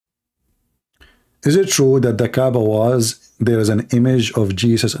Is it true that the Kaaba there is an image of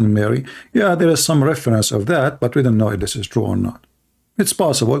Jesus and Mary? Yeah, there is some reference of that, but we don't know if this is true or not. It's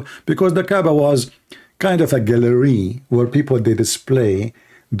possible because the Kaaba was kind of a gallery where people they display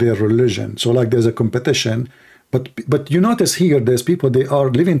their religion. So like there's a competition, but you notice here there's people they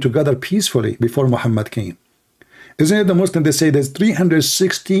are living together peacefully before Muhammad came. Isn't it the Muslim they say there's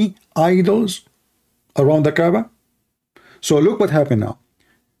 360 idols around the Kaaba? So look what happened now.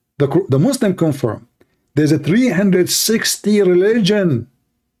 The Muslim confirm there's a 360 religion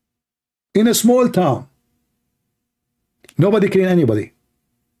in a small town. Nobody killing anybody.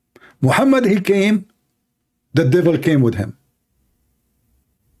 Muhammad, he came, the devil came with him.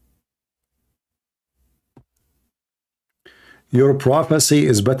 Your prophecy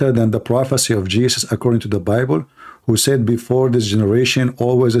is better than the prophecy of Jesus according to the Bible, who said before this generation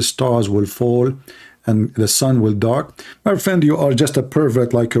always the stars will fall and the sun will dark. My friend, you are just a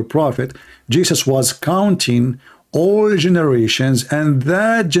pervert like your prophet. Jesus was counting all generations, and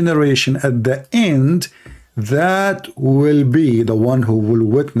that generation at the end, that will be the one who will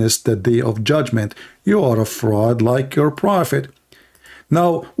witness the day of judgment. You are a fraud like your prophet.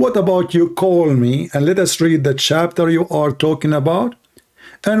 Now, what about you call me and let us read the chapter you are talking about,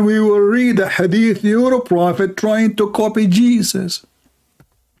 and we will read the hadith. You're a prophet trying to copy Jesus.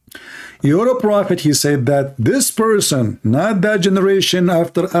 You're a prophet, he said that this person, not that generation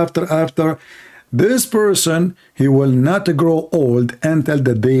after, this person, he will not grow old until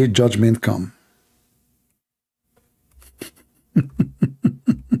the day judgment come.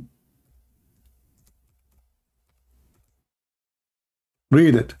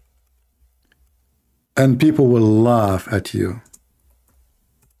 Read it. And people will laugh at you.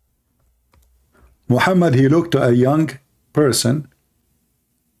 Muhammad, he looked to a young person.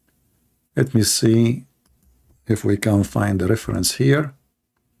 Let me see if we can find the reference here.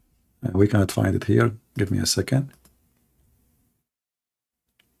 We cannot find it here. Give me a second.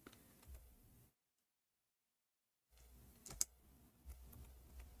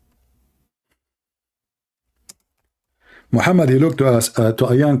 Muhammad, he looked to us to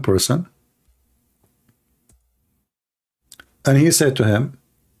a young person, and he said to him,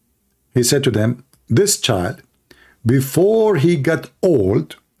 he said to them, this child, before he got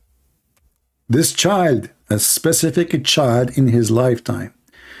old, this child, a specific child in his lifetime,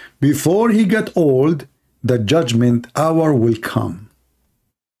 before he got old, the judgment hour will come.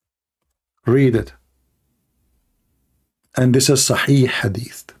 Read it. And this is Sahih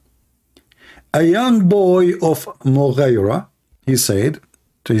Hadith. A young boy of Mughira, he said,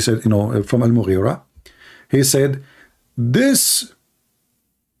 you know, from Al-Mughira, he said, this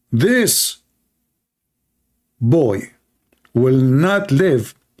boy will not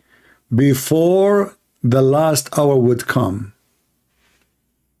live before the last hour would come.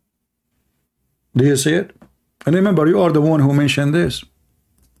 Do you see it? And remember, you are the one who mentioned this,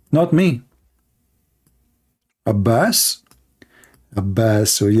 not me. Abbas,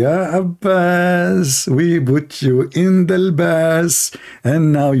 ya Abbas, we put you in the Albas,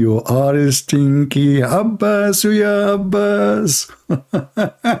 and now you are stinky. Abbas, ya Abbas.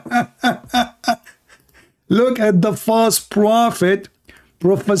 Look at the false prophet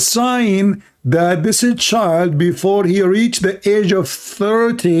prophesying that this child, before he reached the age of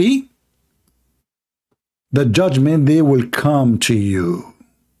 30, the judgment day will come to you.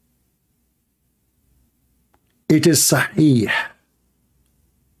 It is Sahih.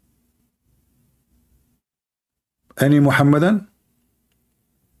 Any Muhammadan?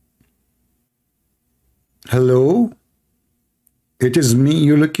 Hello? It is me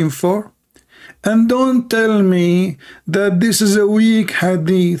you're looking for? And don't tell me that this is a weak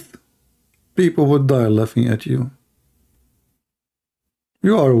hadith. People would die laughing at you.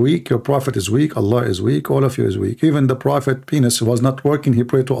 You are weak, your prophet is weak, Allah is weak, all of you is weak. Even the prophet penis was not working, he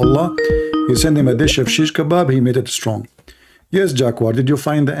prayed to Allah, he sent him a dish of shish kebab, he made it strong. Yes, Jacquard, did you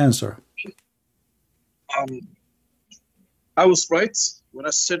find the answer? I was right when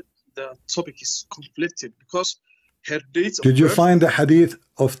I said the topic is conflicted because her date of Did you birth, find the hadith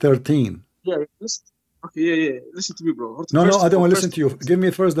of 13? Yeah, okay, yeah. Listen to me, bro. No, I don't want to listen to you. Give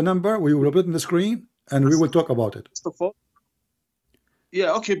me first the number, we will put it on the screen, and we will talk about it. First of all,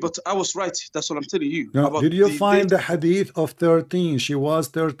 yeah, okay, but I was right. That's what I'm telling you. No, did you find the hadith of 13? She was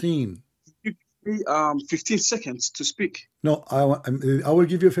 13. You give me 15 seconds to speak. No, I will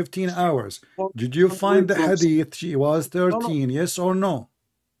give you 15 hours. Did you find the hadith? She was 13, no. Yes or no?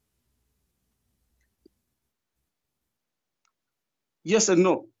 Yes and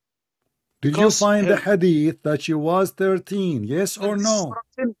no. Did you find the hadith that she was 13? Yes or no?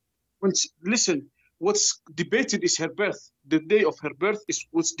 Listen, What's debated is her birth. The day of her birth is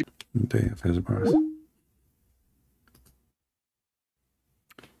what's debated. The day of his birth.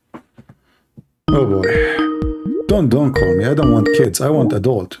 Oh boy. Don't call me. I don't want kids. I want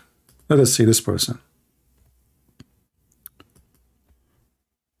adult. Let us see this person.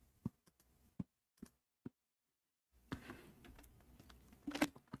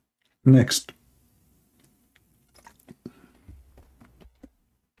 Next.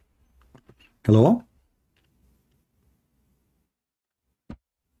 Hello?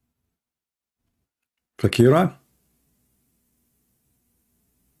 Fakira?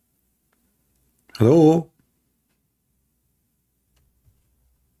 Hello?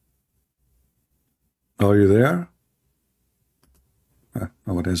 Are you there?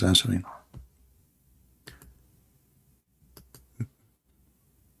 Nobody's answering.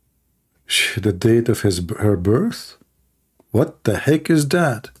 The date of her birth? What the heck is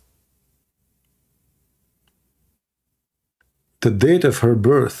that? The date of her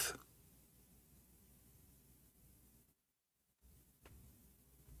birth.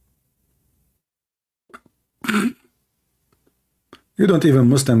 You don't even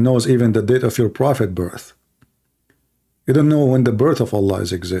Muslim knows even the date of your prophet birth. You don't know when the birth of Allah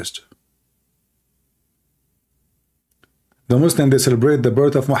exists. The Muslim, they celebrate the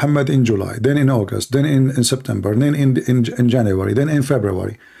birth of Muhammad in July, then in August, then in September, then in January, then in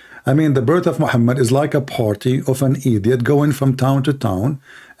February. I mean, the birth of Muhammad is like a party of an idiot going from town to town,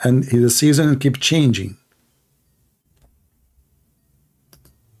 and the season keeps changing.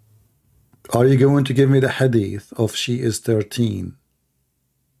 Are you going to give me the hadith of she is 13?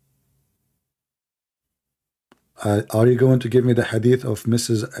 Are you going to give me the hadith of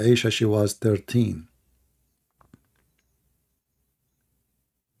Mrs. Aisha, she was 13?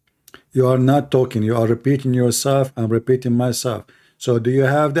 You are not talking. You are repeating yourself. I'm repeating myself. So do you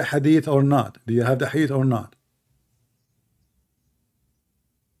have the hadith or not? Do you have the hadith or not?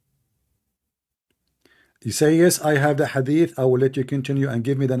 You say, yes, I have the hadith. I will let you continue and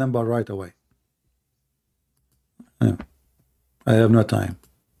give me the number right away. Yeah. I have no time.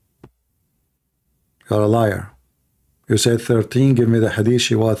 You're a liar. You said 13. Give me the hadith.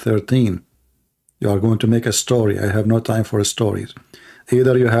 She was 13. You are going to make a story. I have no time for stories.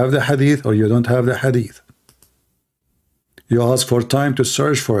 Either you have the hadith or you don't have the hadith. You asked for time to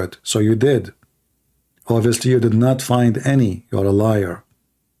search for it, so you did. Obviously, you did not find any. You're a liar.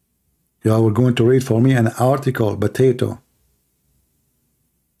 You are going to read for me an article, potato.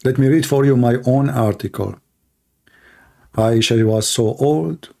 Let me read for you my own article. Aisha was so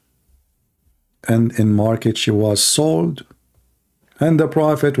old, and in market she was sold, and the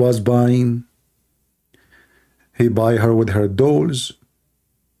Prophet was buying. He buy her with her dolls.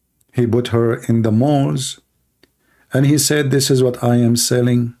 He put her in the malls, and he said, this is what I am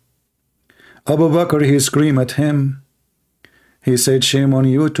selling. Abu Bakr, he screamed at him. He said, shame on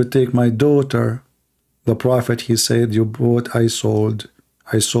you to take my daughter. The Prophet, he said, you bought, I sold.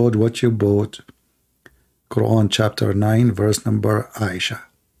 I sold what you bought. Quran chapter 9, verse number Aisha.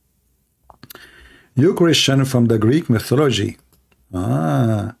 You Christian from the Greek mythology.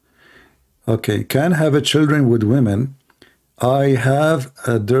 Okay, can have a children with women. I have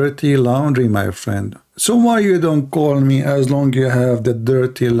a dirty laundry, my friend. So why you don't call me as long you have the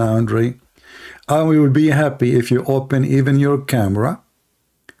dirty laundry? I will be happy if you open even your camera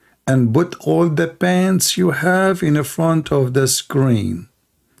and put all the pants you have in the front of the screen.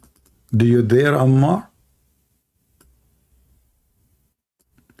 Do you dare, Ammar?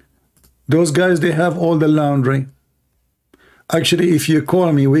 Those guys, they have all the laundry. Actually, if you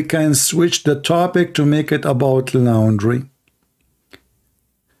call me, we can switch the topic to make it about laundry.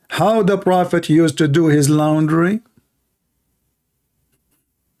 How the Prophet used to do his laundry?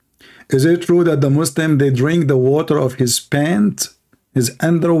 Is it true that the Muslim, they drink the water of his pants, his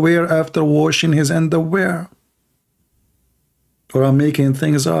underwear, after washing his underwear? Or I'm making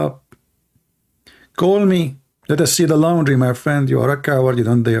things up? Call me. Let us see the laundry, my friend. You are a coward. You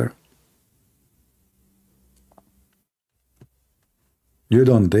don't dare. You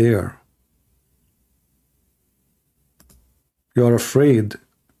don't dare. You are afraid.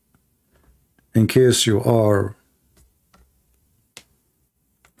 In case you are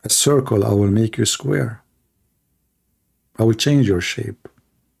a circle, I will make you square. I will change your shape.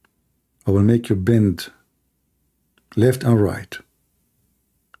 I will make you bend left and right.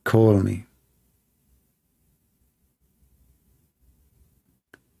 Call me.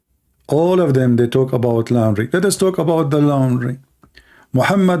 All of them, they talk about laundry. Let us talk about the laundry.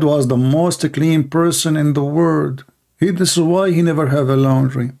 Muhammad was the most clean person in the world. This is why he never have a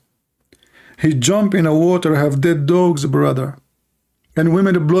laundry. He jump in a water, have dead dogs, brother, and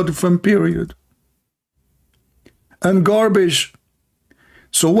women blood from period. and garbage.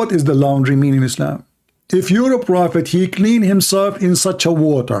 So what is the laundry mean in Islam? If you're a prophet, he cleaned himself in such a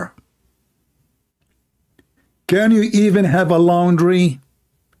water. Can you even have a laundry?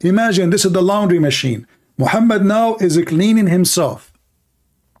 Imagine this is the laundry machine. Muhammad now is cleaning himself.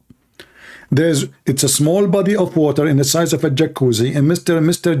 It's a small body of water in the size of a jacuzzi, and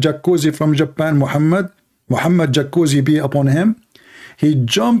Mr. Jacuzzi from Japan, Muhammad Jacuzzi be upon him, he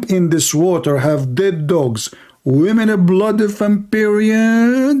jump in this water, have dead dogs, women blood from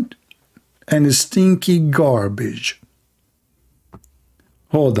period, and stinky garbage.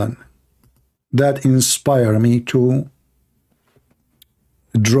 Hold on. That inspire me to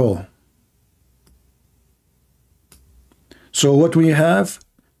draw. So what we have?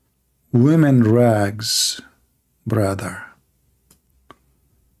 Women rags, brother.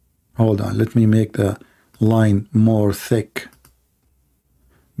 Hold on, let me make the line more thick.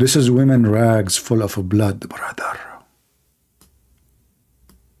 This is women rags full of blood, brother.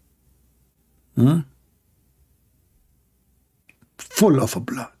 Full of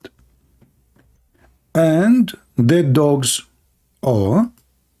blood. And dead dogs. Oh,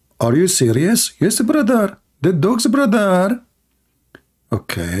 are you serious? Yes, brother. Dead dogs, brother.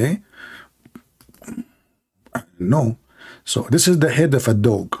 Okay. No. So this is the head of a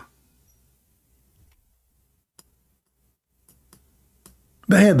dog.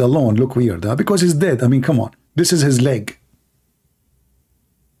 The head alone look weird, huh? Because he's dead. I mean, come on. This is his leg.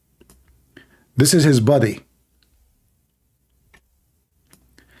 This is his body.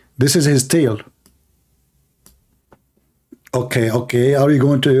 This is his tail. Okay. Are we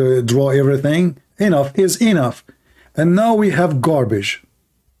going to draw everything? Enough is enough. And now we have garbage.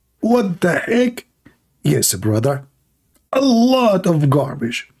 What the heck? Yes, brother. A lot of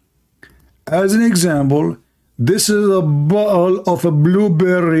garbage. As an example, this is a bottle of a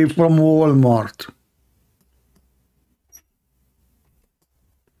blueberry from Walmart.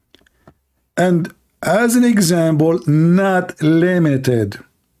 And as an example, not limited.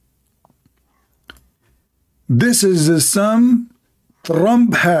 This is some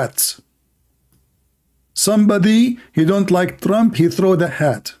Trump hats. Somebody, he don't like Trump, he throw the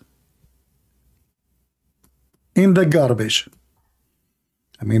hat in the garbage.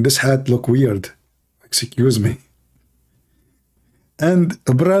 I mean, this hat look weird. Excuse me. And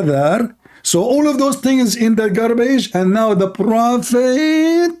brother, so all of those things in the garbage, and now the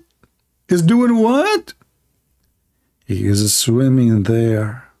prophet is doing what? He is swimming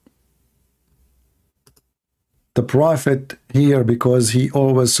there. The prophet here, because he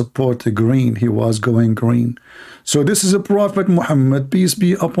always supported green, he was going green. So this is a prophet Muhammad, peace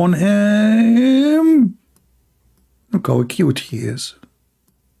be upon him. Look how cute he is.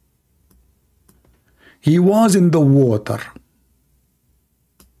 He was in the water.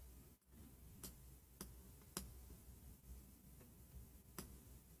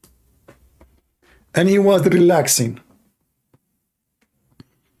 And he was relaxing.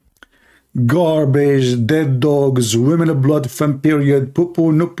 Garbage, dead dogs, women blood from period,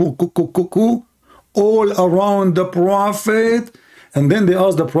 poo-poo, no-poo, cuckoo, all around the prophet. And then they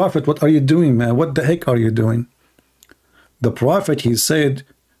asked the prophet, what are you doing, man? What the heck are you doing? The prophet, he said,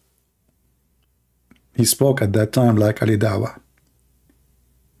 he spoke at that time like Ali Dawah.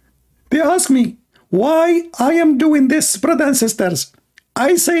 They asked me why I am doing this, brothers and sisters.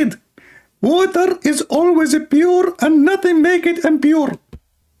 I said, water is always pure and nothing make it impure.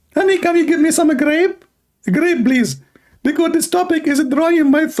 Honey, can you give me some grape? Grape, please. Because this topic is drying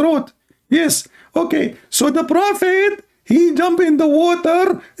my throat. Yes. Okay. So the prophet, he jumped in the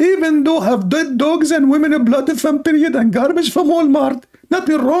water, even though have dead dogs and women blood from period and garbage from Walmart.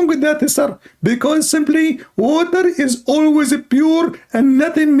 Nothing wrong with that, sir. Because simply, water is always pure and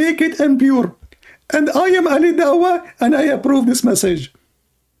nothing make it impure. And I am Ali Dawah and I approve this message.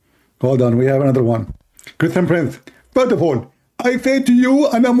 Hold on, we have another one. Christian Prince, first of all, I say to you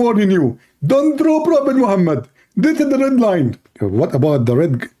and I'm warning you, don't draw Prophet Muhammad. This is the red line. What about the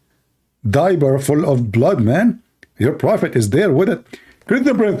red diaper full of blood, man? Your prophet is there with it.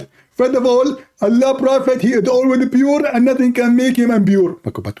 Christian Prince, first of all, Allah prophet, he is always pure and nothing can make him impure.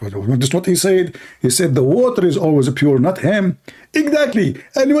 But that's what he said. He said the water is always pure, not him. Exactly.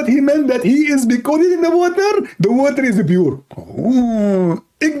 And what he meant that he is, because he's in the water is pure. Oh,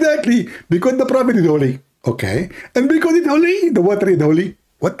 exactly. Because the prophet is holy. Okay. And because it's holy, the water is holy.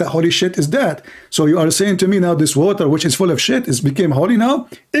 What the holy shit is that? So you are saying to me now this water, which is full of shit, is became holy now?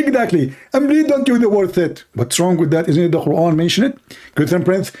 Exactly. And please don't use the word it. What's wrong with that? Isn't it the Quran mention it? Christian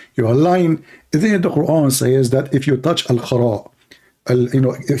Prince, you are lying. Isn't it the Quran says that if you touch al-khara,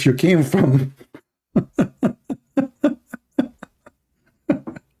 if you came from...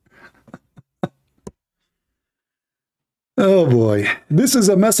 Oh boy, this is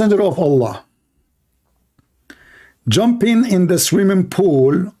a messenger of Allah jumping in the swimming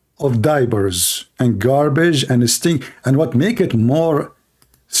pool of diapers and garbage and stink. And what make it more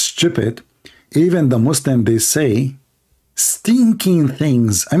stupid, even the Muslim, they say stinking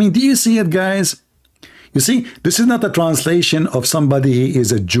things. I mean, do you see it, guys? You see, this is not a translation of somebody, he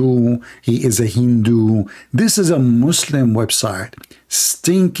is a Jew, he is a Hindu. This is a Muslim website.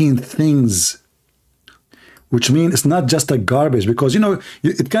 Stinking things. Which means it's not just a garbage, because, you know,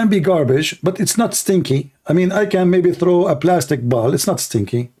 it can be garbage, but it's not stinky. I mean, I can maybe throw a plastic ball. It's not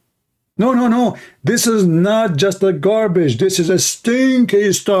stinky. No, no, no. This is not just a garbage. This is a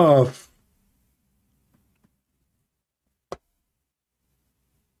stinky stuff.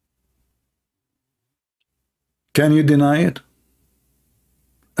 Can you deny it?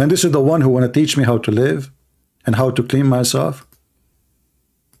 And this is the one who want to teach me how to live and how to clean myself.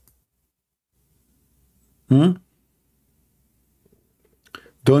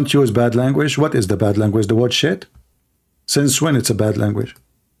 Don't use bad language. What is the bad language? The word shit? Since when it's a bad language?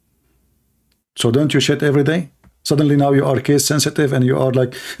 So don't you shit every day? Suddenly now you are case sensitive and you are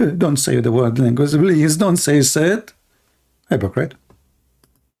like, don't say the word language. Please don't say shit. Hypocrite.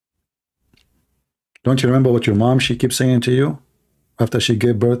 Don't you remember what your mom, she keeps saying to you after she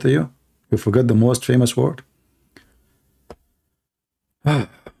gave birth to you? You forgot the most famous word? Let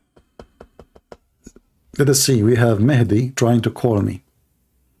us see. We have Mehdi trying to call me.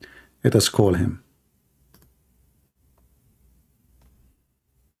 Let us call him.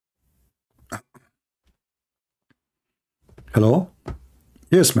 Hello?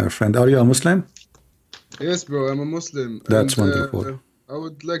 Yes, my friend. Are you a Muslim? Yes, bro. I'm a Muslim. That's wonderful. I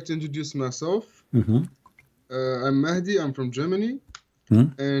would like to introduce myself. Mm-hmm. I'm Mehdi. I'm from Germany.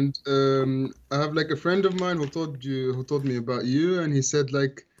 And I have like a friend of mine who told me about you, and he said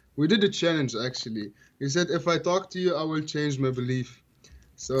like we did a challenge actually. He said if I talk to you, I will change my belief.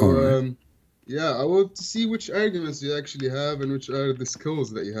 So yeah, I want to see which arguments you actually have and which are the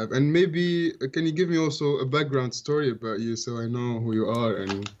skills that you have, and maybe can you give me also a background story about you so I know who you are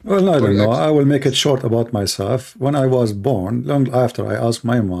and. Well, I don't know. I will make it short about myself. When I was born, long after I asked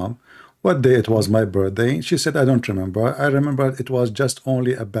my mom what day it was my birthday, she said, I don't remember. I remember it was just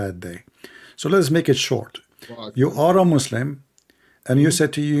only a bad day. So let's make it short. Wow. You are a Muslim, and you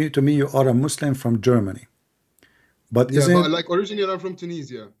said to me, you are a Muslim from Germany. But Yeah, isn't but like originally I'm from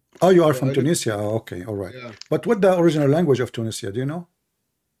Tunisia. Oh, you are from Tunisia. Oh, okay, all right. Yeah. But what the original language of Tunisia? Do you know?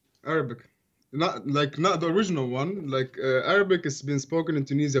 Arabic. Not the original one. Like Arabic has been spoken in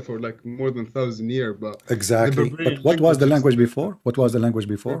Tunisia for like more than 1,000 years, but Exactly. But what was the language before? What was the language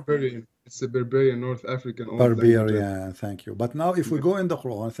before? Berberian. It's a Berberian, North African. Barbarian. Thank you. But now, if we go in the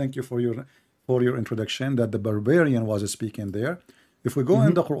Quran, thank you for your introduction that the barbarian was speaking there. If we go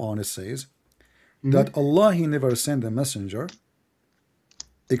in the Quran, it says that Allah, He never sent a messenger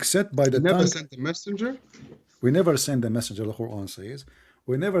except by the tongue. Never sent a messenger. We never send a messenger. The Quran says.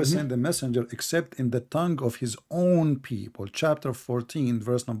 We never send a messenger except in the tongue of his own people. Chapter 14,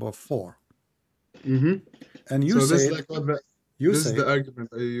 verse number 4. And you so said, this is the argument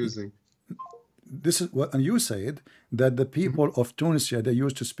that you're using. This is what, and you said that the people of Tunisia, they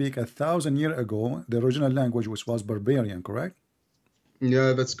used to speak 1,000 years ago the original language, which was barbarian, correct?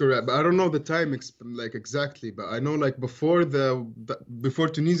 Yeah, that's correct. But I don't know the time like exactly. But I know like before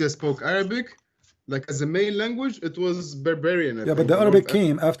Tunisia spoke Arabic. Like as a main language, it was barbarian. I Yeah, think. but the Arabic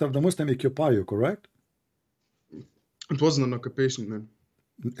came after the Muslim occupy you, correct? It wasn't an occupation, man.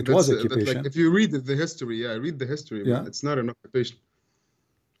 It was occupation. Like, if you read the history, read the history. Yeah, man. It's not an occupation.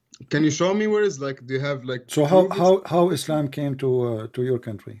 Can you show me where is like? Do you have like? So how Islam came to your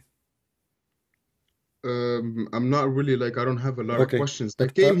country? I'm not really like I don't have a lot of questions. I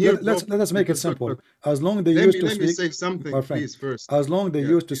But, came here. Let us make it simple. Look, as long they let used me, to let me speak, say something, my friend, please first. as long they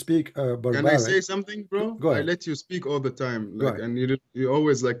used to speak barbaric. Can I say something, bro? Go ahead. I let you speak all the time, Go like, ahead. and you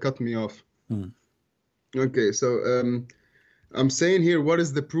always like cut me off. Okay, so I'm saying here, what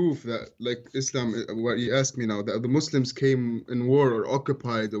is the proof that like Islam? What you asked me now that the Muslims came in war or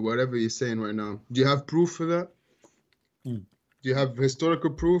occupied or whatever you're saying right now. Do you have proof for that? Do you have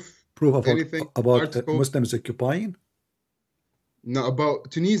historical proof? Proof of anything about Muslims occupying? No,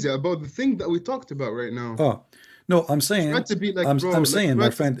 about Tunisia, about the thing that we talked about right now. Oh, no, I'm saying, to be like, I'm saying, my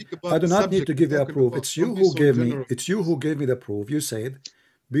friend, I do not need to give you a proof. It's you who gave me. It's you who gave me the proof. You said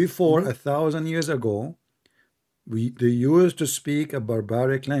before 1,000 years ago, they used to speak a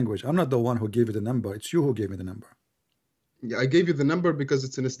barbaric language. I'm not the one who gave you the number. It's you who gave me the number. Yeah, I gave you the number because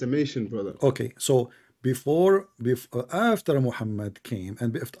it's an estimation, brother. Okay, so after Muhammad came and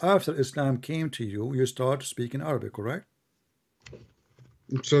after Islam came to you, you start speaking Arabic, correct?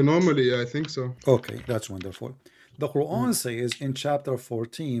 So normally, yeah, I think so. Okay, that's wonderful. The Quran says in chapter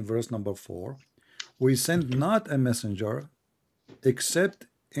 14, verse number 4, we send not a messenger except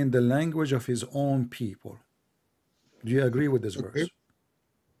in the language of his own people. Do you agree with this verse?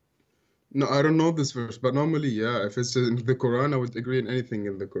 No, I don't know this verse, but normally, yeah, if it's in the Quran, I would agree in anything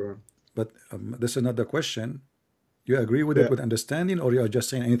in the Quran. But this is not the question. You agree with it with understanding, or you are just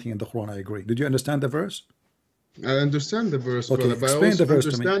saying anything in the Quran? I agree. Did you understand the verse? I understand the verse, Okay, brother, but I explain the also verse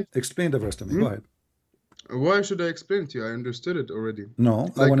to me. understand. Explain the verse to me. Go ahead. Why should I explain it to you? I understood it already. No,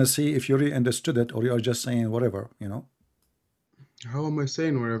 I Like, want to see if you really understood it, or you are just saying whatever, you know. how am I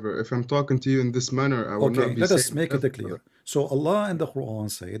saying whatever? If I'm talking to you in this manner, I will Okay, not be let us saying make it whatever, clear. brother. So Allah in the Quran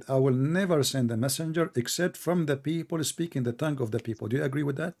said, I will never send a messenger except from the people speaking the tongue of the people. Do you agree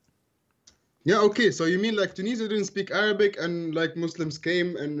with that? Yeah, okay. So you mean like Tunisia didn't speak Arabic, and like Muslims came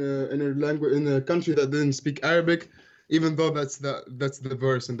in a language in a country that didn't speak Arabic, even though that's the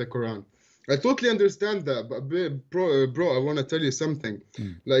verse in the Quran. I totally understand that, but bro, I want to tell you something.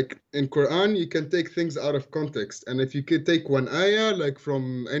 Like in Quran, you can take things out of context, and if you could take one ayah like from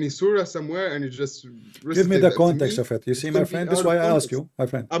any surah somewhere and you just Give me recitate the that to context me, of it. You it's see, gonna my be friend, this is out why of I ask context. you, my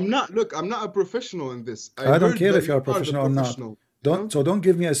friend. I'm not a professional in this. I don't heard care that if you're a you are the professional or not. professional, you know? Don't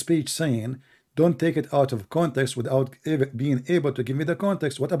give me a speech saying, don't take it out of context without being able to give me the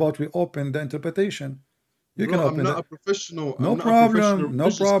context. What about we open the interpretation? You can Bro, I'm open not it. a professional. No I'm not a professional problem, no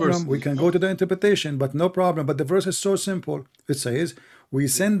religious problem. person, We you can know? go to the interpretation, but no problem. But the verse is so simple. It says, we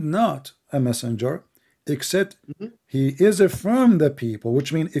send not a messenger except he is from the people,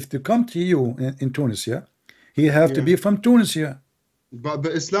 which means if to come to you in Tunisia, he have to Yeah. be from Tunisia. But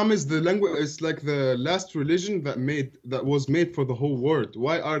the Islam is the language. It's like the last religion that was made for the whole world.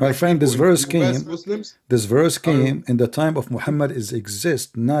 Why are My like friend, this people in verse the US came. Muslims? This verse Are, came in the time of Muhammad is exist,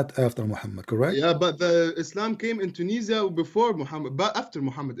 not after Muhammad, correct? yeah, but the Islam came in Tunisia before Muhammad, but after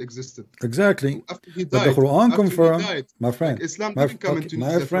Muhammad existed. Exactly. After he But the died. Quran After he confirmed, died. my Like friend, Islam didn't come in okay,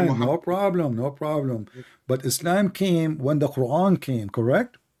 my Tunisia from friend, no Muhammad. problem, no problem. But Islam came when the Quran came,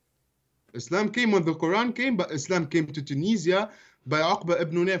 correct? Islam came when the Quran came, but Islam came to Tunisia by Uqba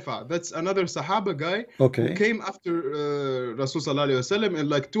ibn Nafa. That's another Sahaba guy Okay. who came after Rasul Sallallahu Alaihi Wasallam in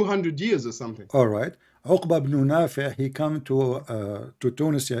like 200 years or something. All right. Uqba ibn Nafi, he come to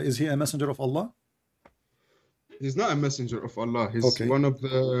Tunisia. Is he a messenger of Allah? He's not a messenger of Allah. He's Okay. one of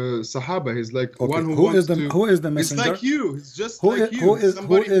the Sahaba. He's like Okay. one who Who wants is the to. who is the He's messenger? like you. He's just Who like is you. who is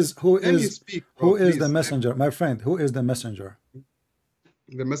Somebody Let me speak, who bro, is the please. messenger? My friend, who is the messenger?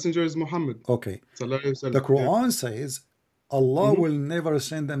 The messenger is Muhammad. Okay. Sallallahu Alaihi Wasallam. The Quran says Allah Mm-hmm. will never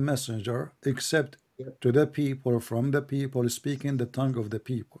send a messenger except to the people, from the people, speaking the tongue of the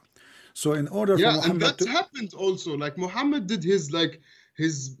people. So in order for Yeah, and Muhammad that's to happened also. Like Muhammad did his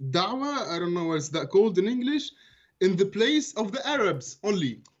da'wah, I don't know what's that called in English, in the place of the Arabs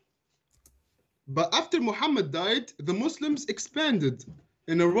only. But after Muhammad died, the Muslims expanded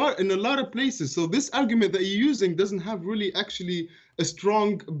in a lot of places. So this argument that you're using doesn't have really actually a strong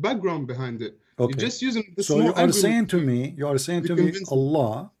background behind it. Okay. You're just using the So small you are saying to me, to convince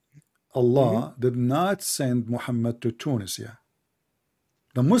Allah did not send Muhammad to Tunisia.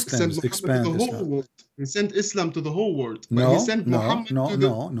 The sent Muslims Muhammad expand to the whole Islam. world. He sent Islam to the whole world. But No, he sent Muhammad to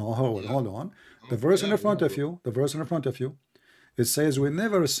the hold on. The verse in front of you, it says we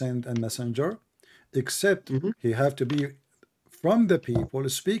never send a messenger except he have to be from the people,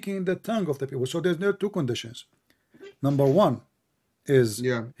 speaking the tongue of the people. So there's no two conditions. Number one is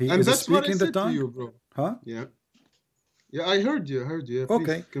he and is that's what I speaking the said to tongue. you, bro. Huh? Yeah. Yeah, I heard you. Yeah, please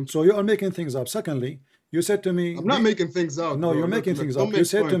Okay. continue. So you are making things up. Secondly, you said to me, I'm not making things out. no, bro. you're Look, making look, things don't up. make You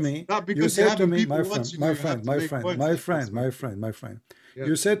said to points. me, Not you because said to having me, people my friend, watching my you, you have friend, to my make friend, points my like this, friend, man. my friend. Yeah.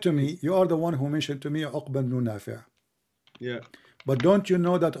 You said to me, you are the one who mentioned to me Uqba ibn Nafi'. Yeah. But don't you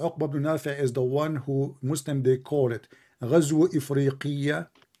know that Uqba ibn Nafi' is the one who Muslim they call it Ghazwa Ifriqiyya?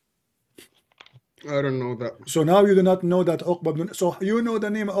 I don't know that. So now you do not know that Uqba ibn, so you know the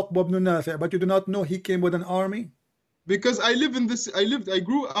name Uqba ibn Nafi', but you do not know he came with an army? Because I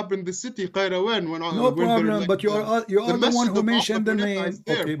grew up in the city Qayrawan when No when problem, like but you are the one masjid who of mentioned the Uqba ibn name. Nafi' is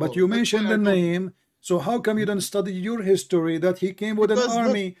there, Okay, bro. but you That's mentioned why the I don't- name. So how come you don't study your history that he came with an Because look,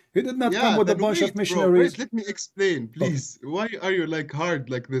 army? He did not Yeah, come with a then bunch wait, of bro, missionaries. wait, let me explain, please. Why are you like hard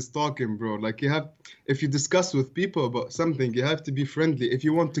like this talking, bro? Like if you discuss with people about something, you have to be friendly. If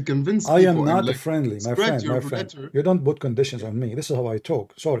you want to convince I people am and, not like, friendly, my spread friend, your my friend. letter. You don't put conditions on me. This is how I talk.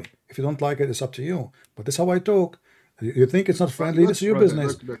 Sorry. If you don't like it, it's up to you. But this is how I talk. You think it's not friendly? Look, This is your brother,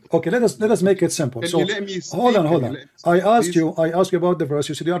 business. look. Okay, let us make it simple. Can So you let me hold on, speak? hold Can you on. let me I speak, please? asked you about the verse.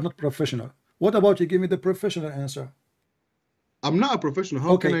 You said you are not professional. What about you give me the professional answer? I'm not a professional.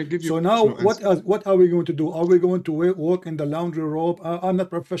 How can I give you so a now professional answer? what are we going to do? Are we going to walk in the laundry robe? I'm not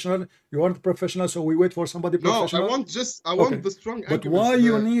professional, you aren't professional, so we wait for somebody No, professional? I Okay, want the strong but arguments. why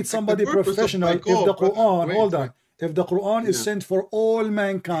you need Like the somebody purpose of my professional if call, the brother. Quran, Wait, hold wait. on, if the Quran is Yeah. sent for all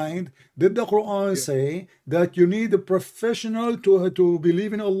mankind, did the Quran Yeah. say that you need a professional to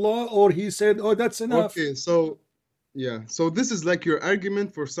believe in Allah, or he said, oh, that's enough? Okay, so yeah, so this is like your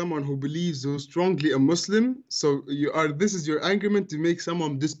argument for someone who believes who's strongly a Muslim. So this is your argument to make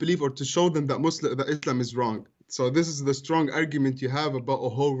someone disbelieve or to show them that Islam is wrong. So this is the strong argument you have about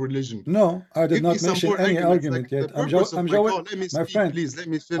a whole religion. No, I did Give me not some mention more any arguments. argument Like yet. the purpose of my call. Let me My speak, friend, please. Let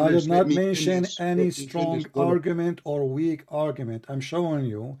me I did finish. not Let me mention finish. any Let me strong finish, brother. argument or weak argument. I'm showing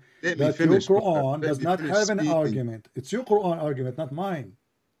you Let me that your finish, brother. Quran Let does me not finish have an speaking. argument. It's your Quran argument, not mine.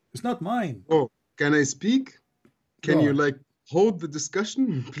 It's not mine. Oh, can I speak? Can Go you on, like hold the discussion,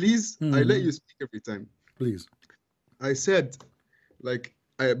 please? I let you speak every time. please. I said, like,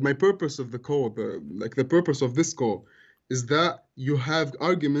 my purpose of the call, the purpose of this call, is that you have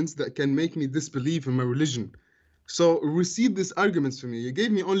arguments that can make me disbelieve in my religion. So receive these arguments from me. You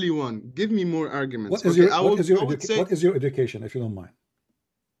gave me only one. Give me more arguments. What is Okay, what is your education, if you don't mind?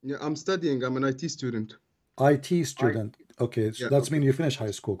 Yeah, I'm studying. I'm an IT student. IT student. Okay, so Yeah, that's okay. mean you finished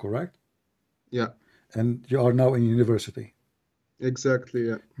high school, correct? Yeah, And you are now in university. exactly.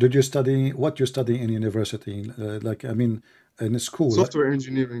 Yeah. Did you study what you study in university? Like, I mean, in school? Software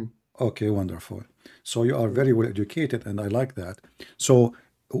engineering. Okay, wonderful. So you are very well educated, and I like that. So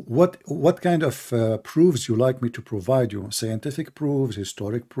what kind of proofs you like me to provide you? Scientific proofs,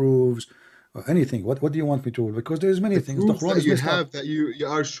 historic proofs, or anything? What do you want me to? Because there's many The things. The proofs Quran that is you messed up. have that you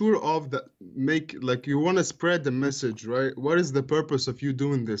are sure of that make like you want to spread the message, right? What is the purpose of you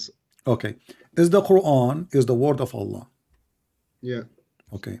doing this? Okay, is the Quran is the word of Allah? Yeah.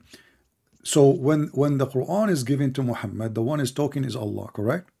 Okay, so when the Quran is given to Muhammad, the one is talking is Allah,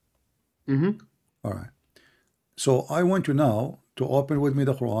 correct? Mm-hmm. All right. So I want you now to open with me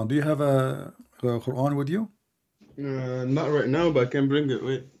the Quran. Do you have a Quran with you? Not right now, but I can bring it.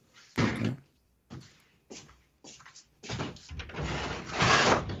 Wait. Okay.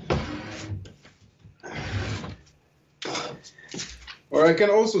 Or I can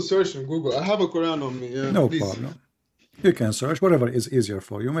also search on Google. I have a Quran on me. Yeah, No please. problem. You can search whatever is easier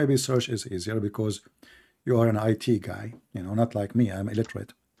for you. Maybe search is easier because you are an IT guy, you know, not like me. I'm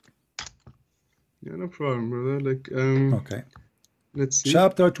illiterate. Yeah, no problem, brother. Like, Okay. let's see.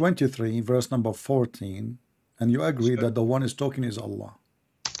 Chapter 23, verse number 14. And you agree that the one is talking is Allah.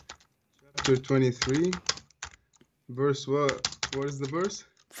 Chapter 23, verse what? What is the verse?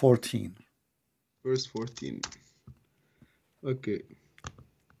 14. Verse 14. Okay.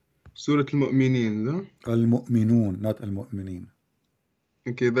 Surah Al-Mu'mineen, no? Al-Mu'minun, not Al-Mu'minin.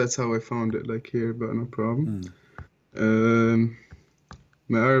 Okay, that's how I found it, like here, but no problem. Mm.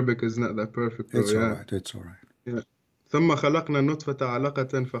 My Arabic is not that perfect, though. It's Yeah. all right. It's all right. Yeah. ثم خلقنا النطفة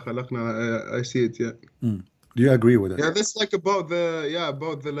علقة فخلقنا. I see it. Yeah. Mm. Do you agree with it? Yeah, that's like about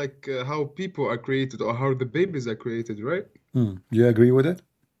the like how people are created or how the babies are created, right? Mm. Do you agree with it?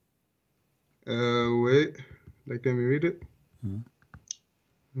 Wait, like let me read it.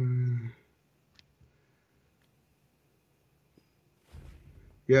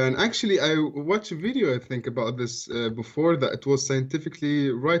 Yeah, and actually I watched a video I think about this before that it was scientifically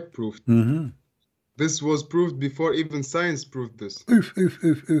right proved. Mm-hmm. This was proved before even science proved this.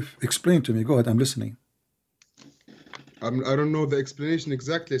 Explain to me. Go ahead. I'm listening. I don't know the explanation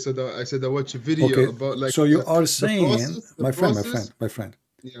exactly. So I said I watched a video Okay. about like So you are the saying, process, my friend,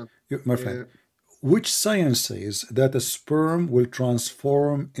 Yeah. my friend, which science says that a sperm will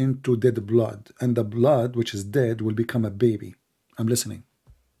transform into dead blood, and the blood, which is dead, will become a baby? I'm listening.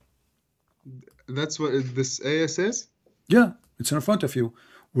 That's what this ayah says? Yeah, it's in front of you.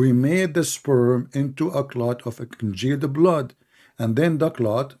 We made the sperm into a clot of a congealed blood, and then the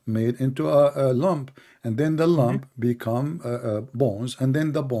clot made into a lump, and then the lump become bones, and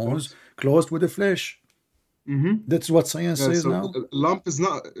then the bones closed with the flesh. That's what science says so now. Lump is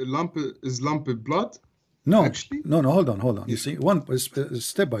lump blood? No, Actually? no, hold on. You see, one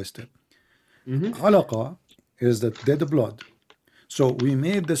step by step. Alaqa is the dead blood. So we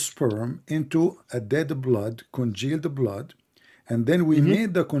made the sperm into a dead blood, congealed blood, and then we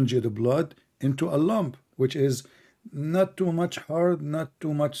made the congealed blood into a lump, which is not too much hard, not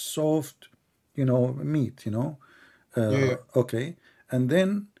too much soft, meat, Okay. And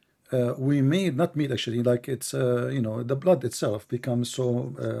then we made, not meat actually, like it's, the blood itself becomes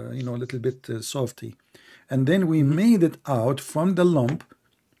so, a little bit softy. And then we made it out from the lump,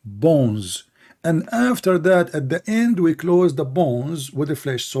 bones. And after that, at the end, we close the bones with the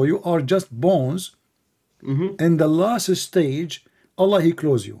flesh. So you are just bones In the last stage, Allah, He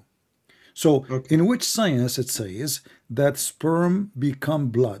close you. So Okay. in which science it says that sperm become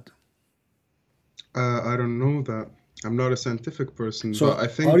blood? I don't know that. I'm not a scientific person, So but I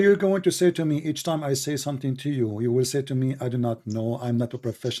think are you going to say to me each time I say something to you, you will say to me, I do not know, I'm not a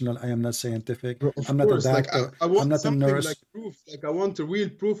professional, I am not scientific, bro, of I'm not a course, like doctor, I I'm want not a something like nurse. proof. Like I want a real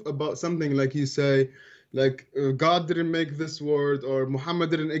proof about something. Like you say, like God didn't make this word, or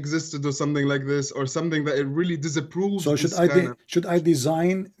Muhammad didn't exist to do something like this, or something that it really disapproves So this kind of. should I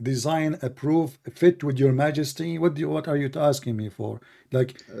design a proof fit with your majesty? What are you asking me for? Like,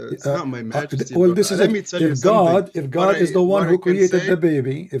 It's not my majesty, well, bro. this is Let it. me tell you something. If God is the one What I who can created the say.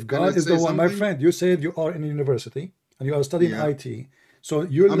 baby, if Can I God is say the one, my something? friend, you said you are in a university and you are studying Yeah. IT. So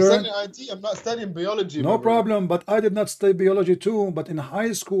you I'm learn. studying IT. I'm not studying biology, No my brother. problem, but I did not study biology too. But in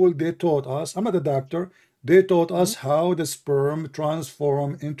high school, they taught us, I'm not a doctor, they taught us how the sperm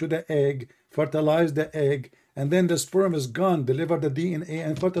transform into the egg, fertilize the egg, and then the sperm is gone, deliver the DNA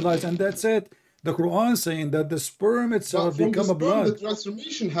and fertilize, and that's it. The Quran saying that the sperm But itself from the become a sperm, the blood.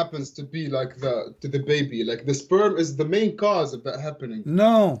 transformation happens to be like to the baby. Like the sperm is the main cause of that happening.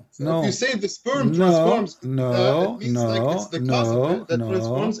 No, So if you no, say the sperm no, transforms into that, it no, means like it's no, the cause of no, it that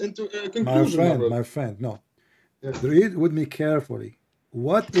transforms no. into a conclusion, my brother. My friend, no. Yeah. Read with me carefully.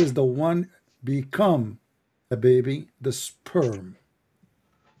 What is the one become a baby? The sperm.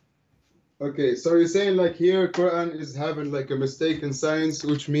 Okay, so you're saying like here Quran is having like a mistake in science,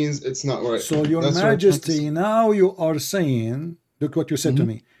 which means it's not right. So your That's what I'm trying to majesty, say. now you are saying, look what you said to Mhm.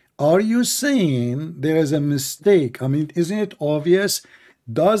 me. Are you saying there is a mistake? I mean, isn't it obvious?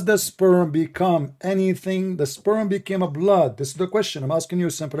 Does the sperm become anything? The sperm became a blood. This is the question. I'm asking you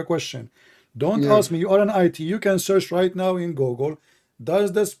a simple question. Don't Yeah. ask me. You are an IT. You can search right now in Google.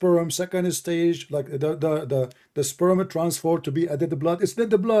 Does the sperm second stage, like the sperm transfer to be a dead blood? It's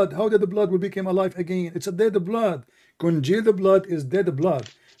dead blood. How did the blood will become alive again? It's a dead blood. Congealed blood is dead blood.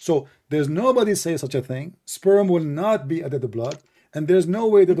 So there's nobody say such a thing. Sperm will not be a dead blood, and there's no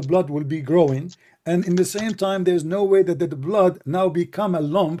way that the blood will be growing. And in the same time, there's no way that the blood now become a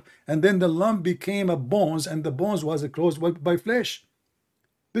lump, and then the lump became a bones, and the bones was closed by flesh.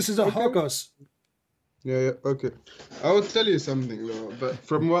 This is a Okay. hocus. Yeah, okay. I will tell you something though, but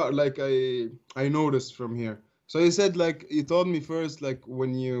from what like I noticed from here. So you said like you told me first like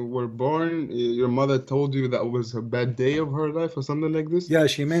when you were born, your mother told you that was a bad day of her life or something like this. Yeah,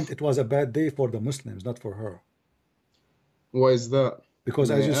 she meant it was a bad day for the Muslims, not for her. Why is that?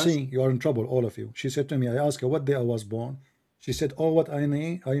 Because as May you I ask? see, you are in trouble, all of you. She said to me, I asked her what day I was born. She said, oh, what I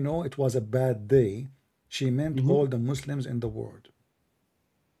know it was a bad day. She meant all the Muslims in the world.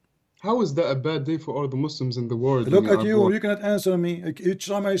 How is that a bad day for all the Muslims in the world when Look you at are you, born? you cannot answer me. Each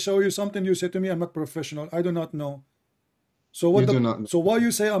time I show you something, you say to me, I'm not professional. I do not know. So You do not know. so why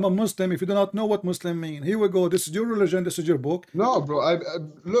you say I'm a Muslim if you do not know what Muslim mean? Here we go. This is your religion, this is your book. No, bro.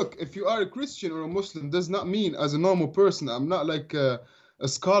 Look, if you are a Christian or a Muslim, does not mean as a normal person. I'm not like a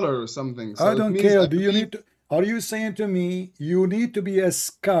scholar or something. So I it don't means care. I Do you believe. need to, are you saying to me you need to be a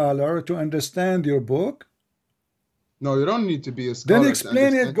scholar to understand your book? No, you don't need to be a Then scholar to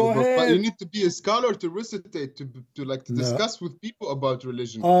explain it. understand Go your book, but you ahead. need to be a scholar to recitate, to like to No. discuss with people about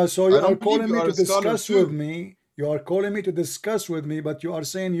religion. So I you are don't believe calling you me are to a scholar discuss with too. me. You are calling me to discuss with me, but you are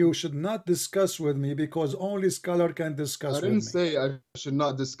saying you should not discuss with me because only scholar can I discuss with didn't me. say I should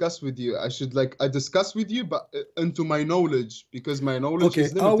not discuss with you. I should like I discuss with you, but into my knowledge because my knowledge Okay,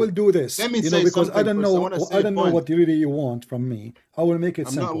 is I will limited. do this. Let me You know, say because I something don't first. I know. want to say I a don't know point. what you really want from me. I will make it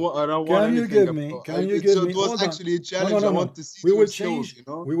I'm not. simple. I don't want Can you anything give me? about. Can you It, give so me? it was Hold on. actually a No, challenge. no, I no, want no. to see We your will skills, change. you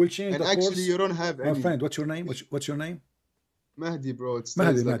know. We will change And the actually, course. you don't have My any. friend, what's your name? What's your name? Mahdi, bro. It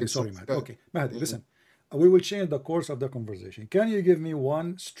Mahdi. stays like Mahdi. it's Sorry, some Mahdi. guy. Okay, Mahdi. Yeah. Listen, we will change the course of the conversation. Can you give me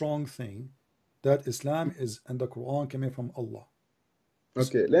one strong thing that Islam is and the Quran coming from Allah?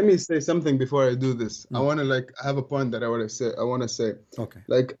 Okay, let me say something before I do this. I want to like have a point that I want to say. Okay.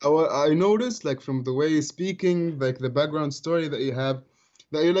 Like I noticed like from the way you're speaking, like the background story that you have,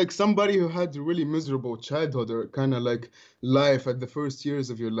 that you're like somebody who had a really miserable childhood or kind of like life at the first years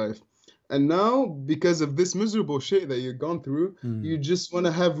of your life. And now, because of this miserable shit that you've gone through, you just want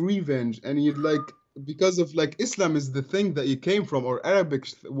to have revenge, and you'd like because of like Islam is the thing that you came from, or Arabic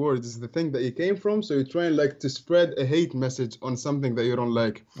words is the thing that you came from, so you're trying like to spread a hate message on something that you don't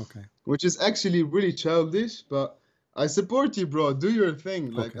like, Okay. which is actually really childish, but I support you, bro. Do your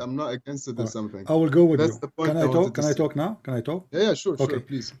thing. Like Okay. I'm not against it All or right. something. I will go with That's you. the Can point I I talk? wanted to Can I say. talk now? Can I talk? Yeah, sure, Okay.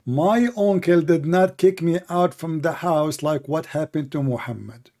 please. My uncle did not kick me out from the house like what happened to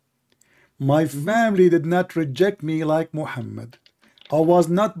Muhammad. My family did not reject me like Muhammad. I was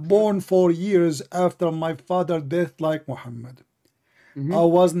not born 4 years after my father's death like Muhammad. I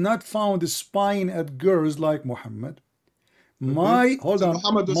was not found spying at girls like Muhammad. My hold So on,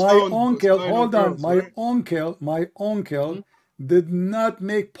 Muhammad was my found uncle, spying on hold on, girls, my right? uncle did not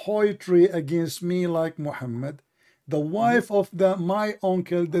make poetry against me like Muhammad. The wife of my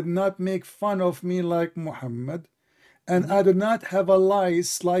uncle did not make fun of me like Muhammad. And I did not have a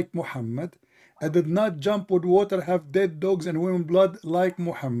lice like Muhammad. I did not jump with water, have dead dogs and women blood like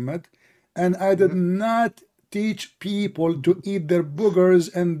Muhammad. And I did not teach people to eat their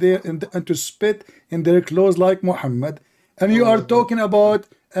boogers and to spit in their clothes like Muhammad. And you Oh are my God. talking about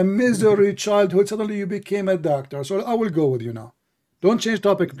a misery childhood. Suddenly you became a doctor. So I will go with you now. Don't change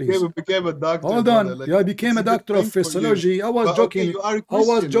topic, please. Became a doctor, Hold brother. on. Like Yeah, I became it's a a good doctor of thing for you. physiology. I was But okay, joking. you are a I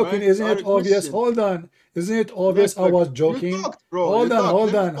was Christian, joking. right? Isn't You are it a obvious? Christian. Hold on. Isn't it Look, obvious I look. was You joking? talked, bro. You Hold on, talked. hold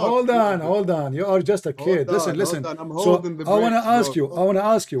Let me on, talk hold a little on, bit. hold on. You are just a kid. Listen, Hold listen. on. I'm So holding the I want to brakes, ask bro. you, I want to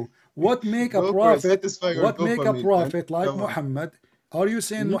ask you, what make a Go for it. prophet, Satisfy your what make a dopamine, man. prophet like Go on. Muhammad? Are you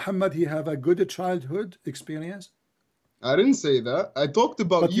saying Mhm. Muhammad he have a good childhood experience? I didn't say that. I talked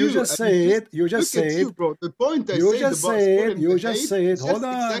about But you you, just and you say just it, you just look at say you, it, bro. The point I you said just about say it, spreading you the just hate, say you it. Hold just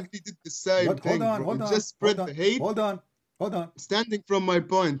on. exactly did the same What? Hold thing, on, bro. You hold on, just hold spread the on, hate, hold on, hold on. standing from my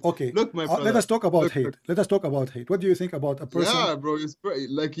point. Okay, Look, my let brother. us talk about Look, look. hate. Let us talk about hate. What do you think about a person? Yeah, bro.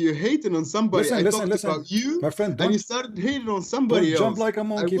 Like you're hating on somebody. Listen, I listen, talked listen. about you, My friend, and you don't started hating on don't somebody jump else. like a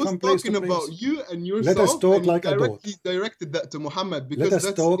I monkey was from place to talking about place. you and Let us yourself, talk and you like adult. directly directed that to Muhammad Let because us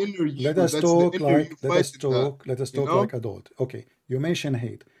that's talk. inner Let you. us That's the talk inner you like. Let us fighting that. talk. Let us You talk know? like adult. Okay. You mentioned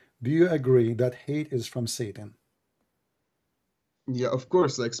hate. Do you agree that hate is from Satan? Yeah, of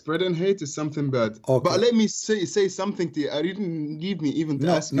course. Like spreading hate is something bad. But Okay. let me say something to you. I didn't leave me even to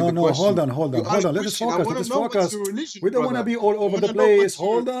No, ask you no, the no. Hold question. on, hold You on, are hold a on. Let us Christian. I focus. want Let to us know what's focus. your religion, We don't want to brother. be all I over want the to know place.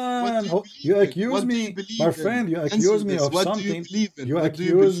 Hold what on. do you Oh, believe you in? accuse What do you me, my believe in? friend. You Answer accuse me this. of What do you something. believe in? You What do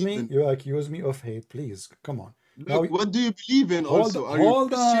you accuse believe me. in? You accuse me of hate. Please, come on. Now, Look, what do you believe in also? Are you hold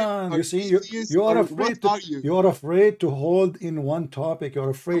Christian? on. Are You you see, atheist? you are Or what afraid to are you? hold in one topic. You're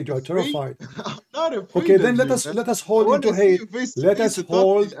I'm afraid. You're afraid. terrified. I'm not Okay, afraid then of you, man. let us I hold want into to see hate. you face to Let face us to talk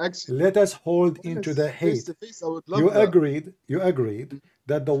to you, hold. actually. Let us hold I want to into see the you face hate. to face. I would You love that. agreed. You agreed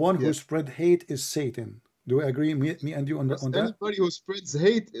that the one Yeah. who spread hate is Satan. Do we agree? Me and you Yes, on that? anybody who spreads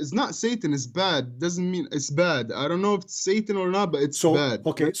hate is not Satan, is bad. Doesn't mean it's bad. I don't know if it's Satan or not, but it's So bad.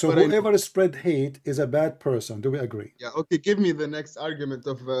 okay. That's So what I know. whoever spread hate is a bad person. Do we agree? Yeah, okay, give me the next argument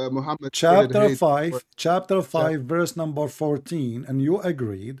of Muhammad spreaded hate before. Chapter Chap- 5, verse number 14, and you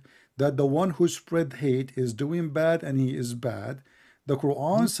agreed that the one who spread hate is doing bad and he is bad. The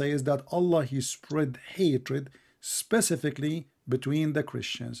Quran Mhm. says that Allah he spread hatred specifically between the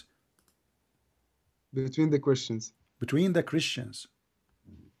Christians. Between the Christians. Between the Christians.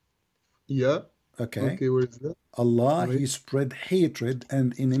 Yeah. Okay. Okay, where is that? Allah Wait. he spread hatred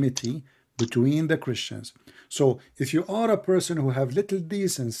and enmity between the Christians. So if you are a person who have little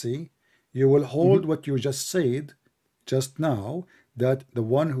decency, you will hold Mhm. what you just said just now, that the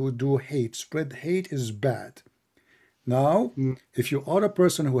one who do hate, spread hate is bad. Now, Mm, if you are a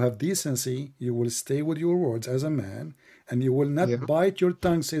person who have decency, you will stay with your words as a man, and you will not yeah. bite your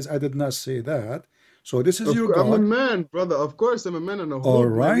tongue says I did not say that. So this is Of your course, I'm a God. man, brother. Of course, I'm a man and I All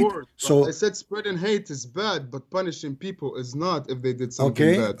hold my right. word. But I So said spreading hate is bad, but punishing people is not if they did something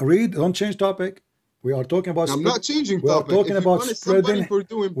okay, bad. read, don't change topic. We are talking about I'm not changing we are topic. talking If you about punish somebody spreading for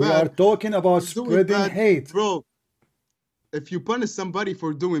doing we are bad, talking about for doing spreading bad, hate. bro, if you punish somebody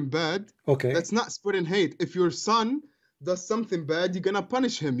for doing bad, Okay. that's not spreading hate. If your son does something bad, you're gonna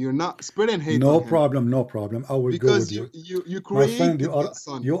punish him. You're not spreading hate on No him problem, no problem. I will go with because you you. you you My friend, created that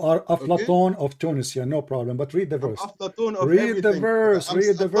son. you are Okay? Aflaton of Tunisia, no problem. But read the I'm verse. Aflatun of Read the everything, brother. verse,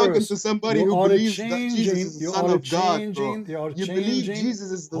 read the I'm talking to verse. somebody You who are believes that Jesus changing, is the you son are of God, bro. changing, you are You believe changing.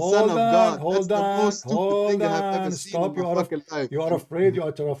 Jesus is the son Hold of on, God. That's hold the on, most stupid hold thing I have ever on. seen in Stop, my fucking life, you are man. afraid, you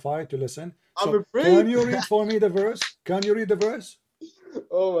are terrified to listen. I'm So afraid. can you read for me the verse? Can you read the verse?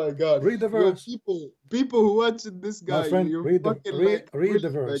 Oh my God. Read the Yo, verse. people who watching this My guy, friend, you're fucking like read the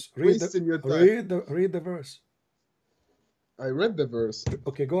really like verse. wasting your time. Read the verse. I read the verse.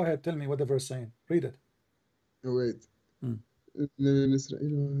 Okay, go ahead. Tell me what the verse saying. Read it. Oh, wait. Hmm.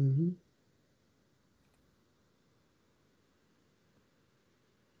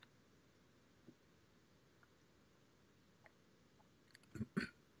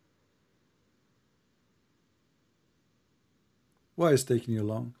 Why is taking you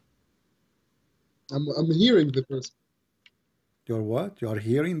long? I'm hearing the verse. You're what? You are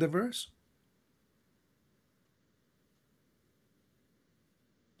hearing the verse?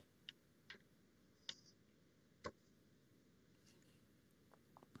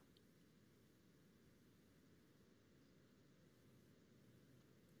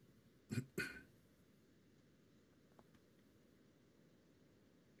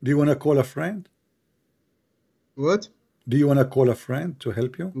 Do you want to call a friend? What? Do you want to call a friend to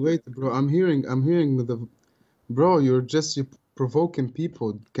help you? Wait, bro. I'm hearing the. Bro, you're provoking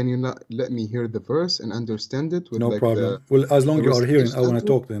people. Can you not let me hear the verse and understand it? With No like problem. Well, as long you are hearing, I want to recitation?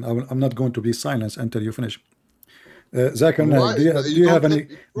 talk then. I'm not going to be silenced until you finish. Zakir Naik, Why? do you, But do you have don't any let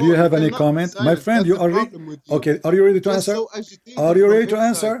me- do you bro, have any cannot be comment? My silent. friend, That's you the are problem with you. okay. Are you ready to Just answer? so agitated Are you from ready to inside.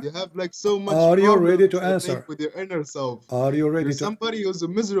 answer? You have like so much Are you ready to problems, I answer? think, with your inner self. Are you ready You're to? somebody who's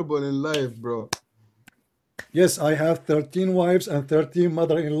miserable in life, bro. Yes, I have 13 wives and 13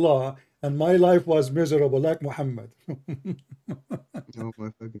 mother-in-law, and my life was miserable like Muhammad. Oh my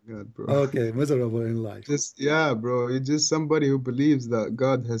fucking God, bro. Okay, miserable in life. Just yeah, bro. You're just somebody who believes that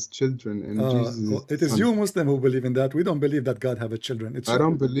God has children and Jesus is It the is son. you Muslim who believe in that. We don't believe that God have a children. It's I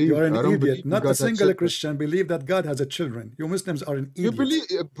don't you believe. are an I don't idiot. believe Not a God has single children. Christian believe that God has a children. You Muslims are an You idiot.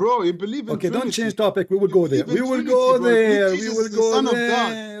 believe, bro. You believe in Okay, don't Trinity. change topic. We will You go there. believe in We will Trinity, go bro. You believe there. We Jesus will is the go Son of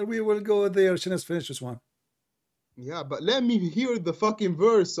God. there. We will go there. Let's finish this one. Yeah, but let me hear the fucking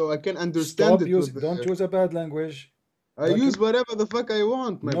verse so I can understand Stop it using. with Don't use a bad language. I Don't use you? whatever the fuck I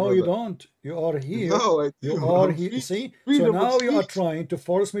want, my No, you brother. don't. You are here. No, I You do. are I'm here. free. See? So Freedom of now you are speech. trying to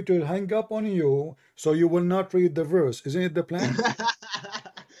force me to hang up on you so you will not read the verse. Isn't it the plan?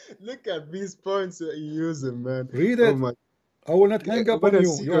 Look at these points that you're using, man. Read Oh it. my. I will not Yeah, hang I up on wanna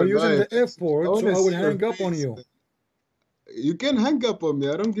you. see You your are using life. the F I word, so wanna I will see your hang up on face, you. man. You can hang up on me.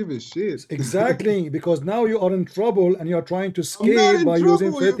 I don't give a shit. Exactly, because now you are in trouble and you are trying to I'm not escape in by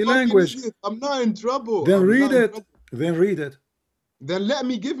using trouble, you filthy fucking language. idiot. I'm not in trouble. Then I'm read not in it. trouble. Then read it.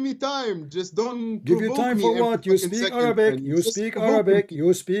 Then give me time. Just don't Give you provoke time me for every what? You fucking speak second, Arabic. man. You Just speak provoking Arabic. me.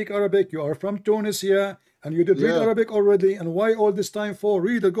 You speak Arabic. You are from Tunisia and you did read Yeah. Arabic already. And why all this time for?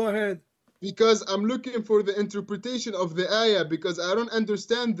 Read it. Go ahead. Because I'm looking for the interpretation of the ayah because I don't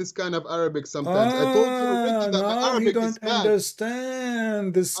understand this kind of Arabic sometimes. I told you already that my Now he Arabic is don't bad.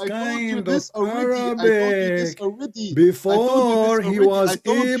 understand this I told you kind this of already. I told you this Arabic. already. I told you Before this he already. was I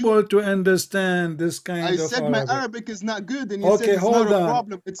told you. able to understand this kind I of said my Arabic. Arabic is not good, and you said Okay, it's not hold a on.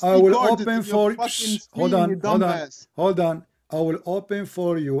 problem. It's I will recorded open in your for fucking hold screen, you dumbass. on. I will open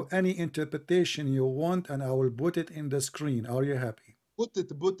for you any interpretation you want and I will put it in the screen. Are you happy?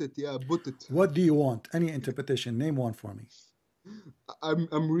 Put it, yeah, put it. What do you want? Any interpretation? Name one for me.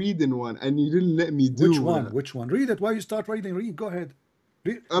 I'm reading one, and you didn't let me do Which one? that. Which one? Read it. Why you start reading? Read. Go ahead.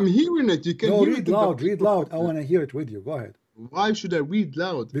 Read. I'm hearing it. You can No, hear read it in the loud. Read microphone. loud. I want to hear it with you. Go ahead. Why should I read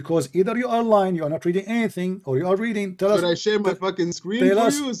loud? Because either you are lying, you are not reading anything, or you are reading. Tell Should I us. share my fucking screen Tell for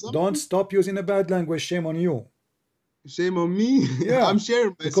us. you? Something? Don't stop using a bad language. Shame on you. Shame on me. Yeah, I'm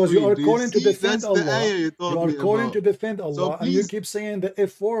sharing my because screen. you are Do calling to see? defend That's the Allah. ayah you told You are me calling about. to defend Allah, So and you please, keep saying the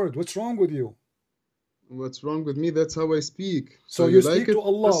F word. What's wrong with you? what's wrong with me? That's how I speak. So you you like speak it? to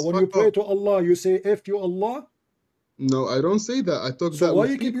Allah. Just When you fuck pray off. to Allah, you say F you Allah. No, I don't say that. I talk So that why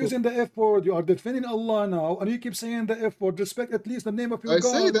with you keep people. using the F word? You are defending Allah now, and you keep saying the F word. Respect at least the name of your I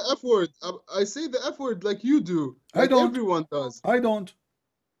say God. the F word. I say the F word like you do. I Like don't. everyone does. I don't.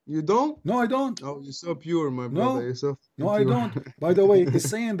 You don't? No, I don't. Oh, you're so pure, my brother. No, You're so no, I pure. don't. By the way, is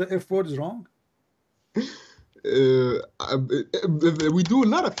saying the F word is wrong? We do a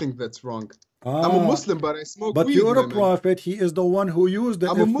lot of things that's wrong. I'm a Muslim, but I smoke but weed, you're my a man. prophet. He is the one who used the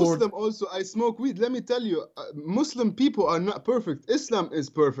I'm a F word. Muslim also. I smoke weed. Let me tell you, Muslim people are not perfect. Islam is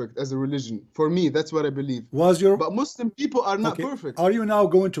perfect as a religion. For me, that's what I believe. But Muslim people are not perfect. Are you now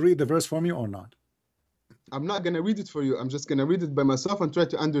going to read the verse for me or not? I'm not going to read it for you. I'm just going to read it by myself and try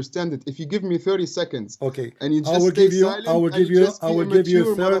to understand it. If you give me 30 seconds, okay, and you just I will stay give you. silent, I will give you. I will give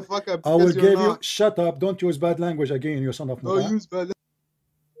you. I will give you. Shut up! Don't use bad language again, you son of no, use bad.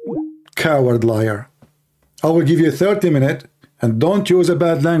 Coward liar! I will give you 30 minutes, and don't use a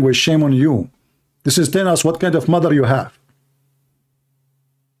bad language. Shame on you. This is telling us what kind of mother you have.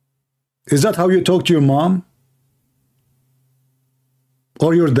 Is that how you talk to your mom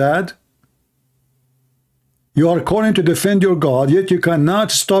or your dad? You are calling to defend your God, yet you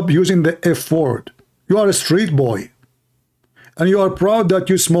cannot stop using the F word. You are a street boy, and you are proud that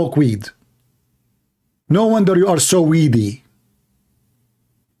you smoke weed. No wonder you are so weedy.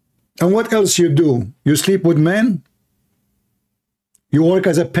 And what else you do? You sleep with men? You work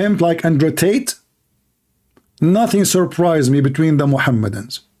as a pimp like Andrew Tate? Nothing surprised me between the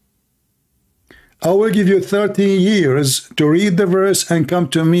Mohammedans. I will give you 30 years to read the verse and come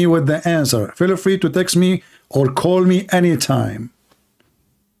to me with the answer. Feel free to text me or call me anytime.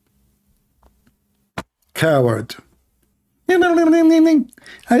 Coward.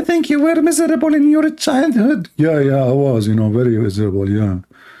 I think you were miserable in your childhood. Yeah, I was, very miserable, yeah.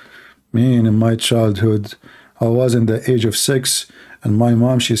 Me, in my childhood, I was in the age of 6, And my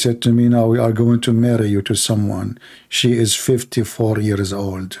mom, she said to me, now we are going to marry you to someone. She is 54 years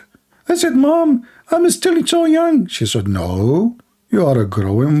old. I said, Mom, I'm still so young. She said, no, you are a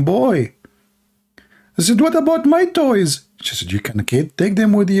growing boy. I said, what about my toys? She said, you can take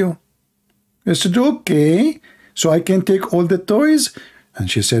them with you. I said, okay, so I can take all the toys? And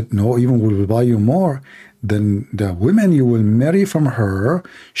she said, no, even we will buy you more. Then the woman you will marry from her,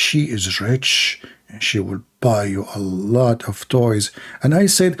 she is rich, and she will buy you a lot of toys. And I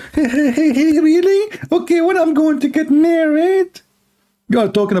said, hey, really? Okay, when I'm going to get married? You are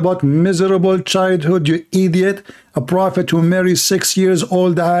talking about miserable childhood, you idiot. A prophet who married 6 years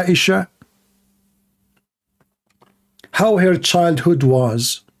old Aisha. How her childhood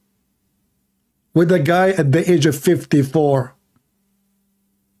was with a guy at the age of 54.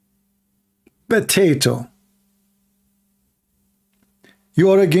 Potato. You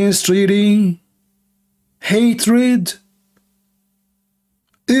are against reading hatred.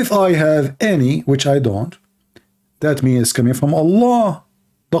 If I have any, which I don't, that means coming from Allah.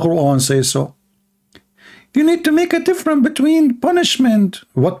 The Quran says so. You need to make a difference between punishment.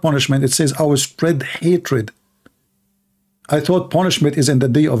 What punishment? It says I will spread hatred. I thought punishment is in the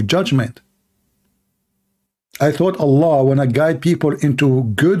day of judgment. I thought Allah, when I guide people into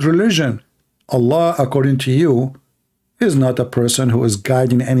good religion, Allah, according to you, is not a person who is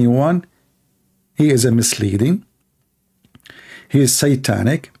guiding anyone. He is a misleading. He is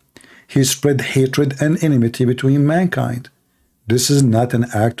satanic. He spread hatred and enmity between mankind. This is not an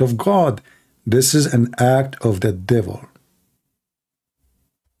act of God. This is an act of the devil.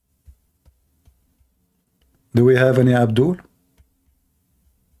 Do we have any Abdul?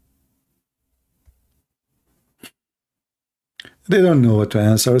 They don't know what to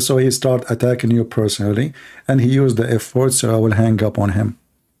answer, so he start attacking you personally, and he used the F word, so I will hang up on him.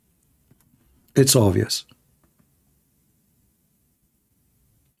 It's obvious.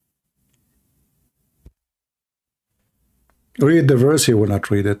 Read the verse, he will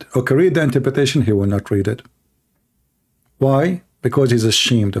not read it. Okay, read the interpretation, he will not read it. Why? Because he's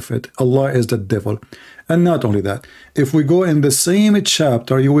ashamed of it. Allah is the devil. And not only that, if we go in the same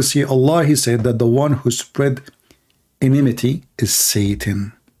chapter, you will see Allah, he said that the one who spread enmity is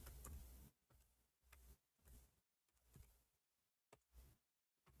Satan.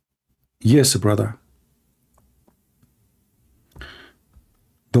 Yes, brother.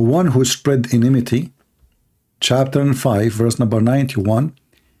 The one who spread enmity, chapter 5, verse number 91,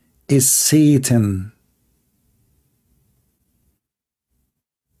 is Satan.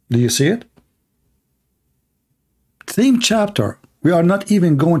 Do you see it? Same chapter. We are not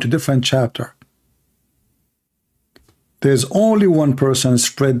even going to different chapter. There's only one person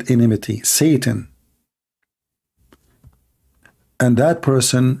spread enmity, Satan. And that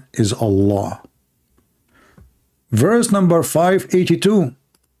person is Allah. Verse number 582.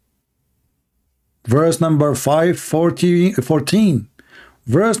 Verse number 514.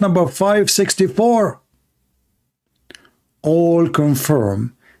 Verse number 564. All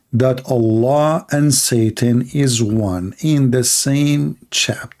confirm that Allah and Satan is one in the same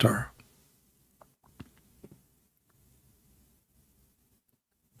chapter.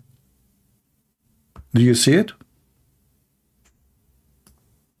 Do you see it?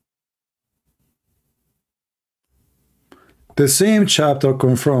 The same chapter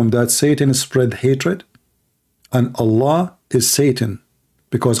confirmed that Satan spread hatred and Allah is Satan,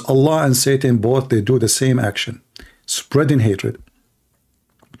 because Allah and Satan both, they do the same action, spreading hatred.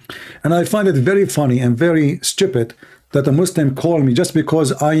 And I find it very funny and very stupid that a Muslim called me just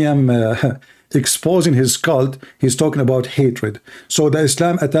because I am exposing his cult. He's talking about hatred. So the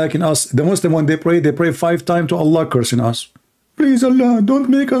Islam attacking us, the Muslim, when they pray 5 times to Allah, cursing us. Please Allah, don't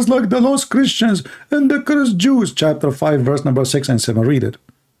make us like the lost Christians and the cursed Jews. Chapter 5, verse number 6 and 7. Read it.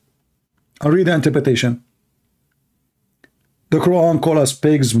 I'll read the interpretation. The Quran calls us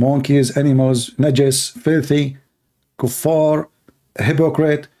pigs, monkeys, animals, najis, filthy, kuffar,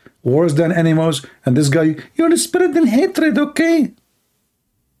 hypocrite, worse than animals. And this guy, you're spreading hatred, okay?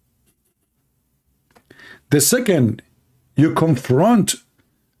 The second, you confront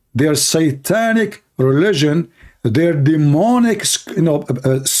their satanic religion, their demonic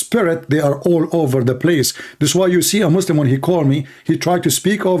spirit, they are all over the place. This is why you see a Muslim, when he called me, he tried to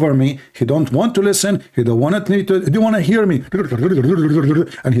speak over me. He don't want to listen. He don't want me to, he don't want to hear me.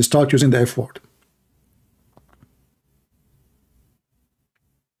 And he start using the F word.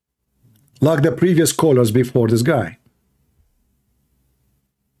 Like the previous callers before this guy.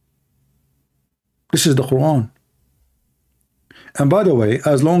 This is the Quran. And by the way,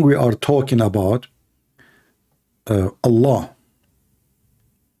 as long as we are talking about Allah,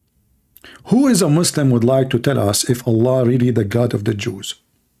 Who is a Muslim would like to tell us if Allah really the God of the Jews?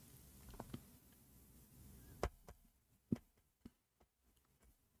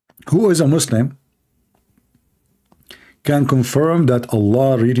 Who is a Muslim can confirm that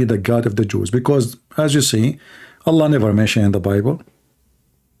Allah really the God of the Jews? Because as you see, Allah never mentioned in the Bible.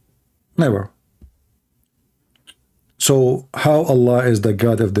 Never. So how Allah is the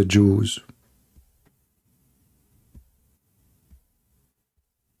God of the Jews?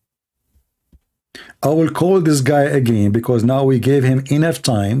 I will call this guy again because now we gave him enough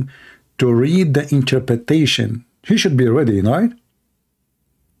time to read the interpretation. He should be ready, right?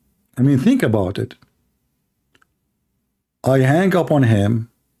 I mean, think about it. I hang up on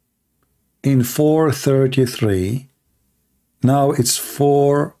him in 4:33. Now it's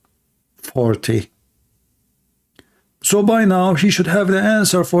 4:40. So by now he should have the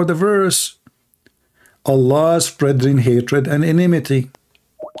answer for the verse. Allah spreading hatred and enmity.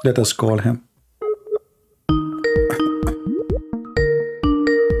 Let us call him.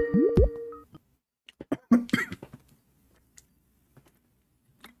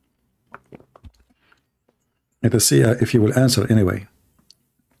 Let us see if he will answer anyway.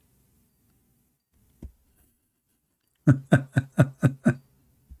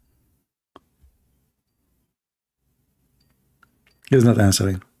 He's not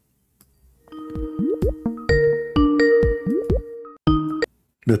answering.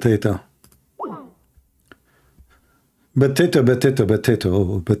 Potato. Potato, potato,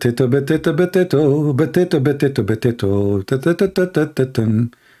 potato, potato, potato, potato, potato, potato, potato.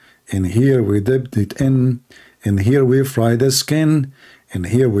 And here we dipped it in, and here we fry the skin, and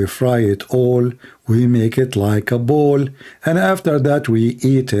here we fry it all. We make it like a ball, and after that we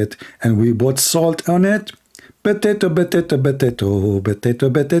eat it, and we put salt on it. Potato, potato, potato, potato,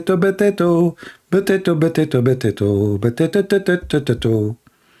 potato, potato, potato, potato, potato, potato, potato.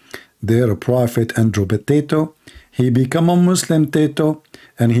 Their prophet Andrew Potato, he became a Muslim Tato,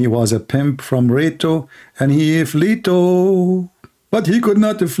 and he was a pimp from Reto, and he Flito. But he could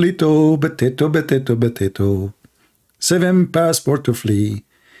not flee to potato, potato, potato. 7 passport to flee.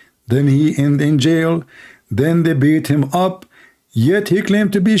 Then he ended in jail. Then they beat him up. Yet he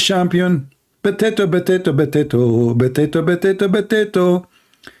claimed to be champion. Potato, potato, potato, potato, potato, potato.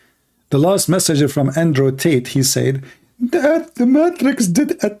 The last message from Andrew Tate, he said, that the Matrix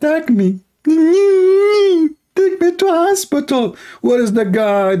did attack me. Take me to hospital. Where is the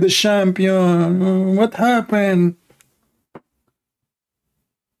guy, the champion? What happened?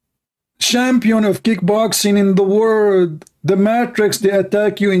 Champion of kickboxing in the world. The Matrix, they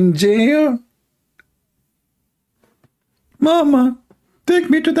attack you in jail? Mama,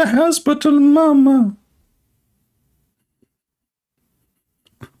 take me to the hospital, Mama.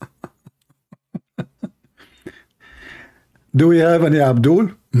 Do we have any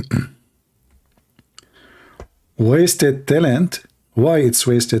Abdul? Wasted talent. Why it's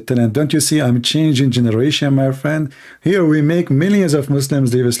wasted talent? Don't you see I'm changing generation, my friend? Here we make millions of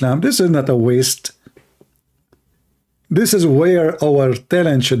Muslims leave Islam. This is not a waste. This is where our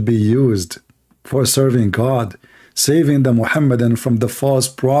talent should be used for serving God, saving the Muhammadan from the false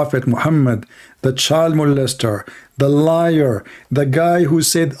prophet Muhammad, the child molester, the liar, the guy who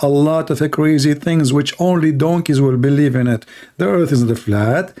said a lot of crazy things which only donkeys will believe in it. The earth is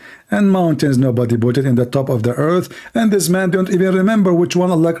flat, and mountains, nobody put it in the top of the earth, and this man don't even remember which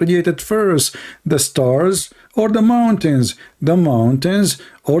one Allah created first, the stars or the mountains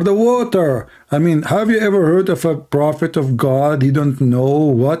or the water. I mean, have you ever heard of a prophet of God? He don't know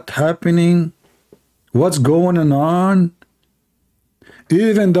what's happening, what's going on.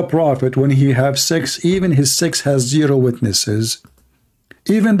 Even the prophet, when he have sex, even his sex has 0 witnesses.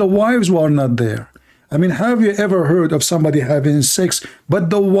 Even the wives were not there. I mean, have you ever heard of somebody having sex, but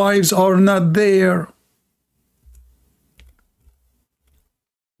the wives are not there?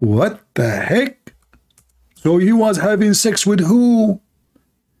 What the heck? So he was having sex with who?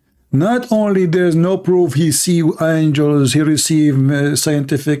 Not only there's no proof he see angels, he received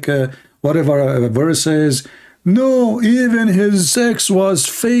scientific verses. No, even his sex was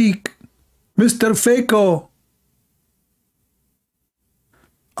fake. Mr. Faco.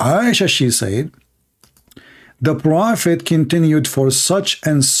 Aisha, she said, the Prophet continued for such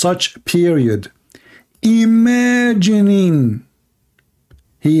and such period, imagining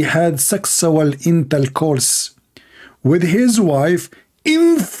he had sexual intercourse with his wife.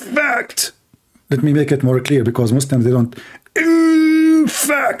 In fact, let me make it more clear because Muslims, they don't. In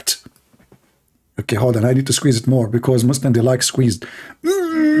fact. Okay, hold on. I need to squeeze it more because Muslims, they like squeezed.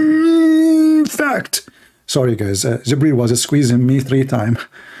 In fact. Sorry, guys. Jibreel was squeezing me 3 times.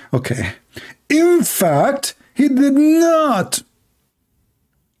 Okay. In fact, he did not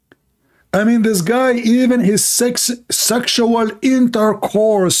I mean, this guy, even his sexual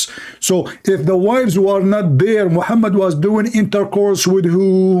intercourse. So if the wives were not there, Muhammad was doing intercourse with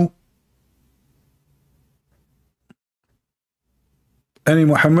who? Any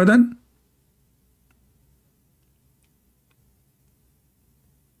Muhammadan?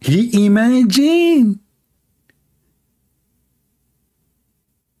 He imagined.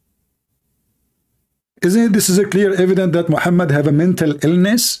 Isn't this is a clear evidence that Muhammad have a mental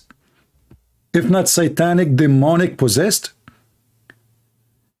illness? If not satanic, demonic, possessed?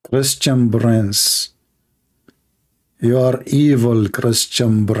 Christian Prince. You are evil,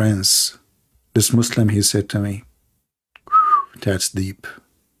 Christian Prince. This Muslim, he said to me. That's deep.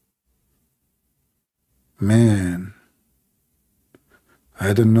 Man.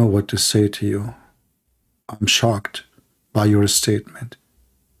 I don't know what to say to you. I'm shocked by your statement.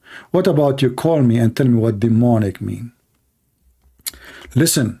 What about you call me and tell me what demonic mean?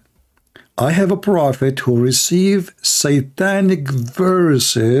 Listen, I have a prophet who received satanic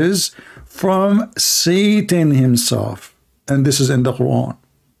verses from Satan himself. And this is in the Quran.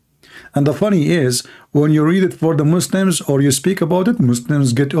 And the funny is, when you read it for the Muslims or you speak about it,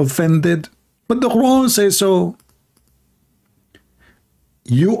 Muslims get offended. But the Quran says so.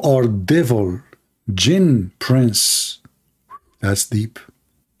 You are devil, jinn, prince. That's deep.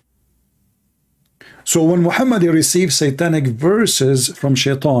 So when Muhammad received satanic verses from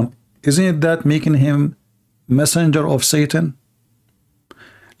Shaitan, isn't that making him messenger of Satan?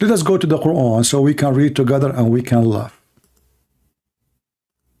 Let us go to the Quran so we can read together and we can laugh.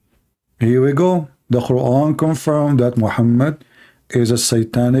 Here we go. The Quran confirmed that Muhammad is a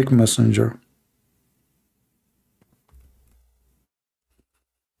satanic messenger.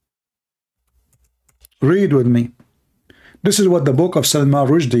 Read with me. This is what the book of Salman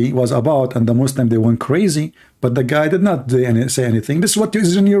Rushdie was about, and the Muslim, they went crazy, but the guy did not say anything. This is what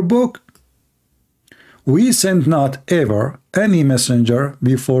is in your book. We sent not ever any messenger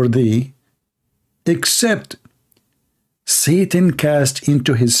before thee, except Satan cast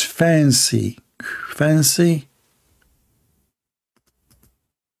into his fancy. Fancy?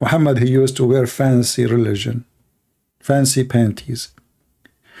 Muhammad, he used to wear fancy religion, fancy panties.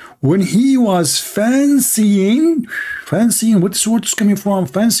 When he was fancying, what this word is coming from?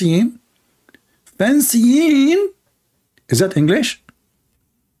 Fancying? Fancying? Is that English?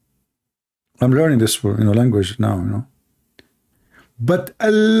 I'm learning this language now, But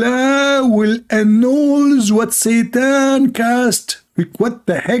Allah will annul what Satan cast. What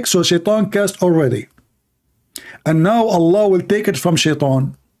the heck? So Shaitan cast already. And now Allah will take it from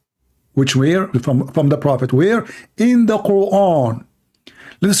Shaitan. Which where? From the Prophet. Where? In the Quran.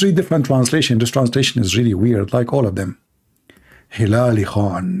 Let's read different translation. This translation is really weird, like all of them. Hilali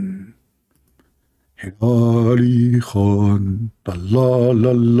Khan. Hilali Khan. La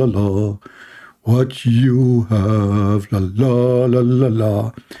la la la. What you have. La la la la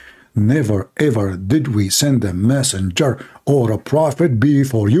la. Never ever did we send a messenger or a prophet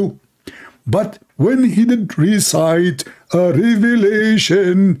before you. But when he did recite a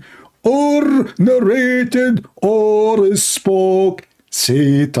revelation or narrated or spoke,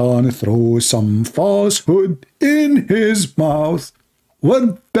 Satan threw some falsehood in his mouth.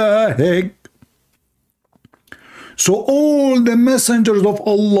 What the heck? So all the messengers of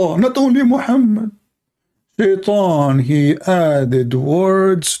Allah, not only Muhammad, Shaitan, he added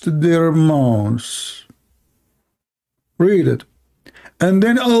words to their mouths. Read it. And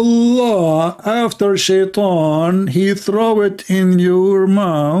then Allah, after Shaitan, he throw it in your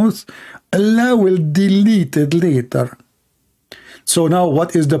mouth. Allah will delete it later. So now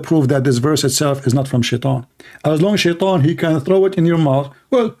what is the proof that this verse itself is not from Shaitan? As long as Shaitan, he can throw it in your mouth.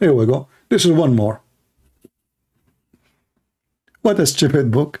 Well, here we go. This is one more. What a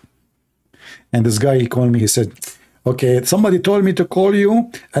stupid book. And this guy, he called me, he said, okay, somebody told me to call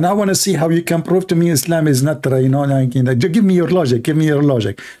you, and I want to see how you can prove to me Islam is not, give me your logic, give me your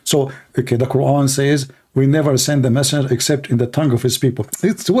logic. So, okay, the Quran says, we never send a messenger except in the tongue of his people.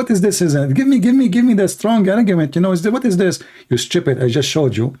 What is this? Give me the strong argument. What is this? You stupid, I just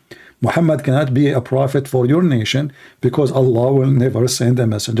showed you. Muhammad cannot be a prophet for your nation because Allah will never send a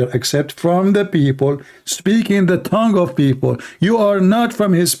messenger except from the people, speaking the tongue of people. You are not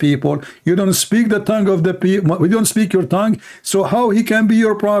from his people. You don't speak the tongue of the people. We don't speak your tongue. So how he can be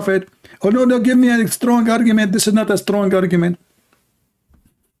your prophet? Oh, no, give me a strong argument. This is not a strong argument.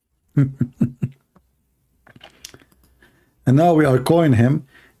 And now we are calling him.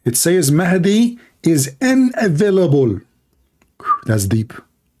 It says Mahdi is unavailable. That's deep.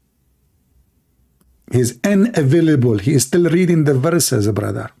 He's unavailable. He is still reading the verses,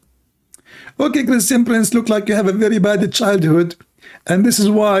 brother. Okay, Christian Prince, look like you have a very bad childhood. And this is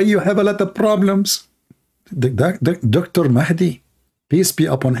why you have a lot of problems. Dr. Mahdi, peace be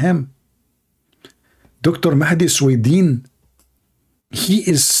upon him. Dr. Mahdi Sweden, he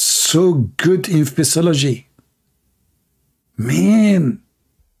is so good in physiology. Man.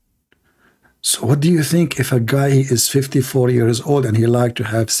 So what do you think if a guy is 54 years old and he like to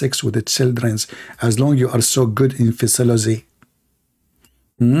have sex with the children, as long you are so good in physiology?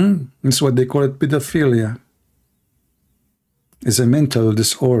 That's what they call it, pedophilia. It's a mental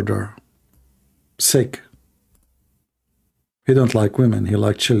disorder. Sick. He don't like women, he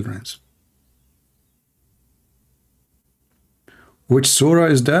like children. Which surah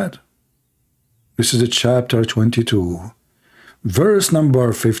is that? This is the chapter 22, verse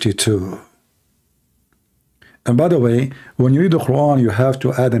number 52. And by the way, when you read the Quran, you have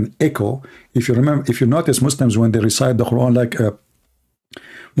to add an echo. If you remember, if you notice, Muslims when they recite the Quran, like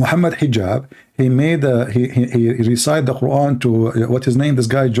Muhammad Hijab, he made he recite the Quran to what his name? This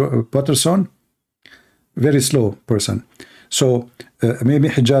guy Patterson, very slow person. So maybe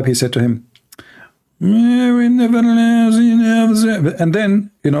Hijab, he said to him, and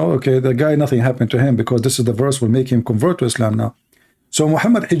then, you know, okay, the guy, nothing happened to him because this is the verse will make him convert to Islam now. So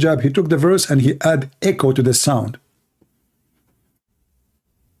Muhammad Hijab, he took the verse and he add echo to the sound.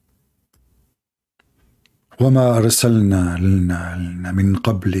 وما أرسلنا لنا من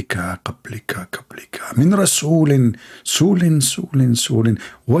قبلك من رسول سول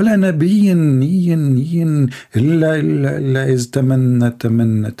ولا نبي إلا إذ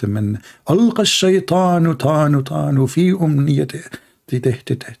تمنى ألقى الشيطان طان في أمنيته.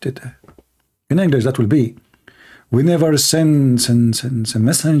 In English that will be, we never send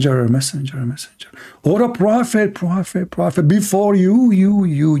messenger or a prophet before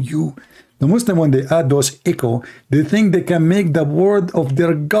you. The Muslim, when they add those echo, they think they can make the word of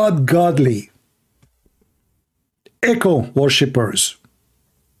their God godly. Echo worshippers.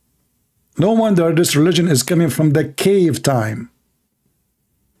 No wonder this religion is coming from the cave time.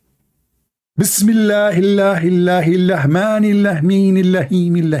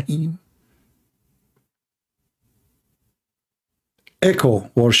 Bismillahirrahmanirrahim.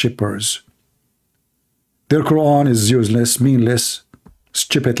 Echo worshippers. Their Quran is useless, meaningless,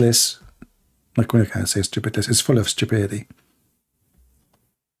 stupidless. Like when I can say stupidness, it's full of stupidity.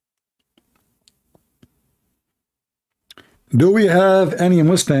 Do we have any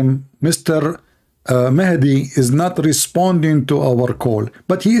Muslim? Mr. Mahdi is not responding to our call,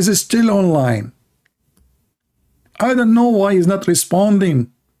 but he is still online. I don't know why he's not responding.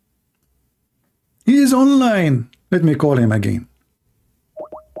 He is online. Let me call him again.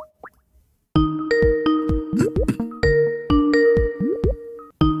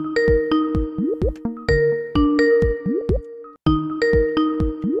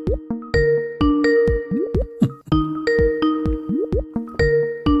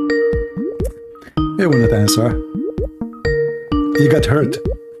 He will not answer. He got hurt.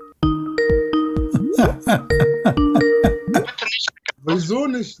 Wieso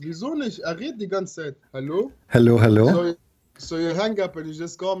nicht? Er redet die ganze Zeit. Hallo? Hello. So you hang up and you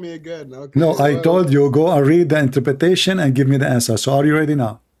just call me again. Okay, no, I told you, go and read the interpretation and give me the answer. So are you ready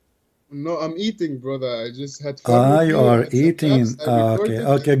now? No, I'm eating, brother. I just had fun. You are eating.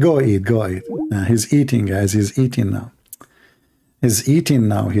 Okay, go eat. He's eating, guys. He's eating now. He's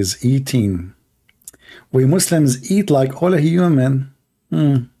eating. We Muslims eat like all human.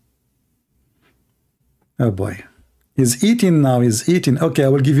 Oh boy. He's eating now. Okay, I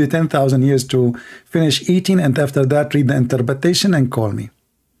will give you 10,000 years to finish eating, and after that read the interpretation and call me.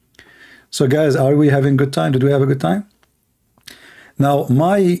 So guys, are we having a good time? Did we have a good time? Now,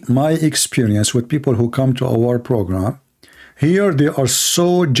 my experience with people who come to our program, here they are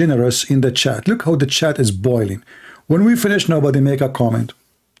so generous in the chat. Look how the chat is boiling. When we finish, nobody make a comment.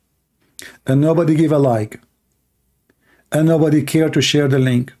 And nobody give a like. And nobody care to share the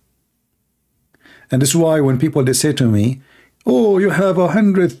link. And this is why when people, they say to me, oh, you have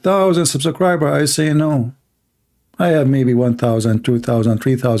 100,000 subscribers, I say no. I have maybe 1,000, 2,000,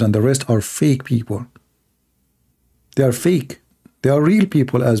 3,000. The rest are fake people. They are fake. They are real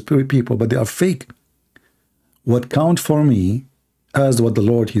people as people, but they are fake. What count for me as what the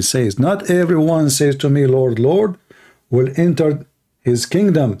Lord, he says. Not everyone says to me, Lord, Lord, will enter his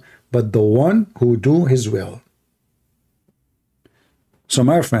kingdom, but the one who do his will. So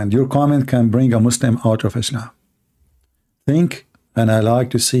my friend, your comment can bring a Muslim out of Islam. Think, and I like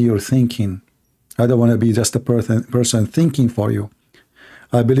to see your thinking. I don't want to be just a person thinking for you.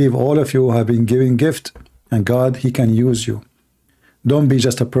 I believe all of you have been given gift, and God, he can use you. Don't be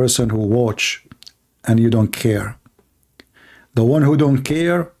just a person who watch and you don't care. The one who don't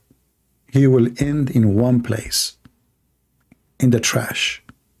care, he will end in one place. in the trash.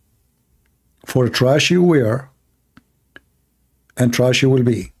 For trash you were, and trash you will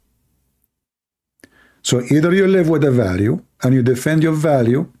be. So either you live with a value and you defend your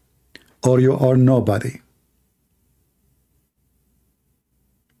value, or you are nobody.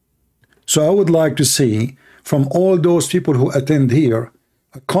 So I would like to see from all those people who attend here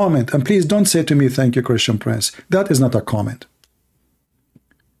a comment. And please don't say to me, thank you, Christian Prince. That is not a comment.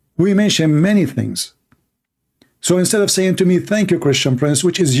 We mention many things. So instead of saying to me, thank you, Christian Prince,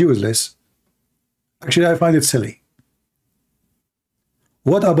 which is useless, actually I find it silly.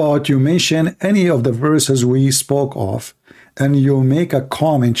 What about you mention any of the verses we spoke of, and you make a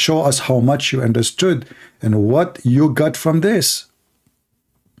comment, show us how much you understood and what you got from this.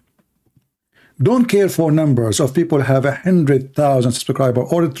 Don't care for numbers of people have 100,000 subscribers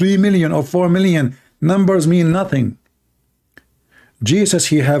or 3 million or 4 million. Numbers mean nothing. Jesus,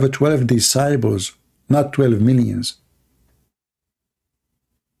 he have 12 disciples, not 12 millions.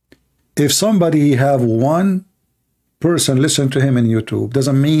 If somebody have one person listen to him in YouTube,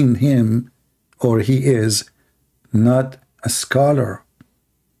 doesn't mean him or he is not a scholar.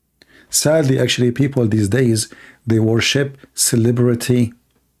 Sadly, actually, people these days, they worship celebrity.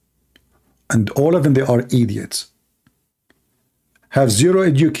 And all of them, they are idiots. Have zero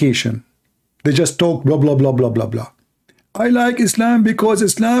education. They just talk blah, blah, blah, blah, blah, blah. I like Islam because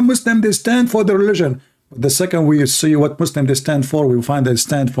Islam, Muslim, they stand for the religion. But the second we see what Muslim they stand for, we find they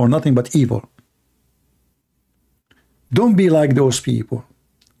stand for nothing but evil. Don't be like those people.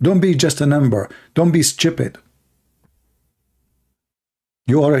 Don't be just a number. Don't be stupid.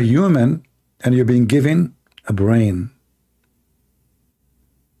 You are a human and you're being given a brain.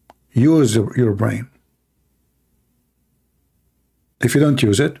 Use your brain. If you don't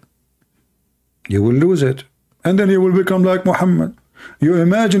use it, you will lose it. And then you will become like Muhammad. You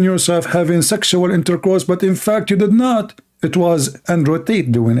imagine yourself having sexual intercourse, but in fact you did not. It was Andrew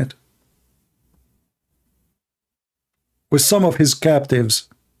Tate doing it. With some of his captives.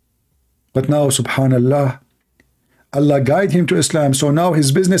 But now, subhanallah, Allah guide him to Islam. So now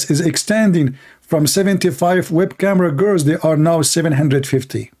his business is extending from 75 web camera girls. They are now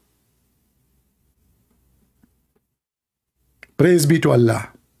 750. Praise be to Allah.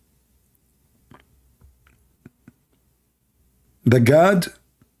 The God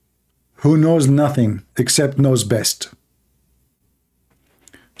who knows nothing except knows best.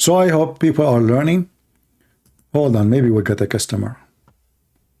 So I hope people are learning. Hold on, maybe we'll get a customer.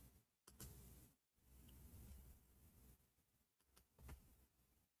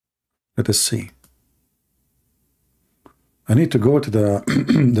 Let us see. I need to go to the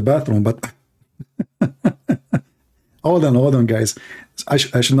the bathroom, but hold on, guys. I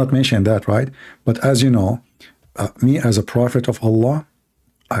should not mention that, right? But as you know, me as a prophet of Allah,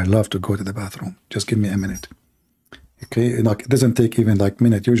 I love to go to the bathroom. Just give me a minute. Okay, like it doesn't take even like a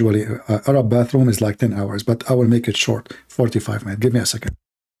minute. Usually, Arab bathroom is like 10 hours, but I will make it short, 45 minutes. Give me a second.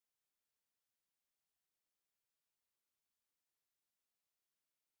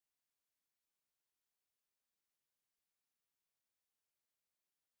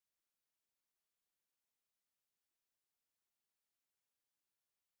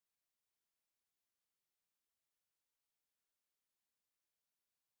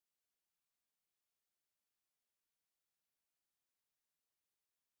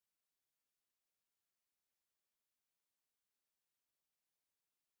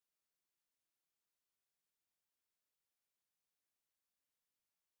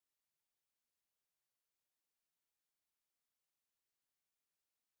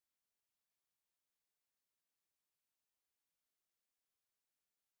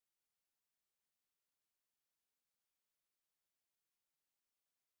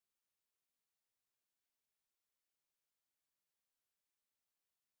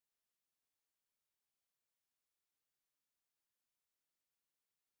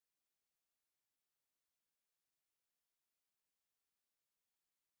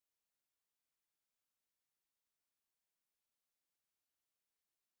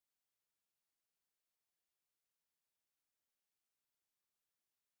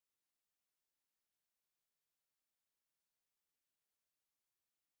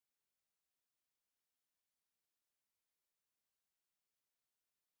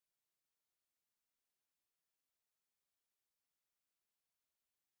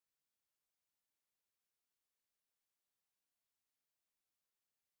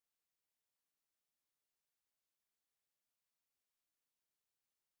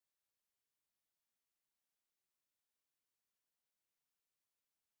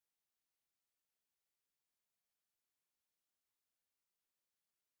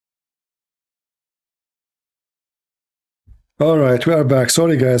 All right, we are back.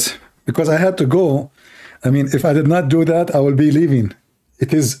 Sorry, guys, because I had to go. I mean, if I did not do that, I will be leaving.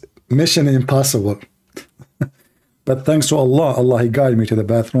 It is mission impossible. But thanks to Allah, He guided me to the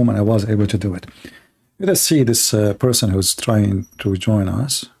bathroom and I was able to do it. Let us see this person who's trying to join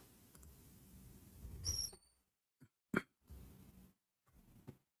us.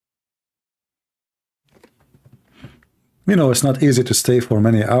 You know, it's not easy to stay for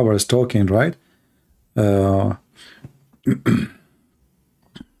many hours talking, right? No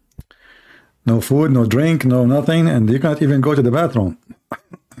food, no drink, no nothing, and you can't even go to the bathroom.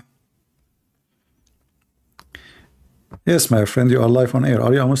 Yes, my friend, you are live on air.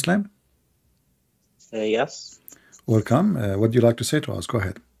 Are you a Muslim? Yes. Welcome. What do you like to say to us? Go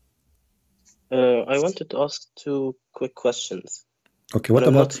ahead. I wanted to ask two quick questions. Okay, But what I'm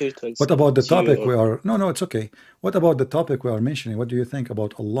about not here to what about the insult you topic we or... are? No, it's okay. What about the topic we are mentioning? What do you think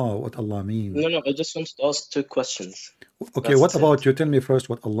about Allah? What Allah means? No, I just wanted to ask two questions. Okay, what about you? Tell me first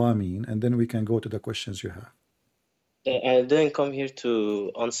what Allah mean, and then we can go to the questions you have. I didn't come here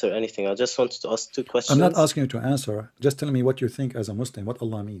to answer anything. I just wanted to ask two questions. I'm not asking you to answer. Just tell me what you think as a Muslim. What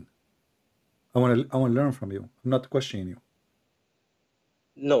Allah mean? I want to learn from you. I'm not questioning you.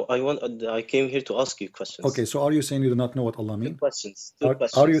 No, I came here to ask you questions. Okay, so are you saying you do not know what Allah mean? Two questions. Two Are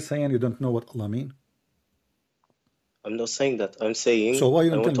questions. you saying you don't know what Allah mean? I'm not saying that. I'm saying So why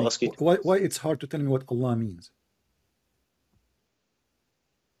you I don't want tell to me? ask you. Why it's hard to tell me what Allah means?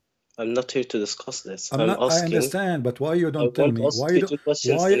 I'm not here to discuss this. I'm I'm not. I asking. understand, but why you I don't tell want me? to ask Why you you two don't?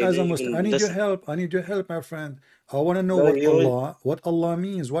 questions. Why Then as a you Muslim? can I need your listen. help. I need your help, my friend. I want to know No, what Allah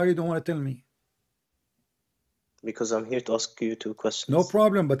means. Why you don't want to tell me? Because I'm here to ask you two questions. No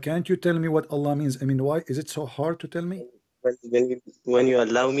problem, but can't you tell me what Allah means? I mean, why is it so hard to tell me? When you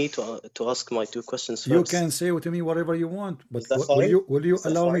allow me to ask my two questions first. You can say to me whatever you want, but Is that fine? will you Is that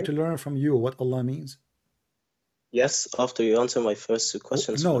allow me fine? to learn from you what Allah means? Yes, after you answer my first two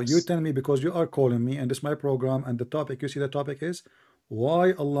questions No, first. you tell me, because you are calling me and it's my program, and the topic, you see the topic is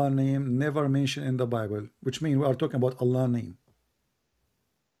why Allah name never mentioned in the Bible, which means we are talking about Allah name.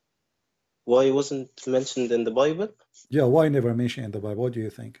 Why it wasn't mentioned in the Bible? Yeah, why never mentioned in the Bible? What do you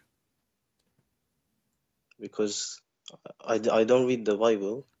think? Because I don't read the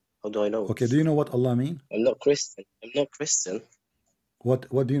Bible. How do I know? Okay, do you know what Allah mean? I'm not Christian. I'm not Christian. What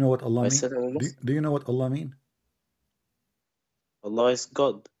do you know what Allah I mean? said I'm Muslim. Do you know what Allah mean? Allah is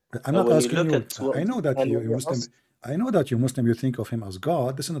God. I'm not when you asking look you. at what I know that and when you're you Muslim. ask- I know that you're Muslim. You think of Him as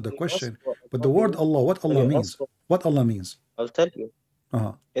God. This is not the when you question. ask what But the Allah word means, Allah, what when Allah you means? ask what- What Allah means? I'll tell you.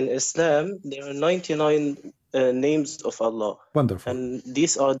 Uh-huh. In Islam, there are 99 names of Allah, Wonderful. and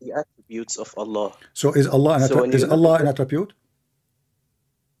these are the attributes of Allah. So is Allah an, So when you is look Allah at an it- attribute?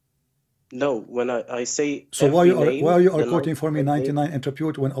 No, when I say So every name, why you are the quoting for me 99 99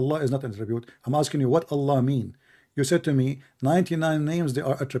 attribute when Allah is not an attribute? I'm asking you what Allah mean. You said to me 99 names, they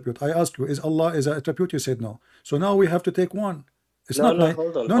are attribute. I asked you, is Allah is an attribute? You said no. So now we have to take one. It's No, not no, nine.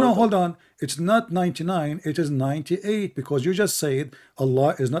 hold on, No, hold no, on. hold on. It's not 99. It is 98 because you just said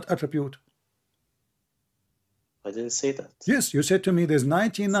Allah is not attribute. I didn't say that. Yes, you said to me there's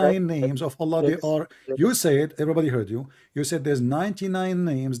 99 names of Allah. They are, you said, everybody heard you. You said there's 99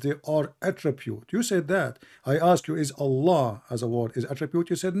 names, they are attribute. You said that. I asked you, is Allah as a word is attribute?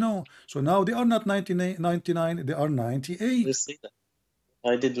 You said no. So now they are not 99, they are I 98. didn't say that.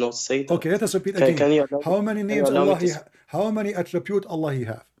 I did not say that. Okay, let us repeat Can again. you allow How me- many can you names allow me Allah to he speak? how many attribute Allah he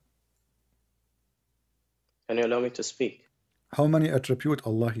have? Can you allow me to speak? How many attribute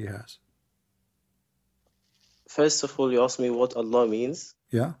Allah he has? First of all, you asked me what Allah means.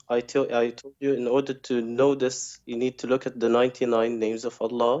 Yeah. I told you in order to know this, you need to look at the 99 names of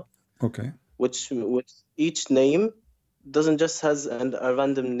Allah, Okay. which each name doesn't just has a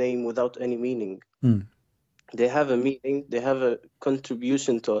random name without any meaning. Hmm. They have a meaning, they have a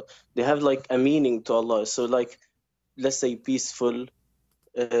contribution to, they have like a meaning to Allah. So like, let's say peaceful,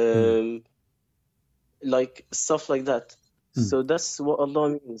 like stuff like that. So that's what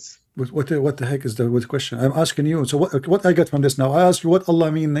Allah means. What the heck is the question? I'm asking you. So what I get from this now? I ask you what Allah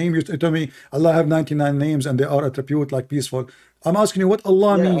mean name. You tell me Allah have 99 names and they are attribute like peaceful. I'm asking you what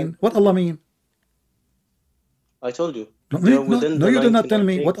Allah Yeah, mean. What Allah mean? I told you. No, They are no, within no, the you did not tell 99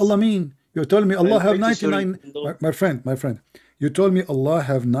 me what names. Allah mean. You told me Allah have pretty sure 99. you know. My friend. You told me Allah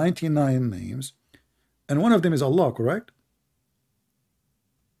have 99 names, and one of them is Allah, correct?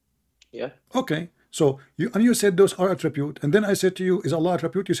 Yeah. Okay. So you said those are attribute, and then I said to you, is Allah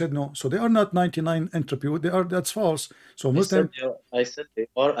attribute? You said no. So they are not 99 attribute. That's false. So Muslim, I said they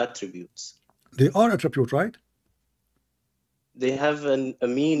are attributes. they are attribute, right? They have a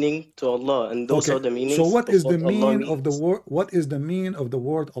meaning to Allah, and those Okay. are the meanings. So what is the Allah meaning of the means. word? What is the meaning of the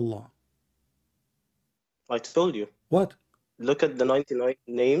word Allah? I told you. What? look at the 99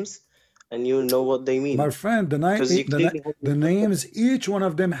 names, and you know what they mean. My friend, the names, each one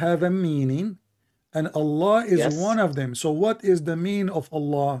of them have a meaning, and Allah is Yes. one of them. So what is the meaning of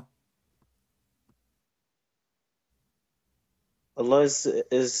Allah? Allah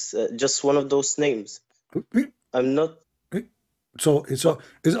is just one of those names. I'm not. So is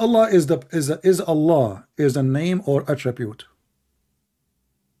Allah is a name or attribute?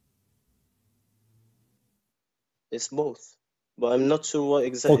 It's both, but I'm not sure what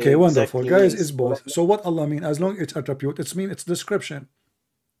exactly. Okay, wonderful, exactly guys. means. It's both. So what Allah mean? As long as it's attribute, it's mean it's description.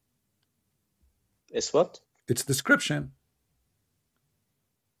 It's what? It's description.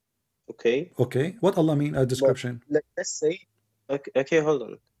 Okay. Okay. What Allah mean as description? Let's say. Okay, hold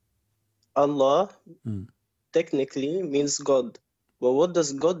on. Allah technically means God. Well, what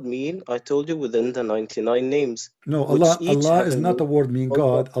does God mean? I told you within the 99 names. No, Allah is not the word mean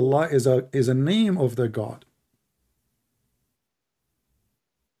God. Allah is a name of the God.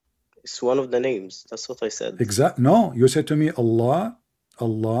 It's one of the names. That's what I said. Exactly. No, you said to me Allah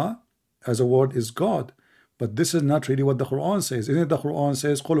as a word is God. But this is not really what the Quran says. Isn't it the Quran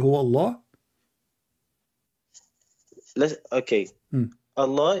says قُلْ هُوَ Allah? Okay.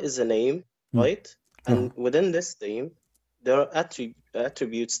 Allah is a name, right? And within this name, there are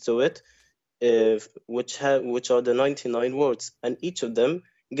attributes to it, which are the 99 words, and each of them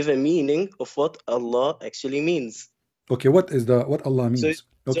give a meaning of what Allah actually means. Okay, what Allah means?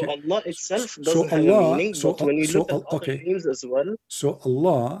 So Allah itself doesn't have a meaning, but when you look at other names as well. So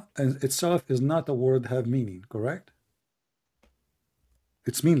Allah itself is not a word have meaning, correct?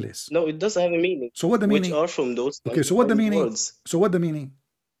 It's meaningless. No, it does have a meaning. So what the meaning? Which are from those. Okay, so what the meaning? Words. So what the meaning?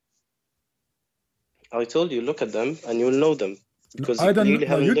 I told you, look at them and you'll know them. Because I don't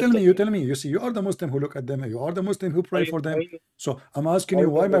know. You tell me. You see, you are the Muslim who look at them. You are the Muslim who pray for them. So I'm asking you,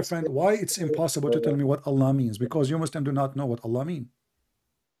 why, my friend, why it's impossible to tell me what Allah means? Because you Muslim do not know what Allah means.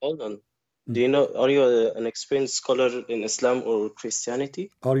 Hold on. Do you know, are you an experienced scholar in Islam or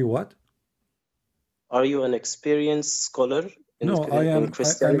Christianity? Are you what? Are you an experienced scholar in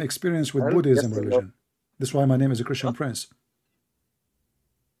Christianity? No, I am experienced with Buddhism religion. That's why my name is a Christian Prince.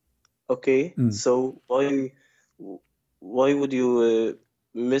 Okay, so why would you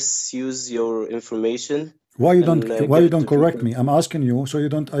misuse your information? Why you don't correct me? I'm asking you, so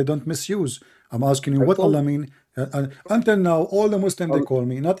I don't misuse. I'm asking you what Allah mean. Until now, all the Muslims they call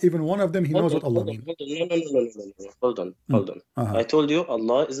me. Not even one of them he knows what Allah mean. Hold on. I told you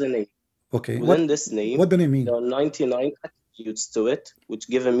Allah is a name. Okay. Within this name, what the name mean? There are 99 attributes to it, which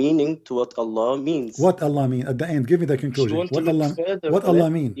give a meaning to what Allah means. What Allah mean? At the end, give me the conclusion. What Allah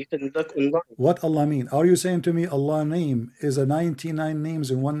mean? You can look online. What Allah mean? Are you saying to me Allah name is a 99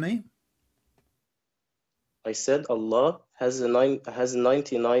 names in one name? I said Allah has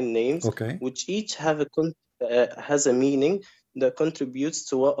 99 names, which each have has a meaning that contributes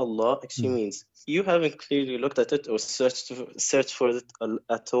to what Allah actually means. You haven't clearly looked at it or searched for it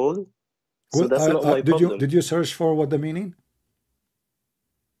at all. So that's not my problem. Did you search for what the meaning?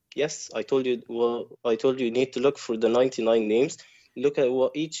 Yes, I told you. Well, I told you need to look for the 99 names. Look at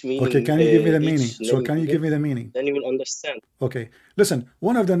what each meaning. Okay, can you give me the meaning? So can you give me the meaning? Then you will understand. Okay, listen.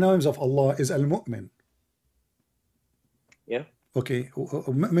 One of the names of Allah is Al-Mu'min. Yeah. Okay.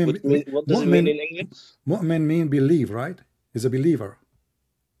 What does it mean in English? Mu'min mean believe, right? Is a believer.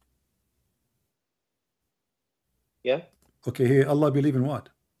 Yeah. Okay. Here, Allah believe in what?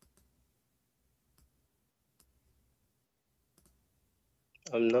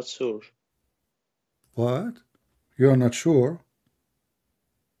 I'm not sure. What? You're not sure?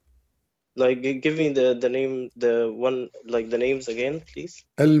 Like, give me the name, the one, like the names again, please.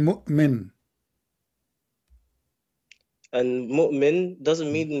 Al-Mu'min. And mu'min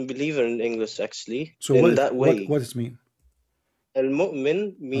doesn't mean believer in English, actually. So in that way. What does it mean?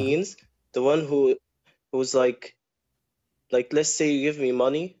 Al-Mu'min means the one who's like let's say you give me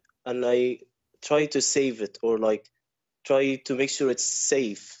money and I try to save it, or like try to make sure it's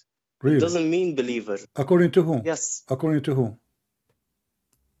safe. Really? It doesn't mean believer. According to whom? Yes. According to whom?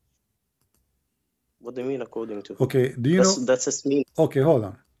 What do you mean according to? Okay. Do you know? That's just mean. Okay, hold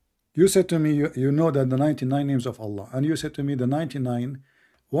on. You said to me, you know that the 99 names of Allah, and you said to me the 99,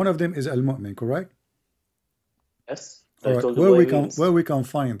 one of them is Al-Mu'min, correct? Yes. All right. Where we can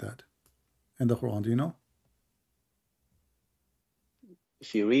find that in the Quran? Do you know?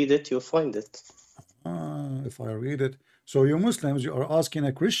 If you read it, you'll find it. If I read it, so you Muslims, you are asking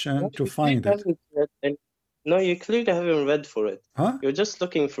a Christian to find it. No, you clearly haven't read for it. Huh? You're just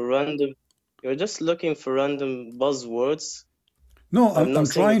looking for random. You're just looking for random buzzwords. No, I'm I'm not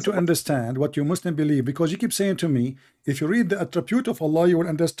saying trying it's to understand what you Muslim believe, because you keep saying to me, if you read the attribute of Allah, you will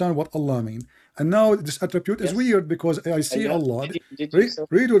understand what Allah means. And now this attribute is yes. weird, because I And see you Allah. did you say,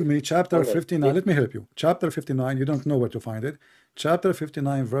 Read with me chapter hold on. 59. Let me help you. Chapter 59, you don't know where to find it. Chapter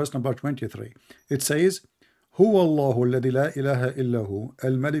 59, verse number 23. It says, هو الله الذي لا إله إلا هو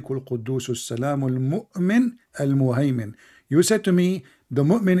الملك القدوس السلام المؤمن المهيمن. You said to me, the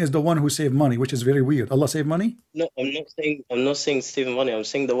mu'min is the one who saved money, which is very weird. Allah saved money? No, I'm not saying saving money. I'm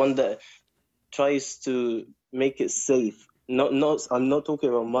saying the one that tries to make it safe. No, I'm not talking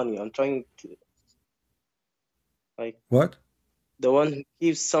about money. I'm trying to, like, What? the one who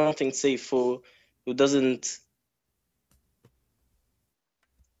keeps something safe, for who doesn't.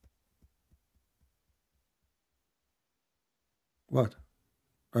 What?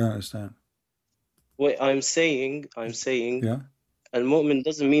 I don't understand. Wait, I'm saying, Yeah. al-mu'min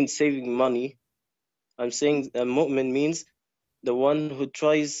doesn't mean saving money. I'm saying al-mu'min means the one who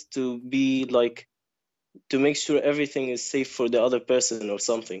tries to be like, to make sure everything is safe for the other person or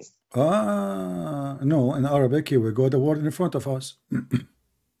something. No, in Arabic, here we go, the word in front of us.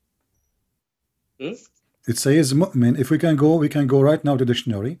 It says mu'min. If we can go right now to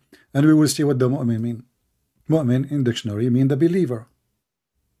dictionary, and we will see what the mu'min mean. Mu'min in dictionary mean the believer.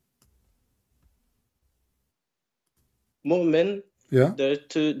 Mu'min, Yeah.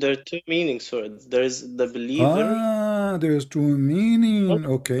 there are two meanings for it. There's the believer. There's two meaning.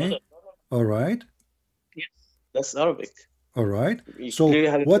 Okay. All right. Yes, that's Arabic. All right. You So clearly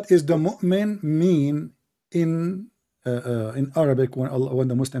have- what is the mu'min mean in Arabic when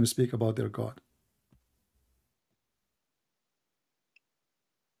the Muslims speak about their God?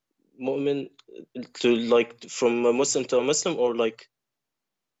 Mu'min, to like from a Muslim to a Muslim, or like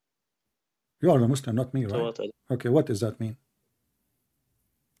You are a Muslim, not me, to right? what? Okay, what does that mean?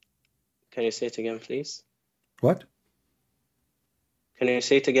 Can you say it again, please? What? Can you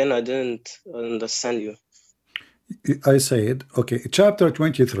say it again? I didn't understand you. I said, okay, chapter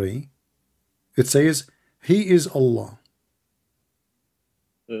 23, it says, He is Allah.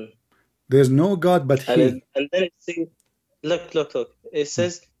 There's no God but He. And then it says, look. It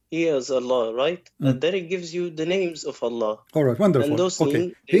says He is Allah, right? And then it gives you the names of Allah. All right, wonderful. And those Okay,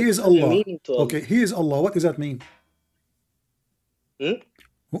 names, He is have a Allah. meaning to Allah. Okay, He is Allah. What does that mean? Hmm?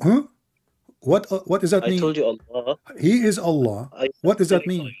 Huh? What does that I mean? told you Allah. He is Allah. What does that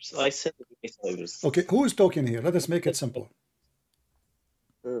mean? I said it many times. Okay, who is talking here? Let us make it simple.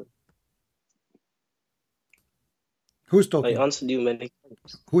 Who's I talking? answered you many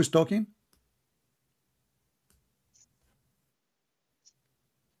times. Who is talking?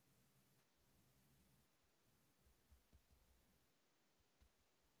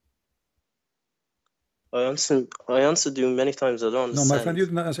 I answered you many times. I don't No, understand. my friend, you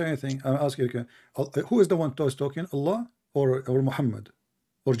did not answer anything. I'm asking you, who is the one who is talking? Allah or Muhammad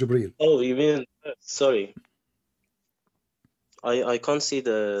or Jibreel? Oh, you mean sorry. I can't see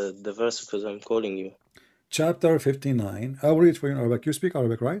the verse because I'm calling you. Chapter 59. I'll read for you in Arabic. You speak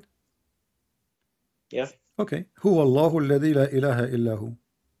Arabic, right? Yeah. Okay. هو الله الذي لا إله إلا هو.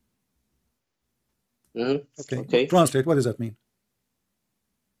 Okay. Translate. What does that mean?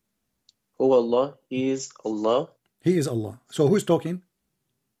 Who Allah? He is Allah. He is Allah. So who's talking?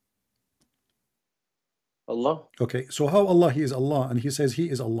 Allah. Okay. So how Allah He is Allah and He says He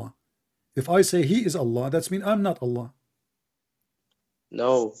is Allah? If I say He is Allah, that's mean I'm not Allah.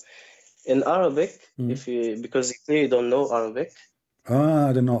 No. In Arabic, because you clearly don't know Arabic.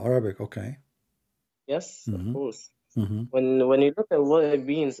 I don't know Arabic. Okay. Yes, of course. When you look at what it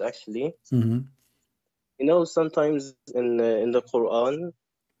means, actually, you know, sometimes in the Quran,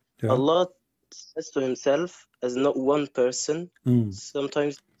 Allah says to Himself as not one person.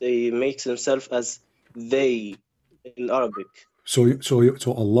 Sometimes He makes Himself as they in Arabic. So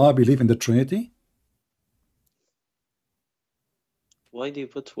Allah believe in the Trinity? Why do you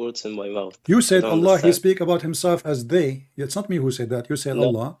put words in my mouth? You said Allah, He speak about Himself as they. It's not me who said that. You said no.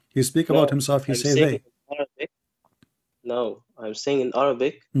 Allah, He speak about Himself, He say they. Arabic, no, I'm saying in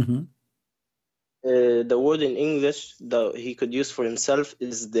Arabic, the word in English that He could use for Himself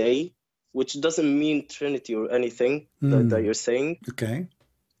is they, which doesn't mean Trinity or anything that you're saying. Okay.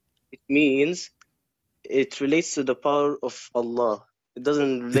 It means it relates to the power of Allah. It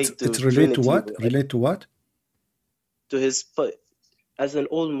doesn't relate to Trinity. Relate to what? Relate to what? To His... As an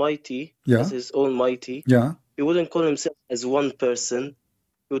Almighty, as His Almighty, He wouldn't call Himself as one person.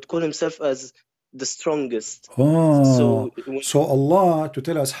 He would call Himself as the strongest. So Allah, to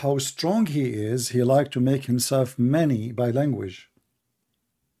tell us how strong He is, He like to make Himself many by language.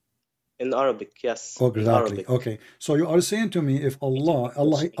 In Arabic, yes. Oh, exactly. Okay. So you are saying to me, if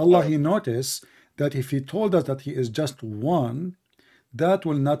Allah, He noticed that if He told us that He is just one, that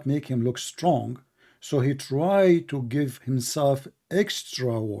will not make him look strong. So he tried to give himself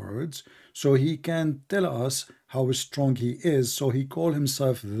extra words so he can tell us how strong he is. So he called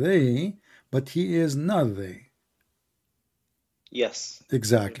himself they, but he is not they. Yes.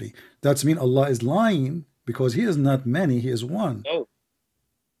 Exactly. That's mean Allah is lying because he is not many, he is one. No.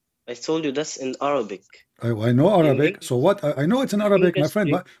 I told you that's in Arabic. I know Arabic. So what? I know it's in Arabic, my English,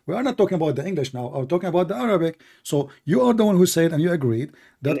 friend, but we are not talking about the English now. I'm talking about the Arabic. So you are the one who said and you agreed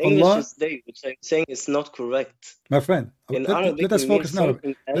that in English Allah. is they, which I'm saying is not correct. My friend, In let Arabic, us it focus means in Arabic.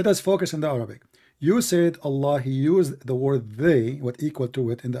 something else. Let us focus in the Arabic. You said Allah, he used the word they, what equal to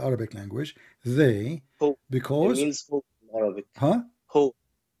it in the Arabic language, they, Who. It because, means who in Arabic. huh? Who.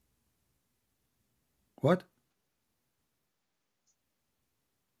 What?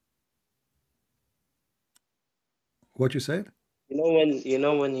 What you said? You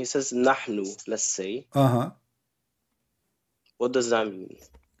know when he says nahnu, let's say, Uh-huh. what does that mean?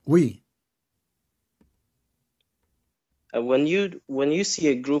 We. And when you see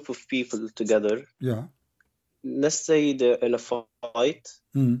a group of people together, Yeah. let's say they're in a fight,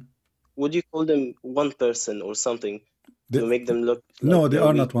 Mm. would you call them one person or something to make them look No, like they they're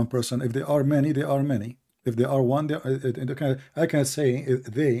are weak? not one person. If they are many, they are many. If they are one, I can say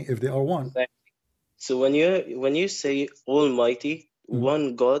they if they are one. So when you say Almighty,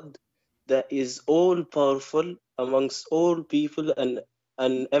 one God that is all powerful amongst all people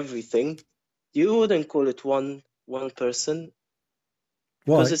and everything, you wouldn't call it one person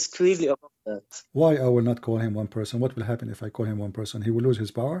Why? because it's clearly above that. Why I will not call him one person? What will happen if I call him one person? He will lose his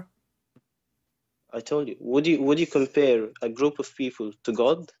power? I told you. Would you compare a group of people to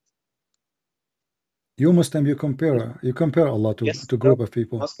God? You Muslim, you compare Allah to Yes. to group of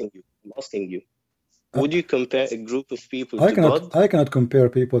people. I'm asking you. Would you compare a group of people to God I cannot compare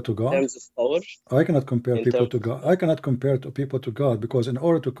people to in God. terms of power? I cannot compare In people terms to of God. I cannot compare to people to God because in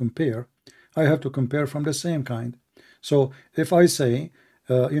order to compare, I have to compare from the same kind. So if I say,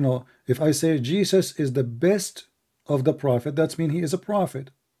 if I say Jesus is the best of the prophet, that means he is a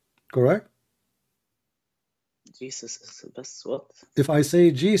prophet, correct? Jesus is the best what? If I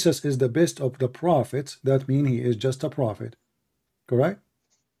say Jesus is the best of the prophets, that means he is just a prophet, correct?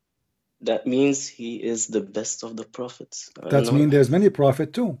 That means he is the best of the prophets. That means there's many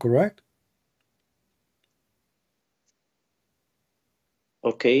prophets too, correct?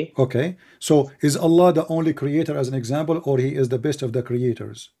 Okay. Okay. So is Allah the only creator as an example, or he is the best of the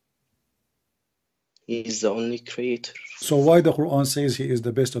creators? He is the only creator. So why the Quran says he is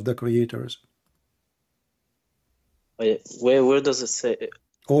the best of the creators? Where does it say?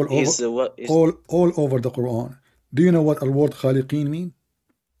 All over the Quran. Do you know what the word khaliqeen mean?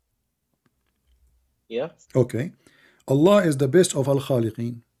 Yeah. Okay. Allah is the best of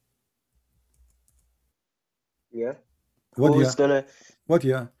al-khaliqeen. Yeah. What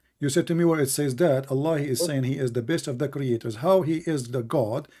yeah? You said to me where it says that Allah he is saying he is the best of the creators. How he is the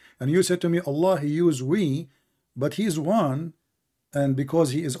God? And you said to me Allah he used we, but he is one, and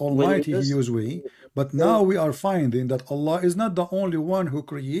because he is almighty he used we. But now we are finding that Allah is not the only one who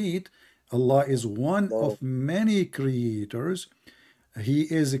create. Allah is one of many creators. He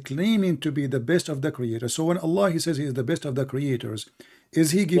is claiming to be the best of the creators. So when Allah he says he is the best of the creators,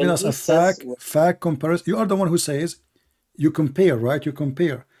 is he giving us a fact comparison? You are the one who says you compare, right? You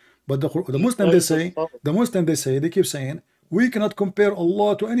compare. But the Muslim they say they keep saying we cannot compare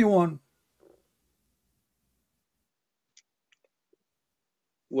Allah to anyone.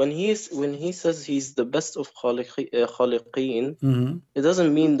 When he says he's the best of khaliqeen, it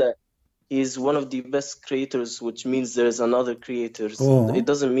doesn't mean that he's one of the best creators, which means there's another creators. It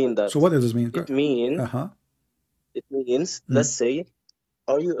doesn't mean that. So what does this mean? It means let's say,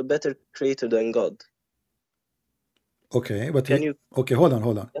 are you a better creator than God? Okay, but okay, hold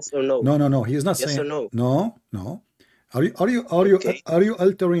on. Yes or no? No. He is not yes saying. Or no. No. Are you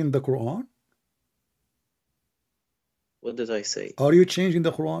altering the Quran? What did I say? Are you changing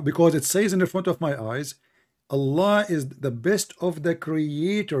the Quran? Because it says in the front of my eyes, Allah is the best of the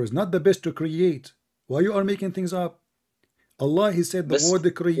creators, not the best to create. Why you are making things up? Allah, he said the word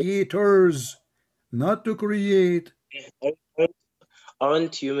the creators, not to create.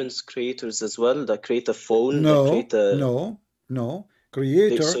 Aren't humans creators as well? That create a phone? No.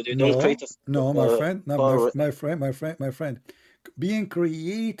 Creator. So they don't create a no, my friend. Being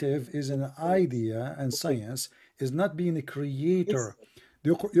creative is an idea, and science is not being a creator.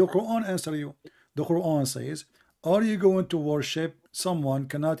 Your Quran answer you. The Quran says, are you going to worship someone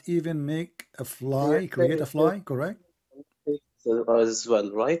cannot even make a fly, create a fly, correct? As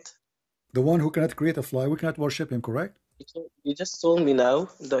well, right? The one who cannot create a fly, we cannot worship him, correct? You just told me now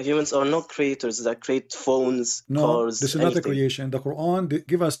that humans are not creators that create phones, No, cars, this is not a anything. creation. The Quran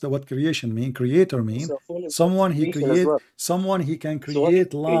give us what creation mean. Creator mean So phone is someone he creation as create, well. someone he can So what is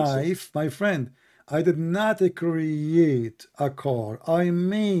create creation? life. My friend, I did not create a car. I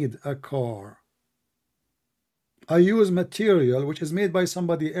made a car. I use material which is made by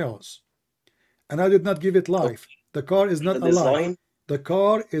somebody else, and I did not give it life. The car is not The alive. design, The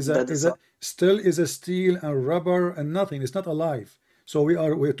car is the a design. still is a steel and rubber and nothing. It's not alive. So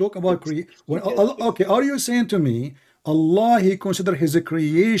we're talking about okay, are you saying to me Allah he consider his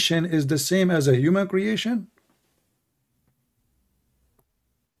creation is the same as a human creation?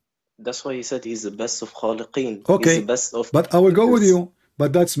 That's why he said he's the best of khaliqeen. Okay, he's the best of but I will go with creators. you.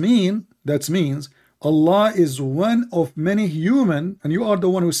 But that means Allah is one of many human, and you are the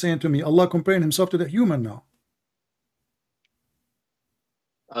one who's saying to me Allah comparing himself to the human now.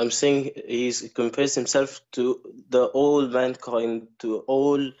 I'm saying he compares himself to the all mankind, to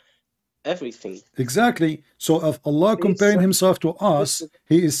all everything. Exactly. So if Allah comparing himself to us,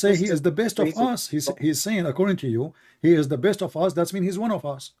 he is saying he is the best of us. He's saying according to you, he is the best of us. That means he's one of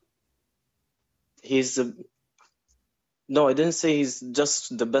us. He's the no, I didn't say he's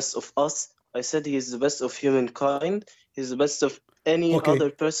just the best of us. I said he's the best of humankind. He's the best of any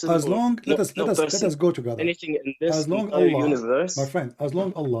other person. As long let us go together. Anything in this as long entire Allah, universe, my friend, as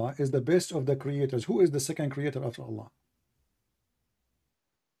long Allah is the best of the creators, who is the second creator after Allah?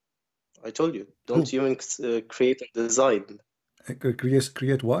 I told you, don't humans create and design?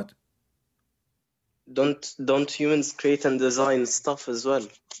 Create what? Don't humans create and design stuff as well?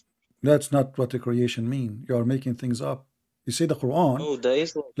 That's not what the creation mean. You are making things up. You see the Quran. Oh, there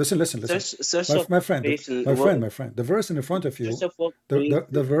is one. Listen. Search my friend. The verse in front of you.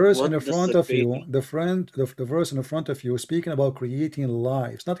 The verse in front of you. The verse in front of you speaking about creating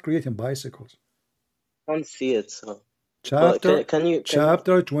lives, not creating bicycles. I can't see it. So. Chapter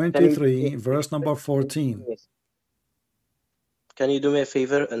chapter 23, verse number 14. Can you do me a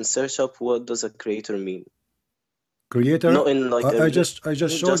favor and search up what does a creator mean? Creator. Not in like I just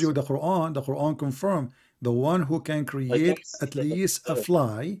showed you the Quran. The Quran confirmed the one who can create at least a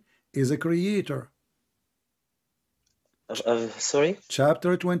fly is a creator. Sorry?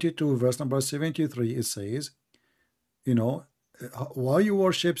 Chapter 22, verse number 73, it says, you know, why you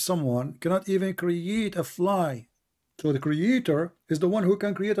worship someone cannot even create a fly. So the creator is the one who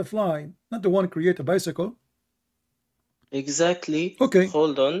can create a fly, not the one who create a bicycle. Exactly. Okay.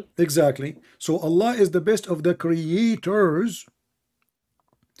 Hold on. Exactly. So Allah is the best of the creators.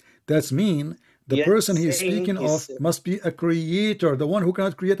 That's mean the person he is speaking of must be a creator. The one who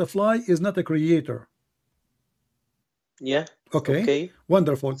cannot create a fly is not a creator. Yeah. Okay.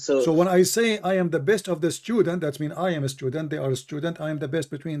 Wonderful. So when I say I am the best of the student, that means I am a student, they are a student, I am the best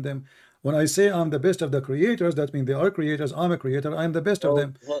between them. When I say I'm the best of the creators, that means they are creators, I'm a creator, I'm the best of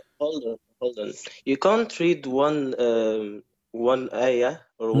them. Hold on. You can't read one ayah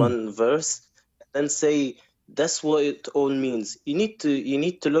or one verse and say that's what it all means. You need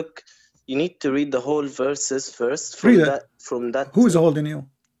to look. You need to read the whole verses first. From that. Who is holding you?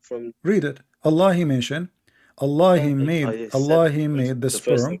 Read it. Allah he mentioned. Allah he made the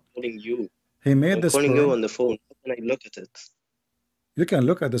sperm. He made the sperm. I'm calling you on the phone. How can I look at it? You can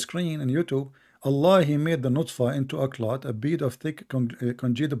look at the screen on YouTube. Allah he made the nutfa into a clot, a bead of thick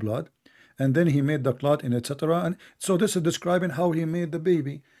congealed blood, and then he made the clot in etc. And so this is describing how he made the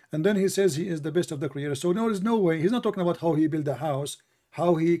baby. And then he says he is the best of the creators. So there is no way. He's not talking about how he built a house,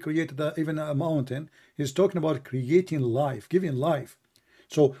 how he created even a mountain. He's talking about creating life, giving life.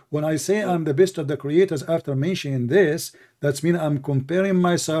 So when I say I'm the best of the creators after mentioning this, that means I'm comparing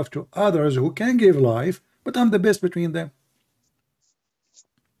myself to others who can give life, but I'm the best between them.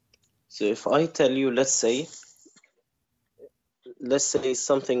 So if I tell you, let's say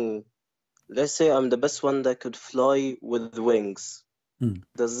something, let's say I'm the best one that could fly with wings.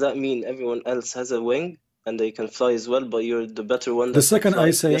 Does that mean everyone else has a wing and they can fly as well, but you're the better one? The second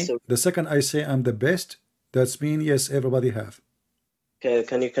I say I'm the best, that's mean yes, everybody have. Okay,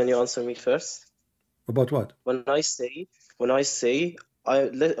 can you answer me first? About what? When I say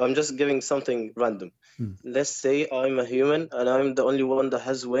I'm just giving something random. Let's say I'm a human and I'm the only one that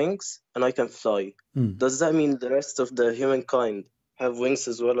has wings and I can fly. Does that mean the rest of the humankind have wings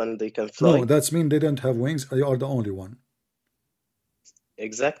as well and they can fly? No, that's mean they don't have wings. You are the only one.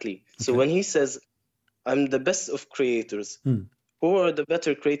 Exactly. Okay. So when he says I'm the best of creators, who are the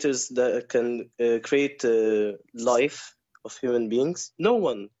better creators that can create life of human beings? No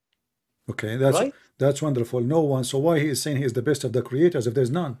one. Okay, that's wonderful. No one. So why he is saying he is the best of the creators if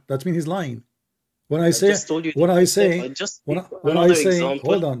there's none? That means he's lying. When I say, just told you when I say, I just when gave I another say,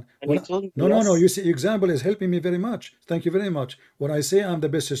 example, hold on. and When you told me no, yes. you see, example is helping me very much. Thank you very much. When I say I'm the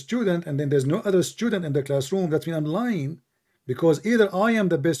best student and then there's no other student in the classroom, that means I'm lying, because either I am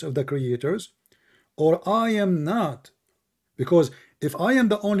the best of the creators or I am not. Because if I am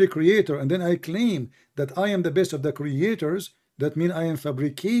the only creator and then I claim that I am the best of the creators, that means I am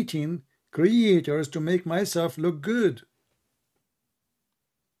fabricating creators to make myself look good.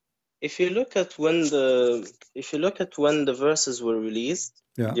 If you look at when the verses were released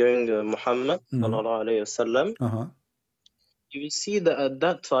during Muhammad sallallahu alaihi wasallam, you will see that at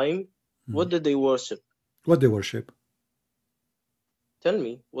that time, what did they worship? What they worship? Tell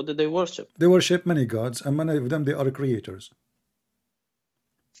me, what did they worship? They worship many gods, and many of them they are creators.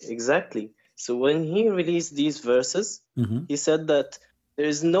 Exactly. So when he released these verses, he said that there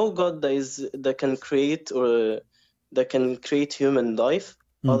is no god that can create or that can create human life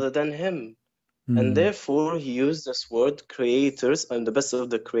other than him. And therefore he used this word creators. I'm the best of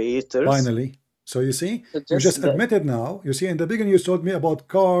the creators. Finally. So you see, you just admitted now. You see, in the beginning you told me about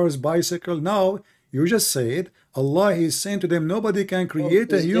cars, bicycle. Now you just said Allah is saying to them, nobody can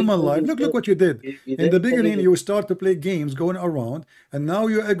create a human life. Look what you did. In the beginning you start to play games going around, and now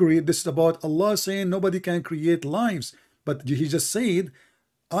you agree this is about Allah saying nobody can create lives. But he just said,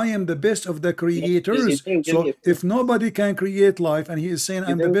 I am the best of the creators. So if nobody can create life and he is saying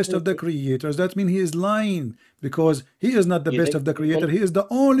I'm the best of the creators, that means he is lying, because he is not the best of the creator. He is the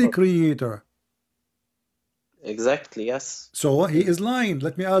only creator. Exactly, yes. So he is lying.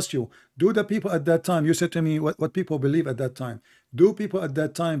 Let me ask you, do the people at that time, you said to me what people believe at that time, do people at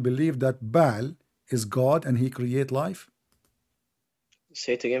that time believe that Baal is God and he create life?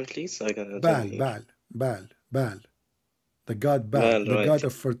 Say it again, please. Baal. The god Baal, the god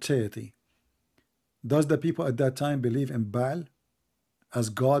of fertility. Does the people at that time believe in Baal as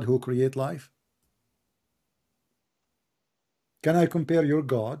God who create life? Can I compare your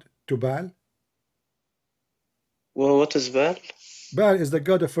God to Baal? Well, what is Baal? Baal is the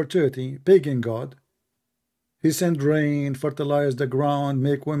god of fertility, pagan god. He send rain, fertilize the ground,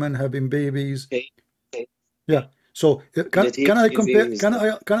 make women having babies. Yeah. So can I compare?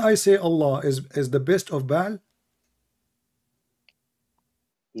 Can I say Allah is the best of Baal?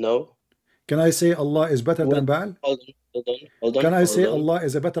 No. Can I say Allah is better than Baal? Hold on. Can I say Allah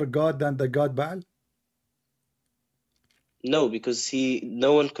is a better God than the God Baal? No, because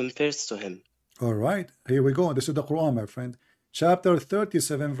no one compares to him. All right, here we go. This is the Quran, my friend. Chapter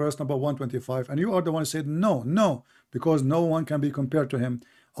 37, verse number 125. And you are the one who said no, because no one can be compared to him.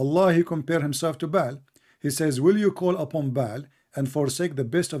 Allah, he compared himself to Baal. He says, will you call upon Baal and forsake the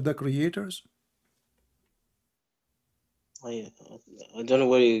best of the creators? I don't know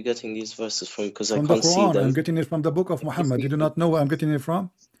where you're getting these verses from, because I can't the Quran. See them. I'm getting it from the book of Muhammad. You do not know where I'm getting it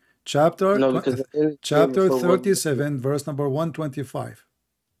from? Chapter 37, verse number 125.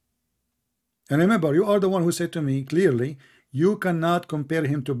 And remember, you are the one who said to me clearly, you cannot compare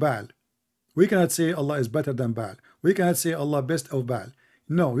him to Baal. We cannot say Allah is better than Baal. We cannot say Allah best of Baal.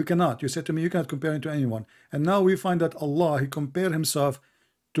 No, we cannot. You said to me, you cannot compare him to anyone. And now we find that Allah, he compared himself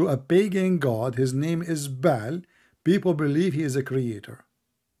to a pagan god. His name is Baal. People believe he is a creator.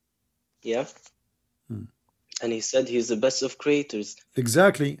 Yeah. And he said he's the best of creators.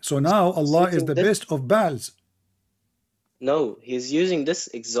 Exactly. So now Allah is the best of Baals. No, he's using this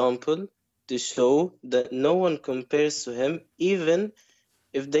example to show that no one compares to him, even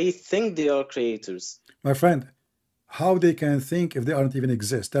if they think they are creators. My friend, how they can think if they aren't even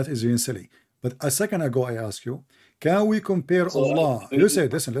exist? That is even silly. But a second ago I asked you, can we compare Allah? You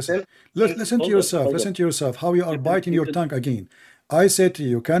said, listen to yourself. Listen to yourself. How you are biting your tongue again. I said to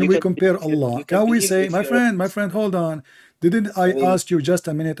you, can we compare Allah? Can we say, my friend, hold on. Didn't I ask you just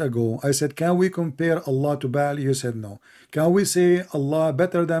a minute ago? I said, can we compare Allah to Baal? You said no. Can we say Allah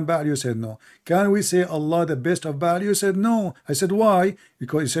better than Baal? You said no. Can we say Allah the best of Baal? You said no. I said, why?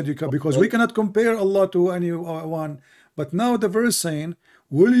 Because you said because we cannot compare Allah to anyone. But now the verse saying,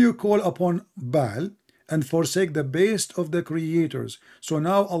 will you call upon Baal and forsake the best of the creators? So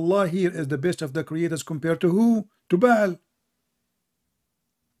now Allah here is the best of the creators compared to who? To Baal.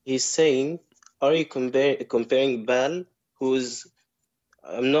 He's saying, are you comparing Baal, who's,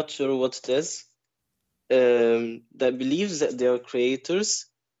 I'm not sure what it is, that believes that they are creators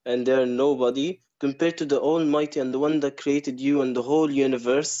and they are nobody, compared to the Almighty and the one that created you and the whole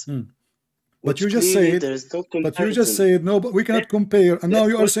universe? But you just said, no, but we cannot compare. And now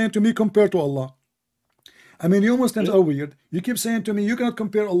you are saying to me, compare to Allah. I mean, you Muslims are weird. You keep saying to me, you cannot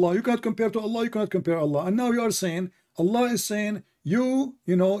compare Allah. You cannot compare to Allah. You cannot compare Allah. And now you are saying, Allah is saying, you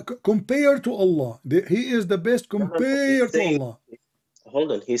know, compare to Allah. He is the best, compare to Allah.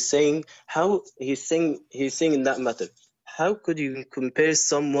 hold on. He's saying how he's saying in that matter. How could you compare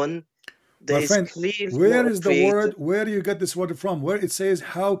someone that My is friend, clearly where not is the created? word? Where do you get this word from? Where it says,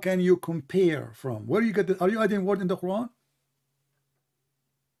 "How can you compare?" From where do you get it? Are you adding word in the Quran?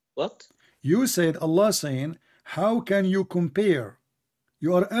 What? You said Allah saying, "How can you compare?"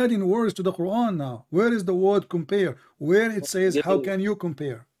 You are adding words to the Quran now. Where is the word compare? Where it says, "How Giving, can you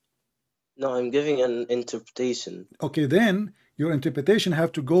compare?" no, I'm giving an interpretation. Okay, then your interpretation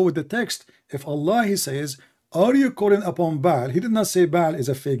have to go with the text. If Allah he says, "Are you calling upon Baal?" He did not say Baal is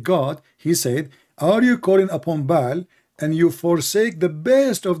a fake god. He said, "Are you calling upon Baal and you forsake the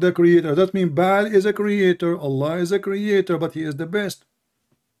best of the creator?" That means Baal is a creator, Allah is a creator, but he is the best.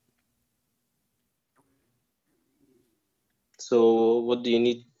 So what do you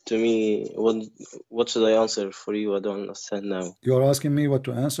need to me? What should I answer for you? I don't understand now. You are asking me what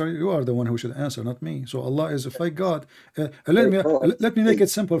to answer. You are the one who should answer, not me. So Allah is a fake God. Let me make it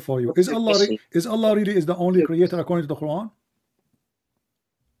simple for you. What's your question? Is Allah really is the only creator according to the Quran?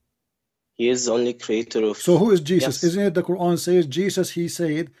 He is the only creator of. So who is Jesus? Yes. Isn't it the Quran says Jesus? He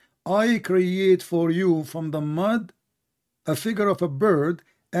said, "I create for you from the mud a figure of a bird,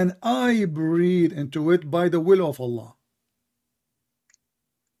 and I breathe into it by the will of Allah."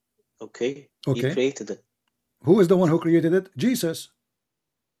 Okay. Okay. He created it. Who is the one who created it? Jesus.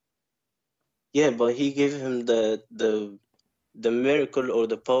 Yeah, but he gave him the miracle or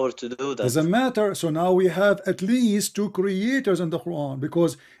the power to do that. Doesn't matter. So now we have at least two creators in the Quran,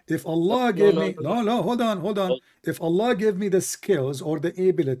 because if Allah gave me hold on. If Allah gave me the skills or the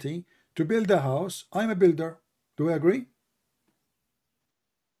ability to build a house, I'm a builder. Do we agree?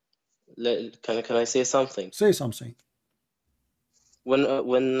 Can I say something? Say something. When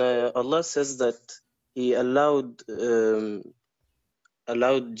Allah says that He allowed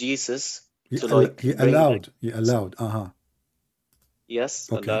Jesus to like He bring allowed. back. He allowed. Yes,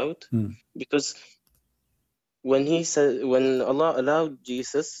 Okay. allowed. Because when Allah allowed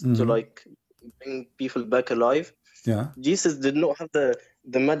Jesus to like bring people back alive, Yeah. Jesus did not have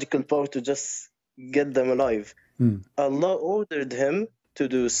the magical power to just get them alive. Allah ordered him to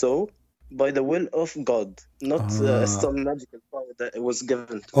do so by the will of God, not some magical power that was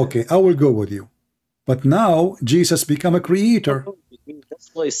given to him. Okay, I will go with you. But now Jesus become a creator. That's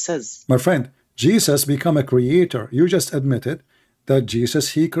what it says. My friend, Jesus become a creator. You just admitted that Jesus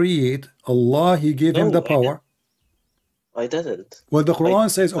he create. Allah he gave him the power. I didn't. Well, the Quran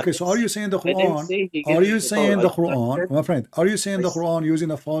says, okay, so are you saying the Quran? Are you saying the Quran, my friend? Are you saying the Quran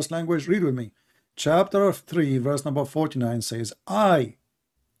using a false language? Read with me. Chapter 3, verse number 49 says, I,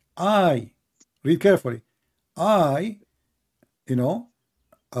 read carefully. I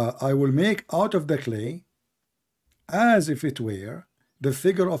will make out of the clay, as if it were the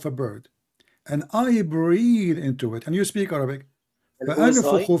figure of a bird, and I breathe into it. And you speak Arabic.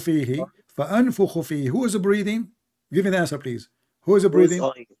 فَأَنْفُخُ فِيهِ. Who is breathing? Give me the answer, please. Who is breathing?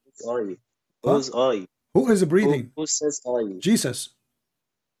 Who's I? Who is breathing? Who says I? Jesus.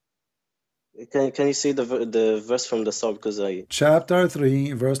 Can you see the verse from the start? Because Chapter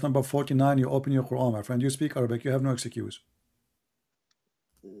 3, verse number 49. You open your Quran, my friend. You speak Arabic. You have no excuse.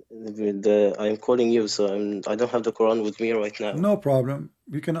 I'm calling you, so I don't have the Quran with me right now. No problem.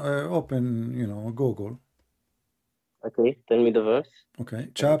 You can open, Google. Okay, tell me the verse. Okay,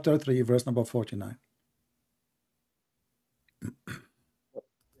 chapter 3, verse number 49.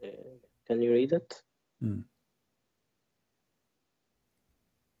 Can you read it?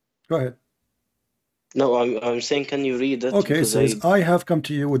 Go ahead. No, I'm saying, can you read it? Okay, it says, I have come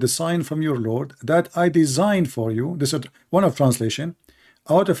to you with a sign from your Lord that I designed for you. This is one of translation.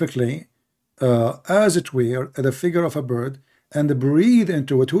 Out of a clay, as it were, the figure of a bird, and breathe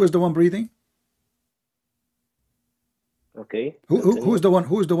into it. Who is the one breathing? Okay. Who is the one?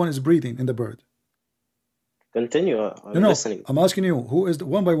 Who is the one is breathing in the bird? Continue. I'm listening. I'm asking you. Who is the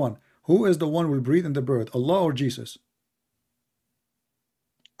one by one? Who is the one who will breathe in the bird? Allah or Jesus?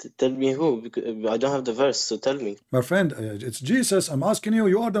 Tell me who. Because I don't have the verse, so tell me. My friend, it's Jesus. I'm asking you.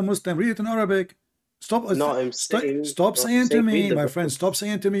 You are the Muslim. Read it in Arabic. Stop. No, I'm saying. Stop saying to me, my friend. Stop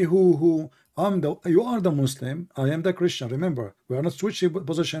saying to me who. You are the Muslim. I am the Christian. Remember, we are not switching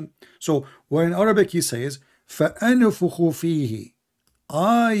position. So when in Arabic he says, فَأَنْفُخُ فِيهِ,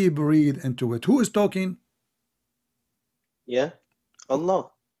 I breathe into it. Who is talking? Yeah,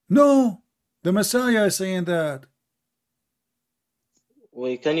 Allah. No, the Messiah is saying that.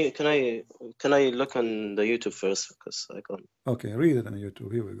 Wait, can I look on the YouTube first, because I can't. Okay, read it on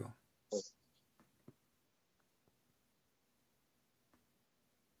YouTube. Here we go.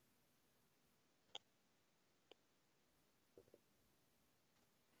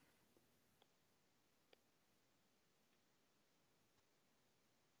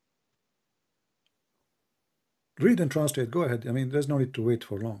 Read and translate. Go ahead. I mean, there's no need to wait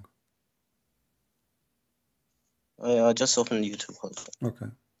for long. I just opened YouTube. Okay.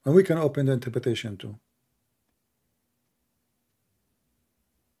 And we can open the interpretation too.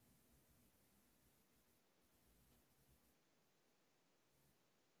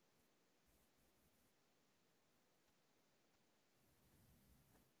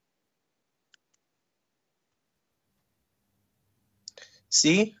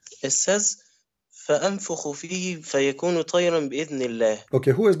 See, it says فأنفخ فيه فيكون طيرا بإذن الله.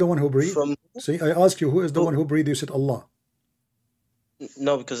 Okay, who is the one who breathed? From See, I asked you, who is the one who breathed? You said Allah.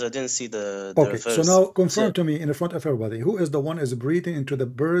 No, because I didn't see the Okay, verse. so now confirm to me in front of everybody, who is the one is breathing into the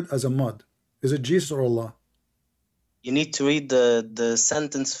bird as a mud? Is it Jesus or Allah? You need to read the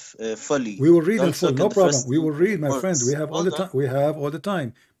sentence fully. We will read in Don't full, look no at the problem. first We will read, my words. friend. We have all the Hold time. on. We have all the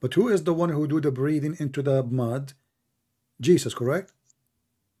time. But who is the one who do the breathing into the mud? Jesus, correct?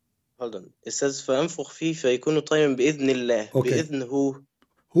 Hold on. It says فأنفخ فيه فيكون طيرا بإذن الله. Okay. بإذن who?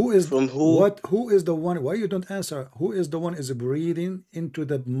 Who is From who? what? Who is the one? Why you don't answer? Who is the one is breathing into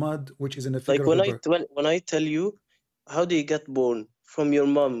the mud, which is in the figure Like of a bird? when I tell you, how do you get born? From your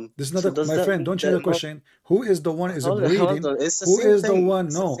mom. This is not So a, does my that friend. mean Don't change that the question. Who is the one is Hold on, breathing? hold on. It's the Who same is the thing. one?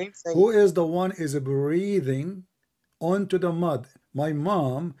 It's the No. same thing. Who is the one is breathing onto the mud? My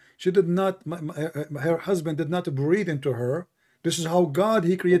mom, she did not. Her husband did not breathe into her. This is how God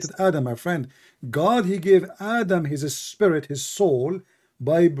He created Adam, my friend. God He gave Adam his spirit, his soul,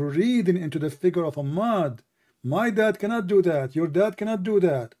 by breathing into the figure of a mud. My dad cannot do that. Your dad cannot do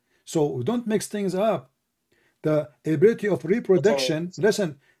that. So don't mix things up. The ability of reproduction,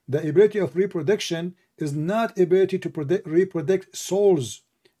 listen, the ability of reproduction is not ability to reproduce souls.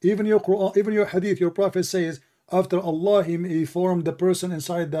 Even your Quran, even your hadith, your prophet says, after Allah he formed the person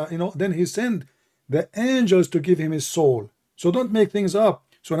inside the, then he sent the angels to give him his soul. So don't make things up.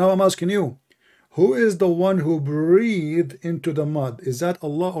 So now I'm asking you, who is the one who breathed into the mud? Is that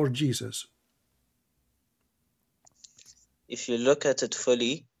Allah or Jesus? If you look at it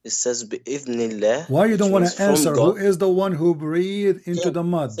fully, it says بإذن الله. Why you don't want means to from answer? Who God. is the one who breathed into Yeah, the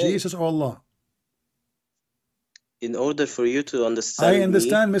mud? same. Jesus or Allah? In order for you to understand I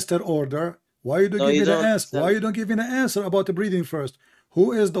understand, Mr. Order. Why you don't No, give you me the don't answer? Why understand. you don't give me the answer about the breathing first?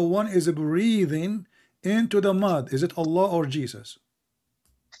 Who is the one is breathing into the mud? Is it Allah or Jesus?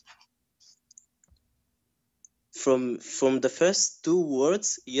 From the first two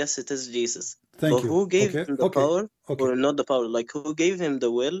words, yes, it is Jesus. Thank But you. who gave Okay, him the okay, power, okay. or not the power? Like who gave him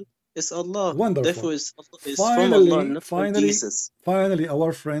the will is Allah. Wonderful. Therefore, it's from Allah, not from Finally, Jesus. finally,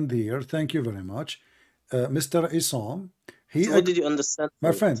 our friend here. Thank you very much, Mr. Isam. So what did you understand? My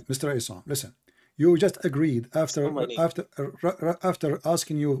from friend, it? Mr. Isam, listen. You just agreed after not my name. after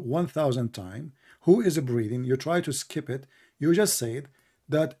asking you 1,000 times who is breathing. You try to skip it. You just said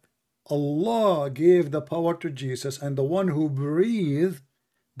that Allah gave the power to Jesus, and the one who breathed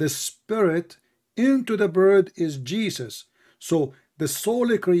the spirit into the bird is Jesus. So the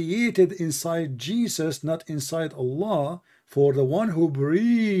soul created inside Jesus, not inside Allah. For the one who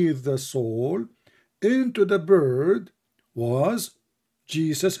breathed the soul into the bird was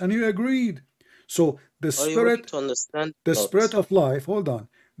Jesus, and you agreed. So the Are you willing spirit, to understand? the Not. spirit of life, hold on.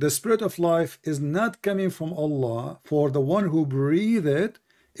 The spirit of life is not coming from Allah. For the one who breathed it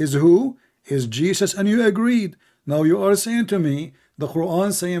is who? Is Jesus, and you agreed. Now you are saying to me, the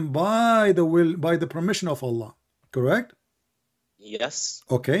Quran saying by the will, by the permission of Allah, correct? Yes.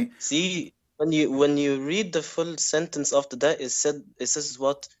 Okay. See, when you read the full sentence after that, it says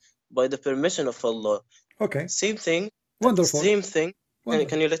what? By the permission of Allah. Okay. Same thing. Wonderful. Same thing. Wonderful.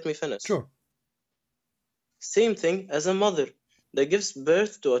 Can you let me finish? Sure. Same thing as a mother that gives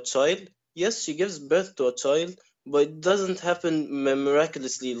birth to a child. Yes, she gives birth to a child, but it doesn't happen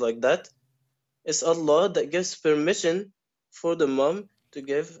miraculously like that. It's Allah that gives permission for the mom to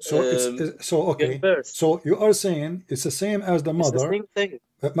give So it's so okay. give birth. So you are saying it's the same as the It's the mother. same thing.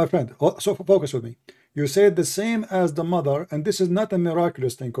 My friend, so focus with me. You said the same as the mother, and this is not a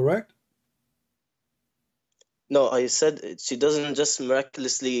miraculous thing, correct? No, I said she doesn't just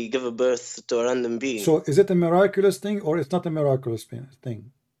miraculously give a birth to a random being. So is it a miraculous thing or it's not a miraculous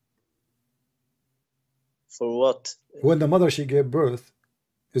thing? For what? When the mother she gave birth,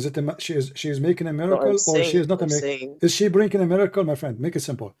 is it she is making a miracle, or she is not a miracle? Is she bringing a miracle, my friend? Make it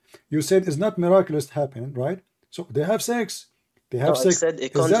simple. You said it's not miraculous happening, right? So they have sex. They have sex. I said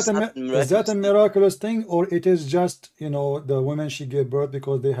it can't just happen is that a miraculously. miraculous thing, or it is just the women she gave birth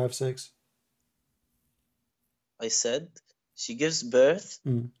because they have sex? I said she gives birth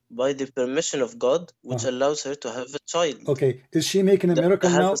by the permission of God, which allows her to have a child. Okay, is she making a miracle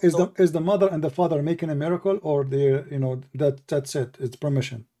has now? a soul. Is the mother and the father making a miracle, or they that's it? It's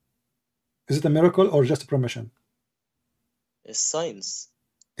permission. Is it a miracle or just a permission? Is science.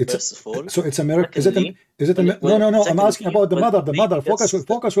 It's First of all. so it's a miracle. Is Secondly, it a no? I'm asking about the mother. The mother. gets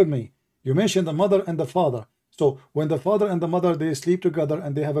Focus with me. You mentioned the mother and the father. So when the father and the mother, they sleep together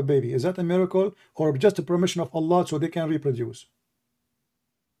and they have a baby, is that a miracle or just a permission of Allah so they can reproduce?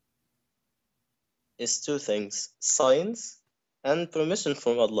 It's two things: science and permission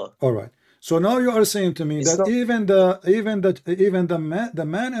from Allah. All right. So now you are saying to me It's that not- even the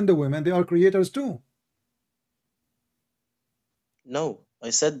man and the women, they are creators too. No, I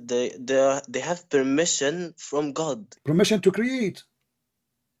said they have permission from God. Permission to create.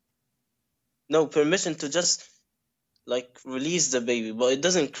 No, permission to just like release the baby, but it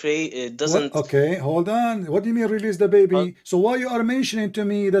doesn't create. It doesn't. Okay, hold on. What do you mean release the baby? So why you are mentioning to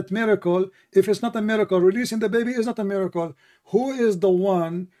me that miracle? If it's not a miracle, releasing the baby is not a miracle. Who is the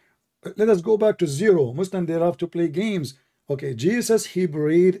one? Let us go back to zero. Muslim, they love to play games. Okay, Jesus, he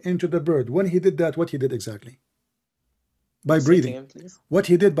breathed into the bird. When he did that, what he did exactly? By Say it breathing. again, please. What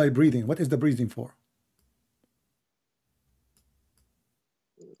he did by breathing. What is the breathing for?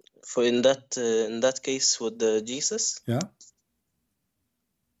 For in that case with the Jesus, Yeah.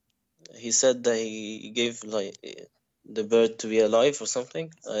 he said that he gave like the bird to be alive or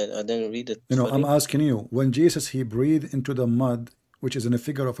something. I didn't read it. You know, fully. I'm asking you, when Jesus, he breathed into the mud, which is in a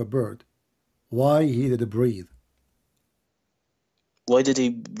figure of a bird, why he did breathe? Why did he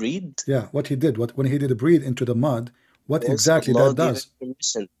breathe? Yeah, what he did, when he did breathe into the mud, what Because exactly Allah that gave does? him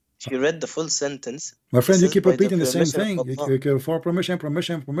permission. If you read the full sentence, My friend, it you says keep by the repeating the same permission of thing. Allah. You for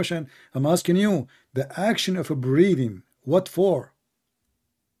permission. I'm asking you, the action of breathing, what for?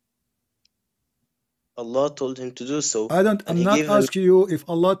 Allah told him to do so. I'm and he not gave him. asking you if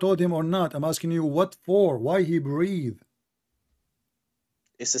Allah told him or not. I'm asking you what for, why he breathed.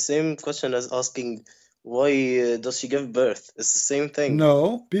 It's the same question as asking why does she give birth? It's the same thing.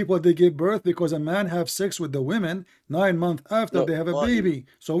 No, people, they give birth because a man have sex with the women 9 months after No, they have a why? baby.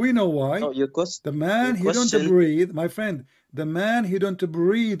 So we know why. No, your question. The man, he don't breathe, my friend. The man, he don't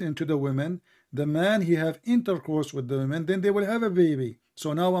breathe into the women. The man, he have intercourse with the women. Then they will have a baby.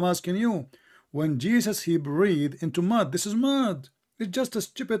 So now I'm asking you, when Jesus, he breathed into mud. This is mud. It's just a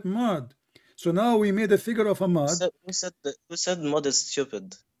stupid mud. So now we made a figure of a mud. Who said mud is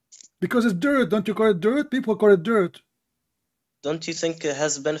stupid? Because it's dirt. Don't you call it dirt? People call it dirt. Don't you think it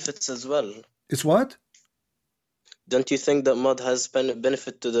has benefits as well? It's what? Don't you think that mud has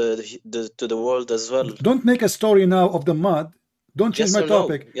benefit to the world as well? Don't make a story now of the mud. Don't change Yes my or no?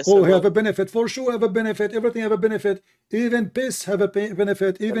 topic. Yes Oh, or have no? a benefit. For sure have a benefit. Everything have a benefit. Even piss have a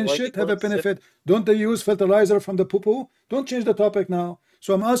benefit. Even why shit you have a call it benefit. Don't they use fertilizer from the poo-poo? Don't change the topic now.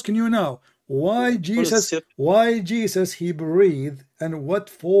 So I'm asking you now, why Jesus he breathed, and what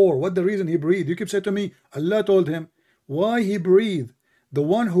for? What the reason he breathed? You keep saying to me, Allah told him. Why he breathed? The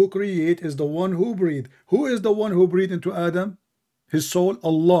one who create is the one who breathed. Who is the one who breathed into Adam? His soul,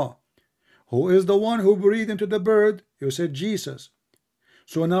 Allah. Who is the one who breathed into the bird? You said Jesus.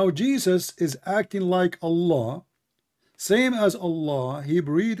 So now Jesus is acting like Allah. Same as Allah, he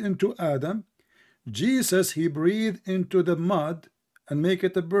breathed into Adam. Jesus, he breathed into the mud and make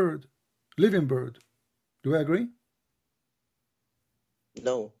it a bird, living bird. Do I agree?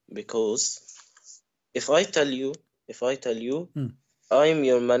 No, because if I tell you, I'm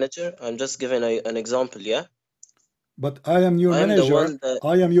your manager, I'm just giving an example, yeah? But I am your manager.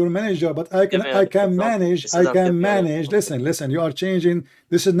 I am your manager, but I can manage. Listen, you are changing.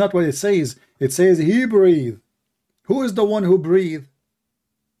 This is not what it says. It says he breathed. Who is the one who breathed?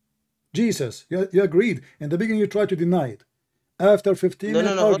 Jesus. You agreed. In the beginning, you tried to deny it. After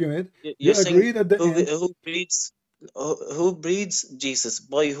 15-minute argument, you agreed at the end. Who breathes? Jesus.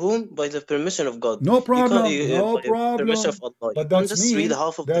 By whom? By the permission of God. No problem. No by problem. Permission of Allah. But that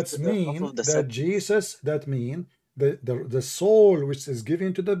means the soul which is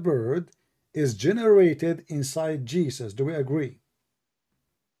given to the bird is generated inside Jesus. Do we agree?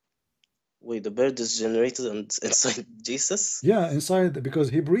 Wait, the bird is generated inside Jesus? Yeah, inside,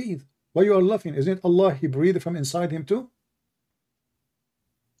 because he breathed. Why you are laughing? Isn't it Allah, he breathed from inside him too?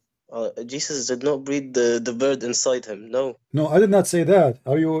 Jesus did not breathe the bird inside him. No. No, I did not say that.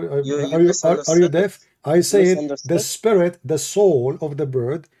 Are you deaf? I said the spirit, the soul of the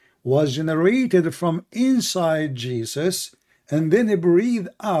bird was generated from inside Jesus, and then he breathed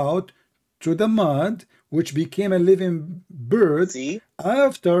out to the mud, which became a living bird. See?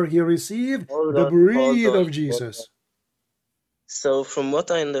 After he received the breath of Jesus. So from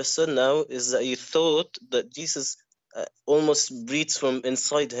what I understood now is that you thought that Jesus almost breathes from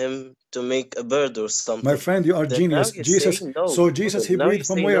inside him to make a bird or something. My friend, you are genius. Jesus. No. So Jesus, he breathed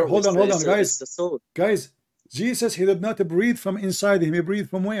from where? Hold on, guys. Guys, Jesus, he did not breathe from inside him. He breathed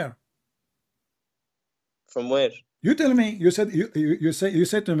from where? From where? You tell me. You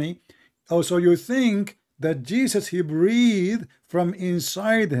said to me, oh, so you think that Jesus, he breathed from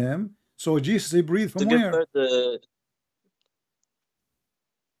inside him. So Jesus, he breathed from where?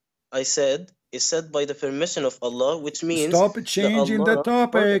 I said, it said by the permission of Allah, which means stop changing the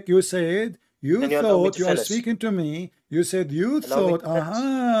topic. You said you thought you are speaking to me. You said you thought,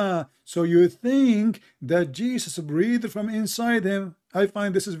 so you think that Jesus breathed from inside him. I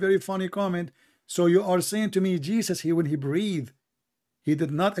find this is very funny comment. So you are saying to me, Jesus, when he breathed, he did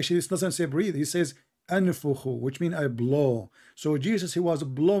not actually, it doesn't say breathe, he says anfuhu, which means I blow. So Jesus, he was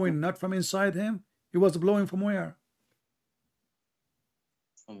blowing not from inside him, he was blowing from where?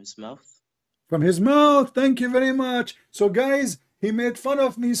 From his mouth. From his mouth. Thank you very much. So guys, he made fun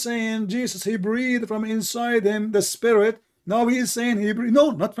of me saying Jesus, he breathed from inside him, the spirit. Now he is saying he breathed,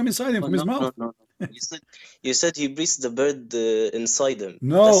 no, not from inside him, from his mouth. No. You said he breathes the bird inside him.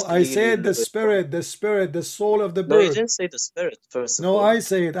 No, I said the spirit, the soul of the bird. No, you didn't say the spirit first. No, I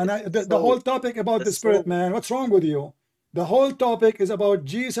say it. And the whole topic about the spirit, man. What's wrong with you? The whole topic is about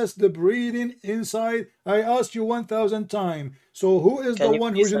Jesus, the breathing inside. I asked you 1,000 times. So who is the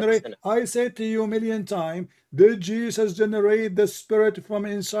one who generates? I said to you 1,000,000 times, did Jesus generate the spirit from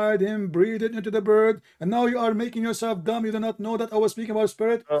inside him, breathe it into the bird? And now you are making yourself dumb. You do not know that I was speaking about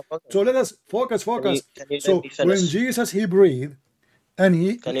spirit. So let us focus. So when Jesus, he breathed, and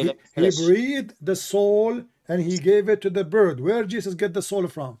he breathed the soul, and he gave it to the bird. Where did Jesus get the soul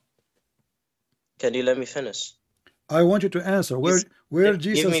from? Can you let me finish? I want you to answer. Where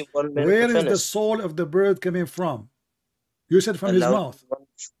Jesus, where is the soul of the bird coming from? You said from his mouth.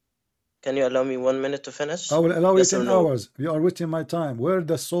 Can you allow me 1 minute to finish? I will allow you 10 hours. You are wasting my time. Where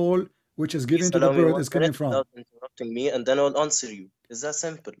the soul which is given to the bird is coming from? Without interrupting me, and then I'll answer you. Is that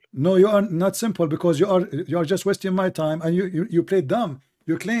simple? No, you are not simple, because you are just wasting my time, and you play dumb.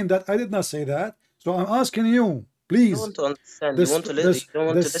 You claim that I did not say that. So I'm asking you, please. I want to understand. You want to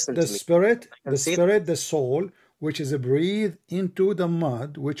listen to me. The soul, which is a breathe into the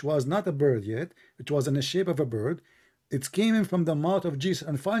mud, which was not a bird yet, it was in the shape of a bird. It's coming from the mouth of Jesus,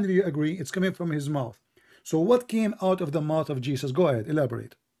 and finally you agree it's coming from his mouth. So what came out of the mouth of Jesus? Go ahead,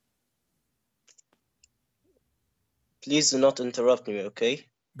 elaborate. Please do not interrupt me, okay?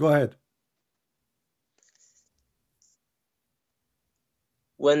 Go ahead.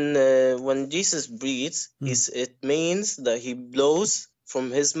 When Jesus breathes, it means that he blows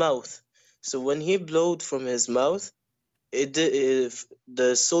from his mouth. So when he blowed from his mouth,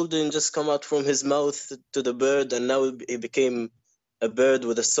 the soul didn't just come out from his mouth to the bird, and now it became a bird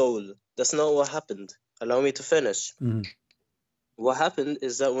with a soul. That's not what happened. Allow me to finish. What happened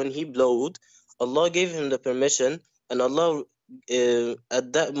is that when he blowed, Allah gave him the permission, and Allah,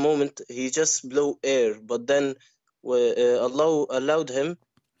 at that moment, he just blew air. But then Allah allowed him,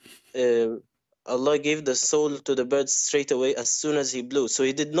 Allah gave the soul to the bird straight away as soon as he blew. So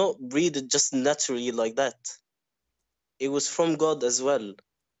he did not breathe it just naturally like that. It was from God as well.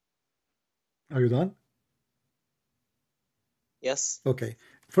 Are you done? Yes. Okay.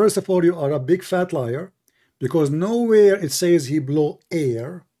 First of all, you are a big fat liar, because nowhere it says he blew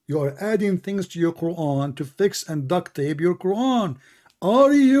air. You are adding things to your Quran to fix and duct tape your Quran.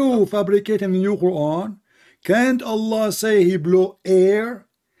 Are you fabricating a new Quran? Can't Allah say he blew air?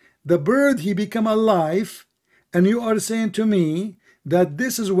 The bird, he become alive, and you are saying to me that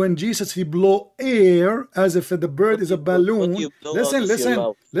this is when Jesus, he blow air as if the bird is a balloon.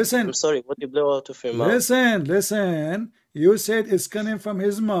 Listen. I'm sorry, what you blow out of your mouth? Listen. You said it's coming from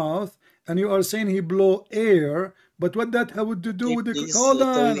his mouth, and you are saying he blow air. But what that have to do with the...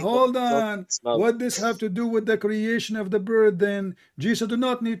 Hold on. What this have to do with the creation of the bird then? Jesus do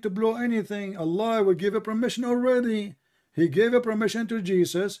not need to blow anything. Allah will give a permission already. He gave a permission to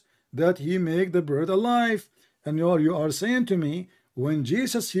Jesus that he make the bird alive. And you are saying to me, when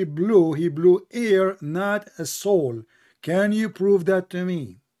Jesus, he blew air, not a soul. Can you prove that to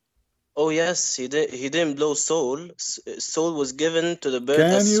me? Oh yes, he didn't blow soul. Soul was given to the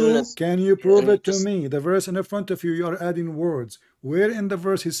bird soon as... Can you prove it to me? The verse in the front of you are adding words. Where in the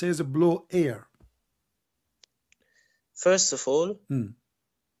verse he says blow air? First of all,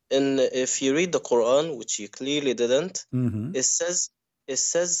 if you read the Quran, which you clearly didn't, it says,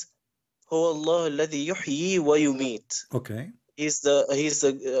 "Huwa Allah alladhi yuhyi wa yumeet." Okay. He's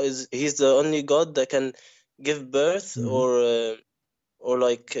the only God that can give birth or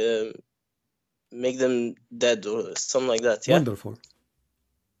like make them dead or something like that. Yeah. Wonderful.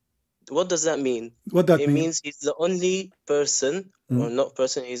 What does that mean? What that mean? It means he's the only person, or not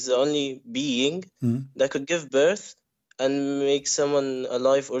person. He's the only being that could give birth and make someone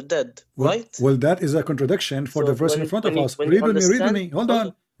alive or dead. Right? Well, that is a contradiction for the verse in front of us. Read with me. Hold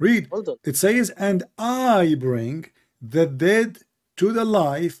on. Read. Hold on. It says, and I bring the dead to the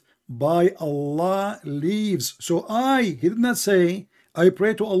life by Allah leaves. So he did not say, I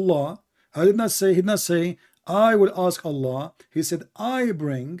pray to Allah. He did not say, I will ask Allah. He said, I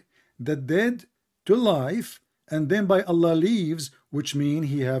bring the dead to life, and then by Allah leaves, which means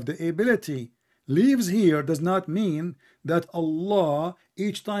he have the ability. Leaves here does not mean that Allah,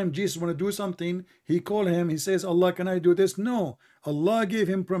 each time Jesus want to do something, he call him, he says, Allah, can I do this? No. Allah gave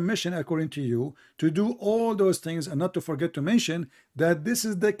him permission, according to you, to do all those things, and not to forget to mention that this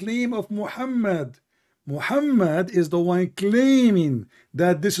is the claim of Muhammad. Muhammad is the one claiming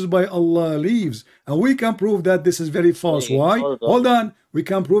that this is by Allah leaves, and we can prove that this is very false. Why? Hold on. We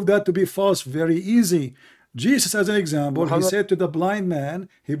can prove that to be false very easy. Jesus, as an example, he said to the blind man,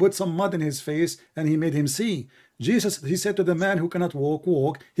 he put some mud in his face and he made him see. Jesus, he said to the man who cannot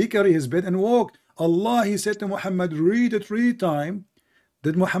walk, he carry his bed and walk. Allah, he said to Muhammad, read it 3 times.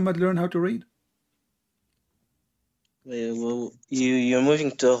 Did Muhammad learn how to read? Well, you're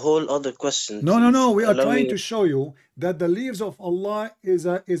moving to a whole other question. No. We are trying to show you that the leaves of Allah is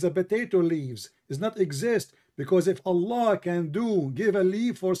a potato leaves. Does not exist. Because if Allah can give a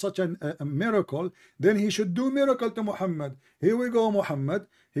leaf for such a miracle, then he should do miracle to Muhammad. Here we go, Muhammad.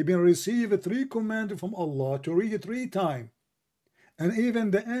 He been received 3 commands from Allah to read it 3 times. And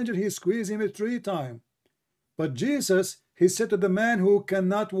even the angel, he squeezed him 3 times. But Jesus, he said to the man who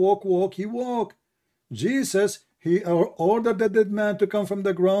cannot walk, he walk. Jesus, he ordered the dead man to come from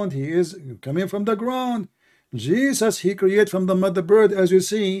the ground. He is coming from the ground. Jesus, he created from the mother bird, as you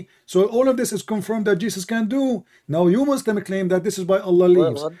see. So all of this is confirmed that Jesus can do. Now you Muslim claim that this is by Allah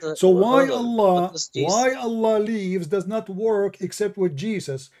leaves. So why Allah leaves does not work except with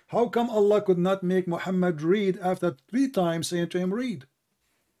Jesus? How come Allah could not make Muhammad read after 3 times saying to him read?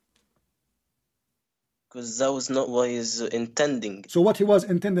 Because that was not what he's intending. So what he was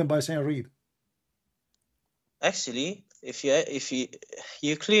intending by saying read? Actually, if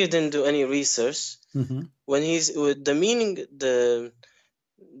you clearly didn't do any research, when he's with the meaning, the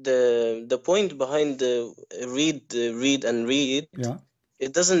point behind the read and read, yeah,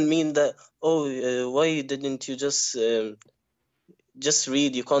 it doesn't mean that why didn't you just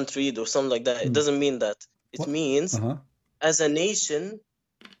read, you can't read or something like that. It doesn't mean that. It means as a nation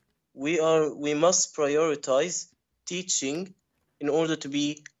we must prioritize teaching in order to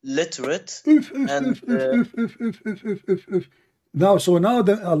be literate. And now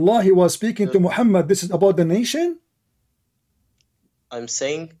Allah, he was speaking to Muhammad. This is about the nation. I'm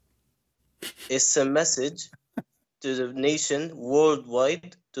saying it's a message to the nation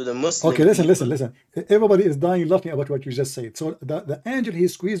worldwide, to the Muslim. Okay, listen. Everybody is dying laughing about what you just said. So the angel, he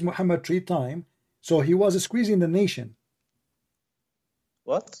squeezed Muhammad 3 times. So he was squeezing the nation.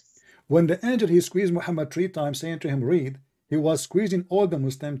 What? When the angel, he squeezed Muhammad 3 times, saying to him read, he was squeezing all the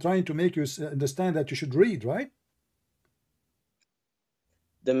Muslims, trying to make you understand that you should read, right?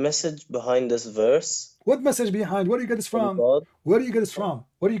 The message behind this verse. What message behind? Where do you get this from? Where do you get this from?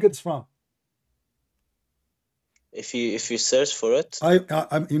 Where do you get this from? If you search for it,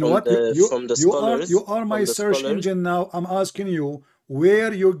 you know what? You are my search engine now. I'm asking you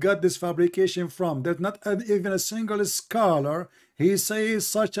where you got this fabrication from. There's not even a single scholar. He says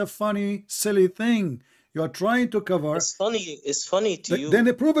such a funny, silly thing. You are trying to cover. It's funny to you.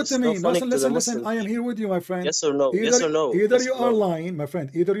 Then prove it to me. Listen. I am here with you, my friend. Yes or no? Either you are lying, my friend.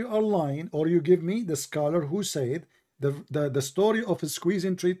 Either you are lying, or you give me the scholar who said the story of his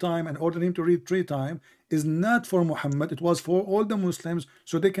squeezing 3 times and ordering him to read 3 times is not for Muhammad. It was for all the Muslims,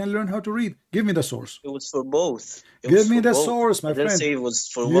 so they can learn how to read. Give me the source. It was for both. Give me the source, my friend. I didn't say it was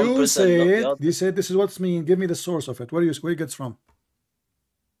for one person. You said this is what's mean. Give me the source of it. Where it gets from?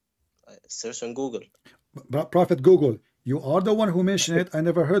 Search on Google. Prophet Google, you are the one who mentioned it. I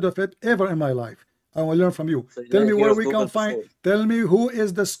never heard of it ever in my life. I will learn from you. So tell me where we can find. Tell me who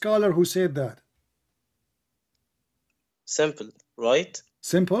is the scholar who said that. Simple, right?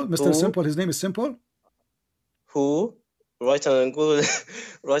 Simple, Mr. Simple. His name is Simple. Who? Right on Google.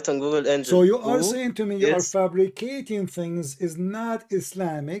 Right on Google Engine. So you are saying to me you are fabricating things is not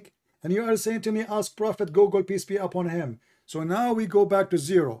Islamic, and you are saying to me ask Prophet Google, peace be upon him. So now we go back to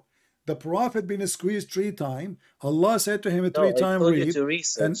 0. The Prophet been squeezed 3 times. Allah said to him 3 times read.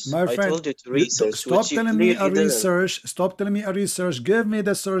 And my friend, I told you to research. Stop telling me a research. Stop telling me a research. Give me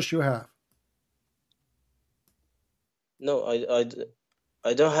the source you have. No,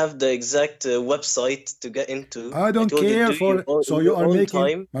 I don't have the exact website to get into. I don't told you, care do for. So in you your are own making,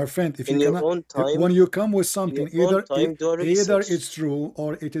 time, my friend. If in you your cannot, own time, when you come with in something, your own time, do a either research. it's true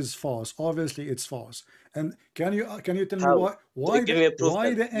or it is false. Obviously, it's false. And can you tell me How? why Give me a proof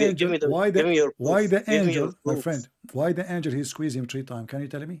then. the Give angel me why your proof. the Give me your angel, my proof. friend, why the angel he squeezed him 3 times? Can you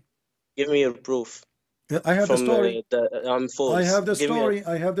tell me? Give me your proof. I have the From story. false. I have the Give me story.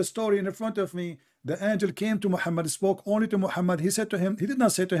 I have the story in front of me. The angel came to Muhammad, spoke only to Muhammad. He said to him, he did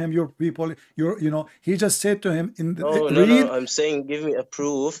not say to him, your people, he just said to him, No. I'm saying, give me a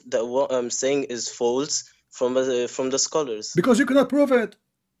proof that what I'm saying is false from the scholars. Because you cannot prove it.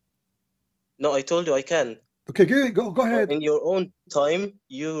 No, I told you I can. Okay, go ahead. In your own time,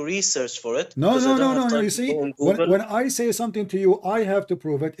 you research for it. No. You see, when I say something to you, I have to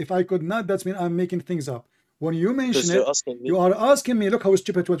prove it. If I could not, that means I'm making things up. When you mention it, you are asking me, look how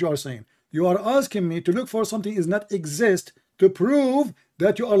stupid what you are saying. You are asking me to look for something is not exist to prove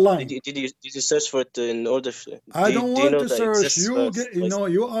that you are lying. Did you search for it in order? I don't want to search. You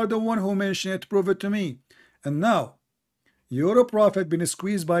are the one who mentioned it. Prove it to me. And now, you're a prophet been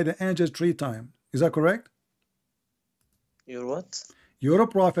squeezed by the angel 3 times. Is that correct? You're what? You're a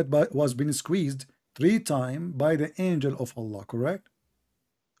prophet but was been squeezed 3 times by the angel of Allah, correct?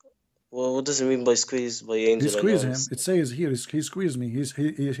 Well, what does it mean by squeeze by angel? He squeezed him. It says here, he squeezed me.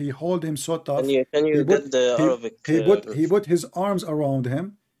 He hold him so tough. Can you get the Arabic? He put his arms around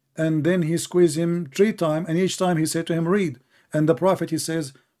him, and then he squeezed him 3 times, and each time he said to him, read. And the prophet, he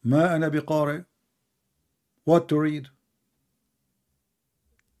says, Ma ana biqari. What to read?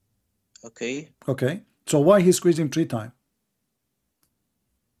 Okay. Okay. So why he squeezed him 3 times?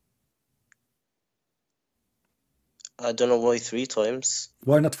 I don't know why 3 times.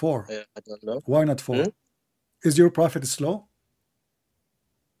 Why not 4? I don't know. Why not 4? Is your prophet slow?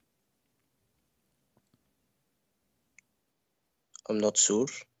 I'm not sure.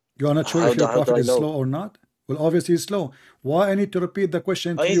 You are not sure if your prophet is slow or not? Well, obviously he's slow. Why I need to repeat the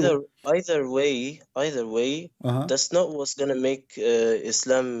question to you? Either way, that's not what's gonna make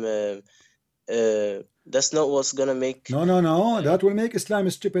Islam. That's not what's gonna make. No. That will make Islam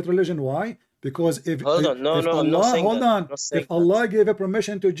a stupid religion. Why? Because if Allah gave a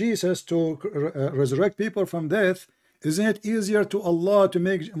permission to Jesus to resurrect people from death, isn't it easier to Allah to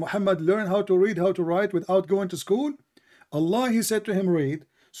make Muhammad learn how to read, how to write without going to school? Allah, he said to him, read.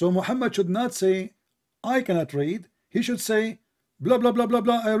 So Muhammad should not say, I cannot read. He should say, blah, blah, blah, blah,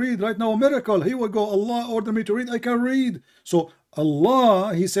 blah, I read right now, a miracle. He will go, Allah ordered me to read, I can read. So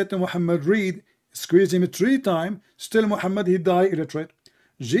Allah, he said to Muhammad, read, squeezed him 3 times, still Muhammad, he died illiterate.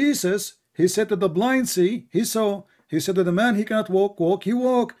 Jesus, he said to the blind, see, he saw. He said to the man, he cannot walk, he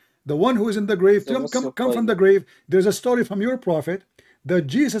walked. The one who is in the grave, come from the grave. There's a story from your prophet that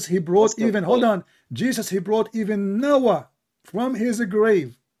Jesus, he brought Jesus, he brought even Noah from his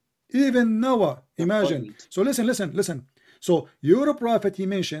grave. Even Noah, imagine. So listen. So your prophet, he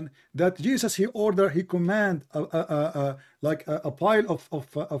mentioned that Jesus, he command like a pile of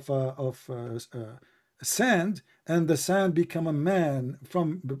sand, and the sand become a man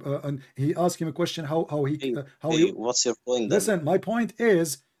from and he asked him a question what's your point then? Listen, my point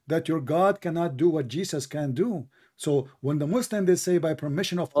is that your God cannot do what Jesus can do. So when the Muslim, they say by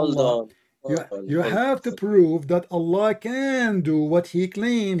permission of Allah, you have to prove that Allah can do what he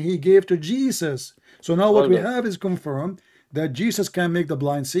claimed he gave to Jesus. So now what we have is confirmed that Jesus can make the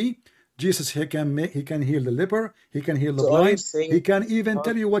blind see. Jesus, he can heal the leper, he can heal the blind, he can even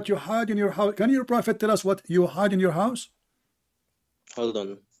tell you what you hide in your house. Can your prophet tell us what you hide in your house? Hold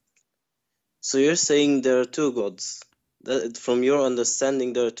on. So you're saying there are 2 gods. From your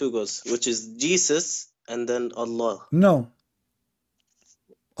understanding, there are 2 gods, which is Jesus and then Allah. No.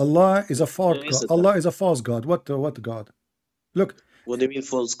 Allah is a false God. Allah is a false God. What God? Look. What do you mean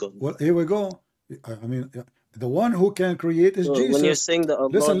false God? Well, here we go. I mean, the one who can create is Jesus. When you're saying that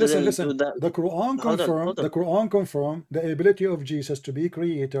Allah listen. Do that, the Quran confirmed the ability of Jesus to be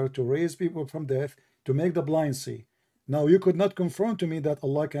creator, to raise people from death, to make the blind see. Now you could not confirm to me that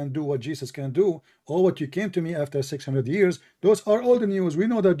Allah can do what Jesus can do, or what you came to me after 600 years. Those are all the news. We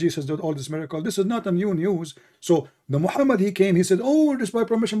know that Jesus did all this miracle. This is not a new news. So the Muhammad, he came, he said, oh, this by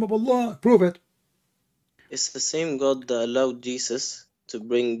permission of Allah. Prove it. It's the same God that allowed Jesus to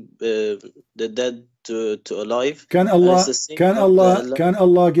bring the dead to alive. Can Allah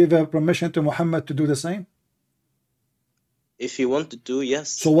give a permission to Muhammad to do the same? If he wanted to,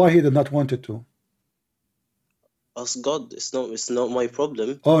 yes. So why he did not want it to? Ask God. It's not my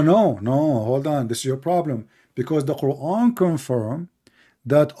problem. Oh no, hold on. This is your problem, because the Quran confirmed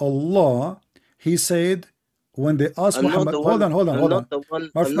that Allah, he said, when they asked I'm not Muhammad, the hold one. on. I'm not the one.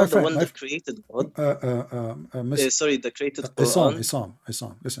 I'm not the one that created God. Sorry, that created Quran. Isam,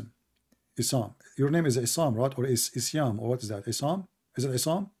 listen. Isam. Your name is Isam, right? Or is Isyam, or what is that? Isam? Is it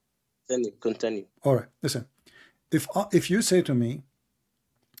Isam? Continue. All right, listen. If you say to me,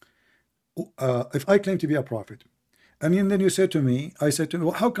 if I claim to be a prophet, and then you say to me, I said to you,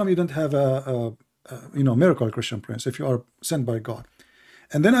 well, how come you don't have a miracle, Christian Prince, if you are sent by God?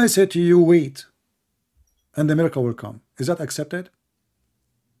 And then I said to you, wait, and the miracle will come. Is that accepted?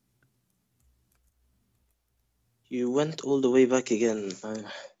 You went all the way back again.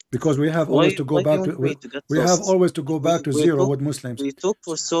 Because we have always to go back to we have always to go back to zero with Muslims. We talk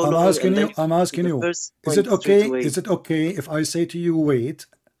for so I'm long. asking you. Is it okay? Is it okay if I say to you, wait,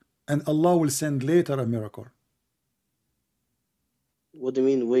 and Allah will send later a miracle? What do you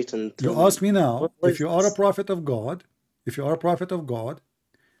mean, wait until? You ask me now, if you are a prophet of God,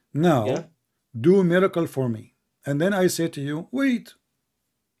 now do a miracle for me. And then I say to you, wait,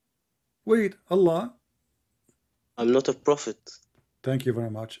 Allah. I'm not a prophet. Thank you very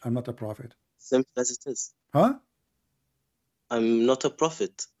much. I'm not a prophet. Simple as it is. Huh? I'm not a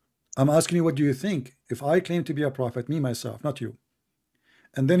prophet. I'm asking you, what do you think? If I claim to be a prophet, me, myself, not you.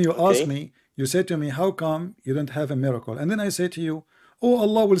 And then you ask me, you say to me, how come you don't have a miracle? And then I say to you, oh,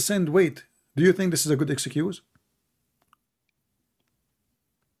 Allah will send, wait. Do you think this is a good excuse?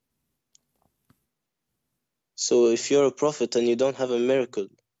 So if you're a prophet and you don't have a miracle,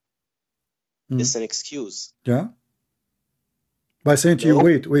 it's an excuse. Yeah. By saying to you,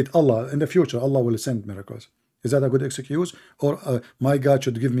 wait, Allah, in the future, Allah will send miracles. Is that a good excuse? Or my God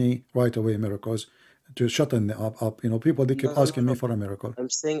should give me right away miracles to shut them up? People, they keep asking me for a miracle. I'm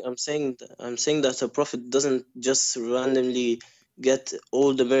saying that a prophet doesn't just randomly get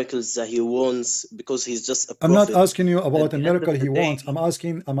all the miracles that he wants because he's just a prophet. I'm not asking you about a miracle he wants. I'm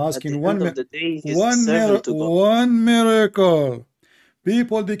asking one miracle.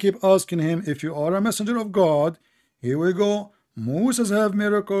 People, they keep asking him, if you are a messenger of God, here we go. Moses have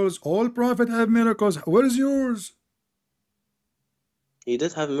miracles, all prophets have miracles. Where is yours? He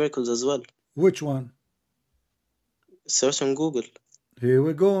did have miracles as well. Which one? Search on Google. Here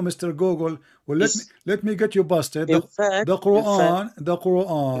we go, Mr. Google. Well, let me get you busted. The Quran.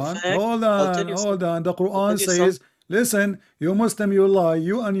 Hold on. The Quran says, listen, you Muslim, you lie,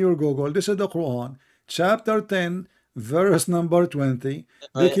 you and your Google. This is the Quran, chapter 10. Verse number 20.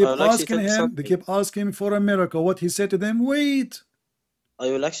 They keep asking for a miracle. What he said to them, wait. I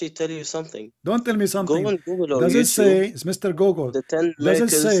will actually tell you something. Don't tell me something. Go on Google or does it YouTube, say, it's Mr. Google, the 10 does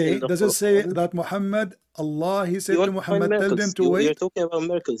it say Quran? that Muhammad, Allah, he said to Muhammad, tell them to wait? You're talking about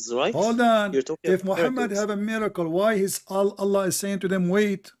miracles, right? Hold on. If Muhammad have a miracle, why Allah is saying to them,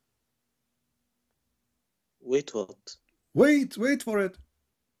 wait? Wait what? Wait for it.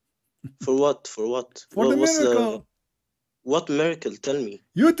 For what? For the miracle. What miracle? Tell me.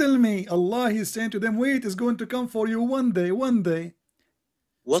 You tell me. Allah is saying to them, wait, is going to come for you one day.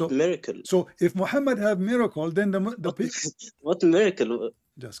 What miracle? So if Muhammad have miracle, then the what miracle?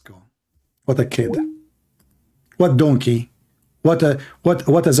 Just go. What a kid. What donkey. What a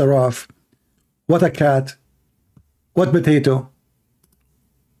giraffe. What a cat. What potato.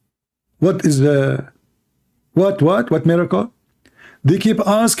 What is the what miracle? They keep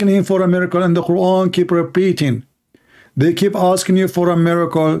asking him for a miracle, and the Quran keep repeating. They keep asking you for a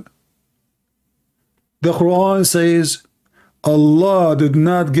miracle. The Quran says Allah did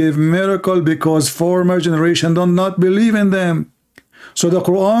not give miracle because former generation do not believe in them. So the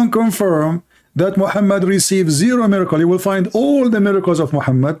Quran confirm that Muhammad received 0 miracle. You will find all the miracles of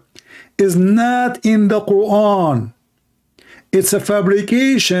Muhammad is not in the Quran. It's a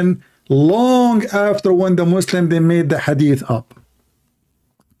fabrication long after when the Muslim they made the hadith up.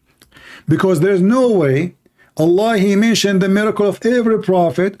 Because there's no way Allah, he mentioned the miracle of every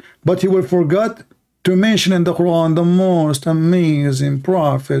prophet, but he will forget to mention in the Quran the most amazing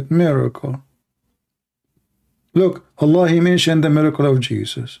prophet miracle. Look, Allah, he mentioned the miracle of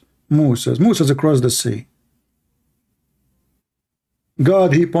Jesus. Moses across the sea.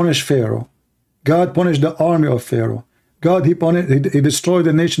 God, he punished Pharaoh. God punished the army of Pharaoh. God, he destroyed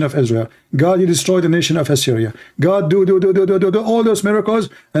the nation of Israel. God, he destroyed the nation of Assyria. God do all those miracles,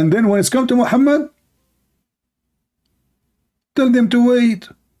 and then when it's come to Muhammad, tell them to wait.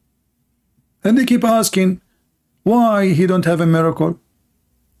 And they keep asking why he don't have a miracle.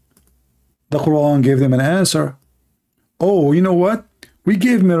 The Quran gave them an answer. Oh, you know what? We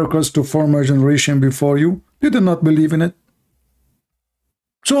gave miracles to former generation before you. They did not believe in it.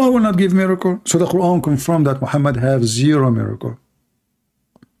 So I will not give miracle. So the Quran confirmed that Muhammad have 0 miracle.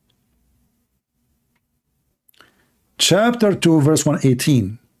 Chapter 2, verse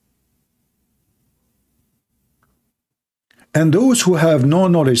 118. And those who have no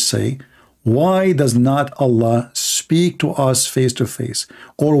knowledge say, why does not Allah speak to us face to face?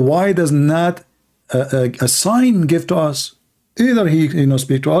 Or why does not a sign give to us? Either he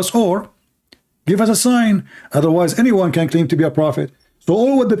speak to us or give us a sign. Otherwise, anyone can claim to be a prophet. So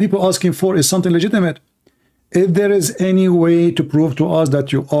all what the people asking for is something legitimate. If there is any way to prove to us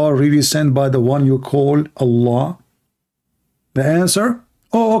that you are really sent by the one you call Allah, the answer,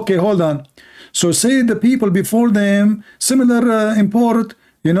 oh, okay, hold on. So say the people before them, similar import,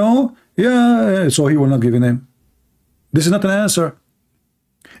 yeah, so he will not give a name. This is not an answer.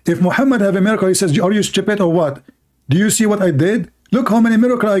 If Muhammad have a miracle, he says, are you stupid or what? Do you see what I did? Look how many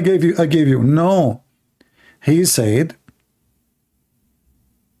miracles I gave you. No. He said,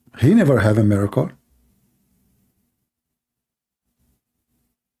 he never have a miracle.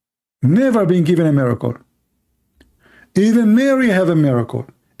 Never been given a miracle. Even Mary have a miracle.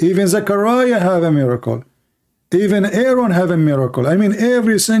 Even Zechariah have a miracle. Even Aaron have a miracle. I mean,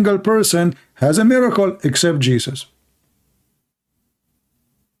 every single person has a miracle except Jesus.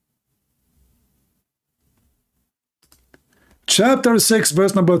 Chapter 6,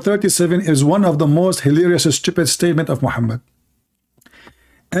 verse number 37 is one of the most hilarious stupid statement of Muhammad.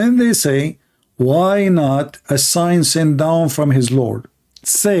 And they say, why not a sign sent down from his Lord?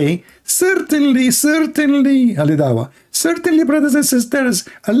 Say, certainly, certainly, certainly, brothers and sisters,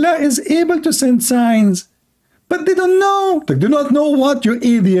 Allah is able to send signs. But they don't know. They do not know what, you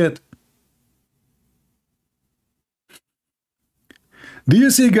idiot. Do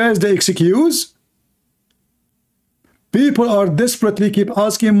you see, guys, the excuse? People are desperately keep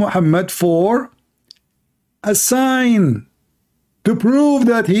asking Muhammad for a sign to prove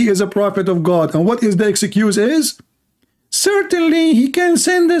that he is a prophet of God. And what is the excuse is? Certainly, he can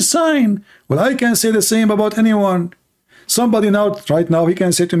send a sign. Well, I can say the same about anyone. Somebody now, right now, he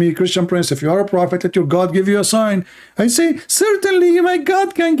can say to me, Christian Prince, if you are a prophet, let your God give you a sign. I say, certainly, my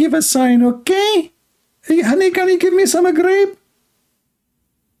God can give a sign, okay? Hey, honey, can you give me some grape?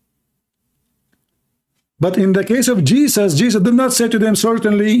 But in the case of Jesus, Jesus did not say to them,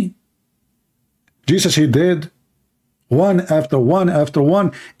 certainly. Jesus, he did. One after one after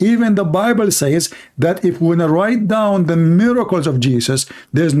one. Even the Bible says that if we want to write down the miracles of Jesus,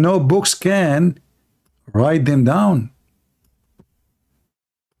 there's no books can write them down.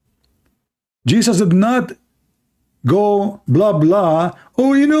 Jesus did not go blah blah.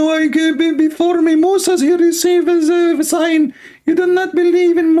 Oh, I gave before me Moses, he received a sign. You do not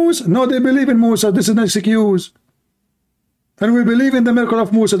believe in Moses. No, they believe in Moses. This is an excuse. And we believe in the miracle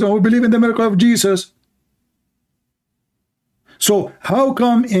of Moses, and we believe in the miracle of Jesus. So how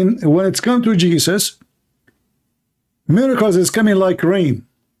come when it's come to Jesus, miracles is coming like rain?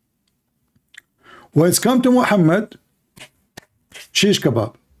 When it's come to Muhammad, shish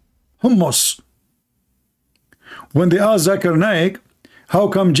kebab, hummus. When they asked Zakir Naik, how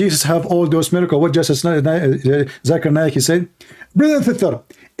come Jesus have all those miracles? What Zakir Naik, he said, brother sister,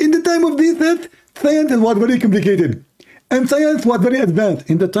 in the time of Jesus, science was very complicated. And science was very advanced.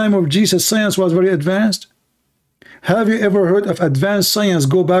 In the time of Jesus, science was very advanced. Have you ever heard of advanced science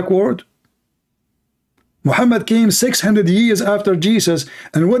go backward? Muhammad came 600 years after Jesus.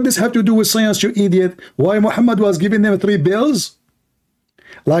 And what does have to do with science, you idiot? Why Muhammad was giving them 3 bills?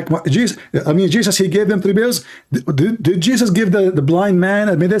 Like Jesus, Jesus, he gave them 3 bills. Did Jesus give the blind man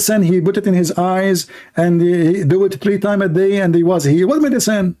a medicine? He put it in his eyes and he do it 3 times a day and he was healed. What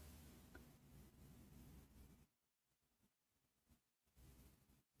medicine?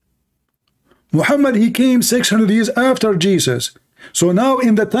 Muhammad, he came 600 years after Jesus. So now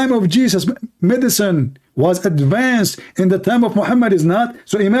in the time of Jesus, medicine was advanced. In the time of Muhammad is not.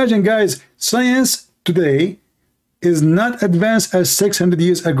 So imagine, guys, science today is not advanced as 600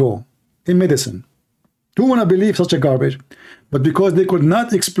 years ago in medicine. Who want to believe such a garbage? But because they could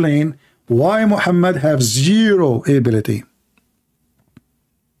not explain why Muhammad have 0 ability.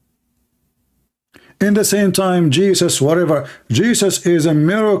 In the same time, Jesus, whatever, Jesus is a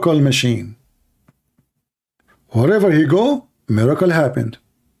miracle machine. Wherever he go, miracle happened.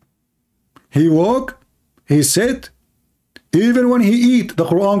 He walk, he sit, even when he eat, the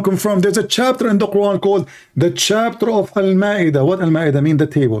Quran confirmed. There's a chapter in the Quran called the chapter of Al-Ma'idah. What Al-Ma'idah mean? The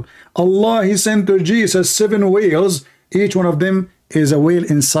table. Allah, he sent to Jesus 7 whales. Each one of them is a whale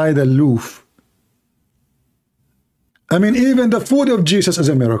inside a loof. I mean, even the food of Jesus is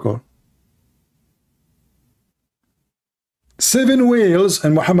a miracle. 7 whales,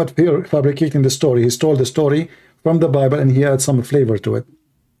 and Muhammad here fabricating the story. He stole the story from the Bible and he had some flavor to it.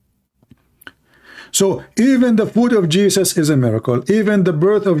 So even the food of Jesus is a miracle. Even the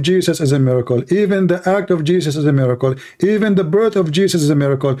birth of Jesus is a miracle. Even the act of Jesus is a miracle. Even the birth of Jesus is a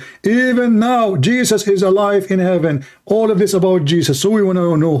miracle. Even now, Jesus is alive in heaven. All of this about Jesus. So we want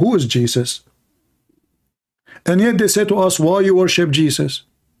to know who is Jesus. And yet they say to us, why you worship Jesus?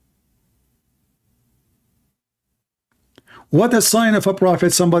 What a sign of a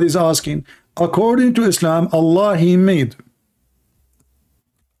prophet, somebody's asking. According to Islam, Allah, He made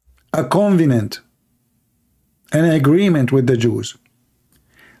a covenant, an agreement with the Jews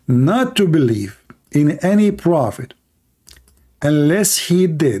not to believe in any prophet unless he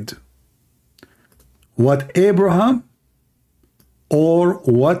did what Abraham or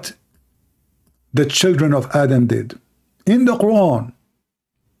what the children of Adam did in the Quran.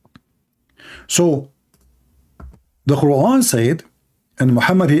 So the Quran said, and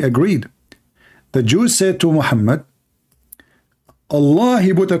Muhammad, he agreed. The Jews said to Muhammad, Allah,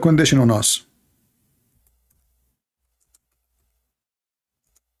 He put a condition on us.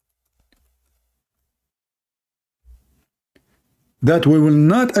 That we will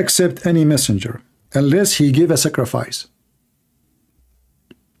not accept any messenger unless he give a sacrifice.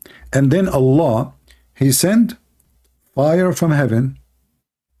 And then Allah, He sent fire from heaven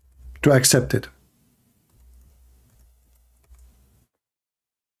to accept it.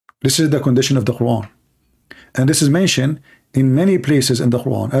 This is the condition of the Quran. And this is mentioned in many places in the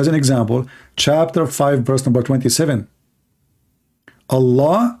Quran. As an example, chapter 5, verse number 27.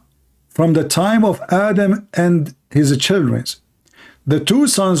 Allah, from the time of Adam and his children, the two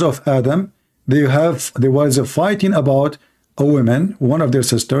sons of Adam, there was a fighting about a woman, one of their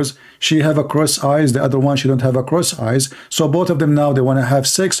sisters. She have a cross eyes, the other one she don't have a cross eyes. So both of them now they want to have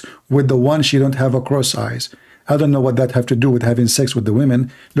sex with the one she don't have a cross eyes. I don't know what that have to do with having sex with the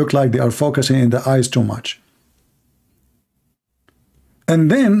women. Look like they are focusing in the eyes too much. And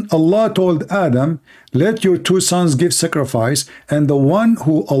then Allah told Adam, let your two sons give sacrifice, and the one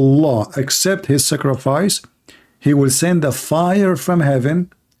who Allah accept his sacrifice, He will send a fire from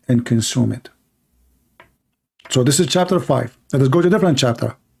heaven and consume it. So this is chapter 5. Let us go to a different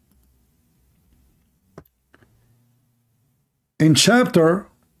chapter. In chapter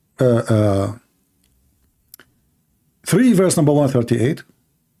 3, verse number 138,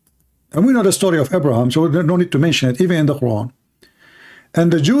 and we know the story of Abraham, so we don't need to mention it even in the Quran. And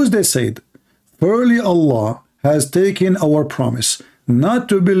the Jews, they said, surely Allah has taken our promise not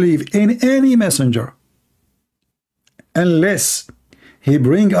to believe in any messenger unless He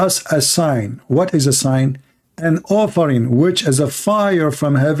bring us a sign. What is a sign? An offering which as a fire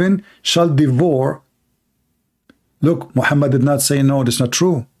from heaven shall devour. Look, Muhammad did not say no, that's not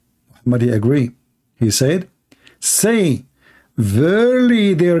true. Muhammad, he agreed. He said, say,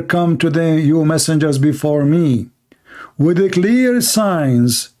 verily there come to you messengers before me with the clear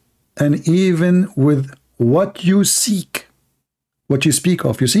signs, and even with what you seek, what you speak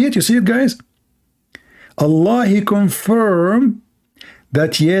of. You see it? You see it, guys? Allah, He confirmed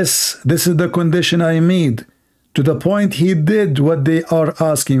that yes, this is the condition I made, to the point He did what they are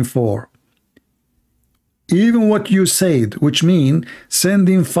asking for. Even what you said, which mean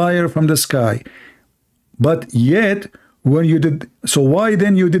sending fire from the sky. But yet, when you did, so why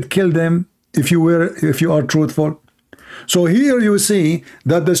then you did kill them if you are truthful? So here you see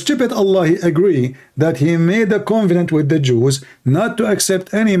that the stupid Allah, He agree that He made a covenant with the Jews not to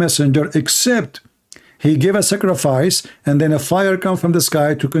accept any messenger except He gave a sacrifice, and then a fire come from the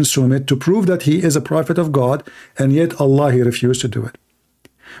sky to consume it, to prove that He is a prophet of God, and yet Allah, He refused to do it.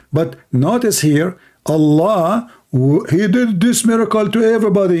 But notice here, Allah, He did this miracle to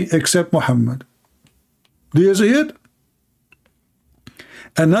everybody except Muhammad. Do you see it?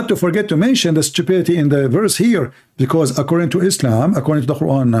 And not to forget to mention the stupidity in the verse here, because according to Islam, according to the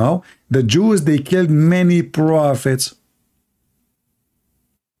Quran now, the Jews, they killed many prophets.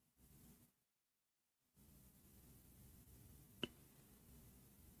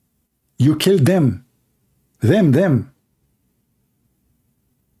 You killed them. Them.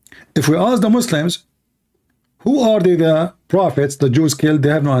 If we ask the Muslims, who are the prophets the Jews killed, they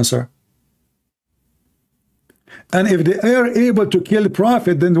have no answer. And if they are able to kill the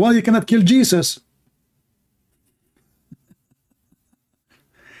prophet, then why you cannot kill Jesus?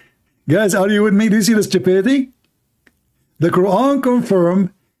 Guys, are you with me? Do you see the stupidity? The Quran confirmed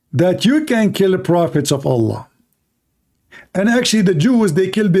that you can kill the prophets of Allah. And actually the Jews, they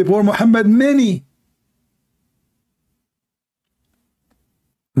killed before Muhammad many.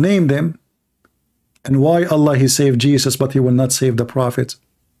 Name them. And why Allah, He saved Jesus, but He will not save the prophets?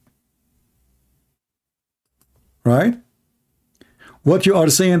 Right? What you are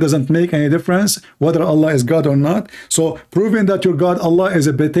saying doesn't make any difference whether Allah is God or not. So proving that your God Allah is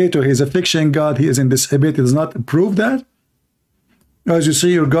a potato, He is a fiction God, He is in this ability, does not prove that. As you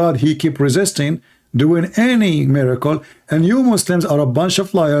see, your God, He keep resisting doing any miracle, and you Muslims are a bunch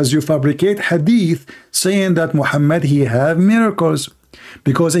of liars. You fabricate hadith saying that Muhammad, he have miracles,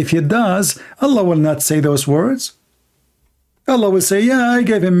 because if he does, Allah will not say those words. Allah will say, yeah, I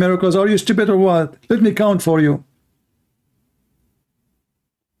gave him miracles. Are you stupid or what? Let me count for you.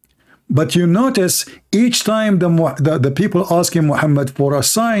 But you notice each time the people asking Muhammad for a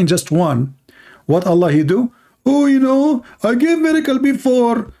sign, just one, what Allah he do? Oh, you know, I gave miracle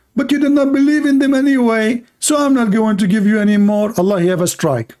before, but you did not believe in them anyway, so I'm not going to give you any more. Allah, he have a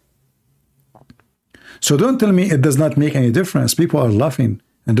strike. So don't tell me it does not make any difference. People are laughing,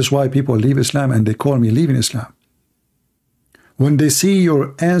 and that's why people leave Islam, and they call me leaving Islam. When they see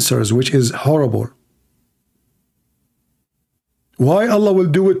your answers, which is horrible. Why Allah will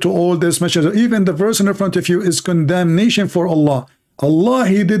do it to all this much? Even the verse in front of you is condemnation for Allah. Allah,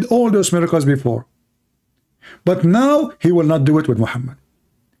 he did all those miracles before. But now he will not do it with Muhammad.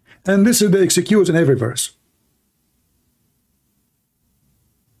 And this is the excuse in every verse.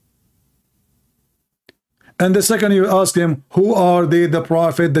 And the second you ask them, who are they, the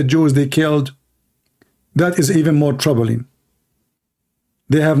prophet, the Jews they killed? That is even more troubling.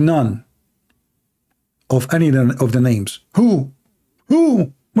 They have none of any of the names. Who?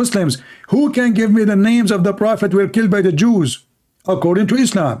 Who? Muslims. Who can give me the names of the prophet who were killed by the Jews according to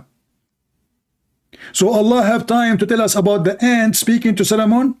Islam? So Allah have time to tell us about the ant speaking to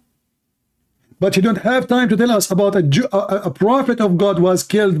Solomon, but he don't have time to tell us about a prophet of God was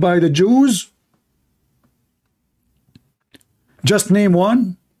killed by the Jews. Just name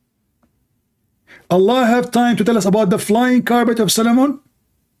one. Allah have time to tell us about the flying carpet of Solomon.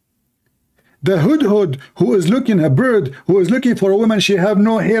 The hudhud who is looking, a bird who is looking for a woman, she have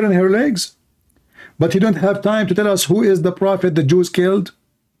no hair in her legs. But he don't have time to tell us who is the prophet the Jews killed.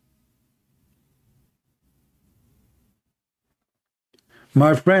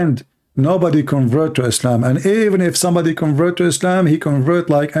 My friend, nobody convert to Islam. And even if somebody convert to Islam, he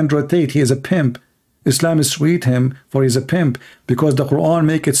convert like Andrew Tate. He is a pimp. Islam is sweet him, for he's a pimp, because the Quran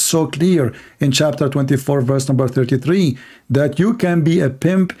make it so clear in chapter 24 verse number 33 that you can be a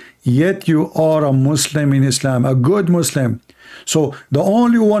pimp yet you are a Muslim in Islam, a good Muslim. So the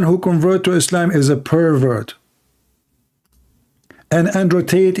only one who convert to Islam is a pervert, and Andrew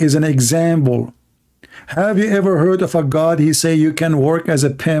Tate is an example. Have you ever heard of a God he say you can work as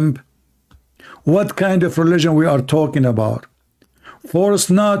a pimp? What kind of religion we are talking about? Force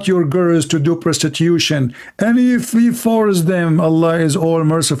not your girls to do prostitution, and if we force them, Allah is all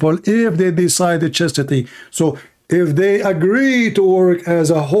merciful if they decide the chastity. So if they agree to work as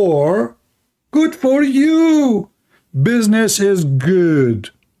a whore, good for you. Business is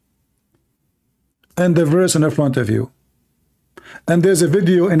good. And the verse in the front of you. And there's a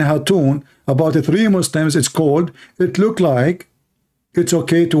video in Hatun about the 3 Muslims. It's called, it looked like it's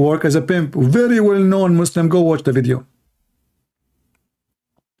okay to work as a pimp. Very well-known Muslim. Go watch the video.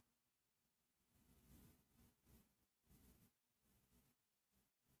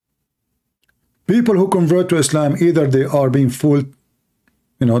 People who convert to Islam, either they are being fooled,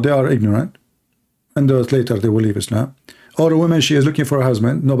 you know, they are ignorant, and later they will leave Islam. Or a woman, she is looking for a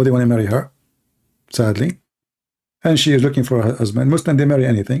husband, nobody want to marry her, sadly. And she is looking for a husband. Muslim, they marry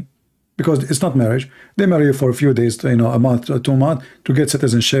anything, because it's not marriage. They marry you for a few days, you know, a month or 2 months to get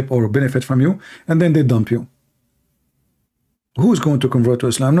citizenship or benefit from you, and then they dump you. Who's going to convert to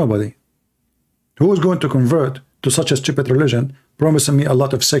Islam? Nobody. Who is going to convert to such a stupid religion, promising me a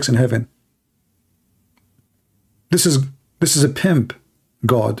lot of sex in heaven? This is a pimp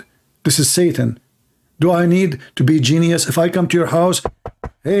God. This is Satan. Do I need to be genius? If I come to your house,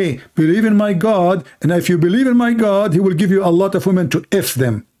 hey, believe in my God, and if you believe in my God, he will give you a lot of women to F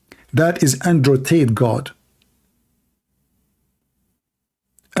them. That is Andrew Tate God.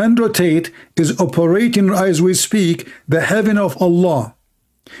 Andrew Tate is operating as we speak the heaven of Allah.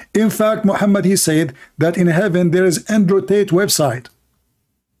 In fact, Muhammad, he said that in heaven there is Andrew Tate website.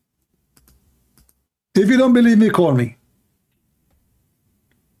 If you don't believe me, call me.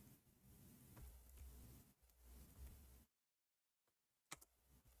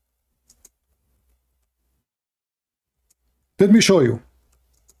 Let me show you.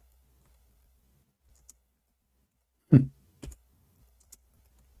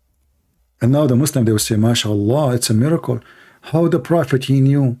 And now the Muslim, they will say, MashaAllah, it's a miracle. How the Prophet, he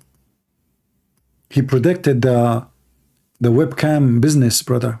knew. He predicted the webcam business,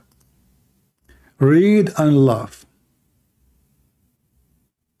 brother. Read and laugh.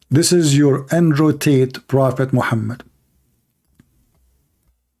 This is your Andrew Tate Prophet Muhammad.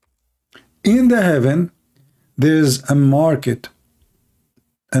 In the heaven, there's a market.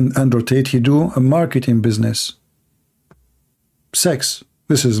 And Andrew Tate, he do a marketing business. Sex.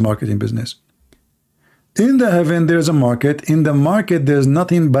 This is marketing business. In the heaven, there's a market. In the market, there's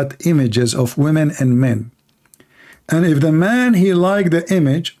nothing but images of women and men. And if the man, he like the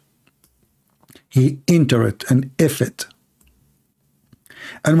image, he enter it and if it.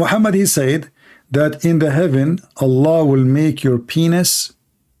 And Muhammad, he said that in the heaven, Allah will make your penis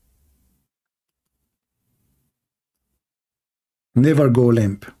never go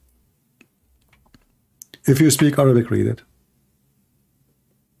limp. If you speak Arabic, read it.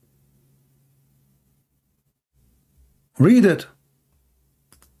 Read it.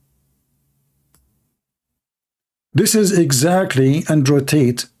 This is exactly Andrew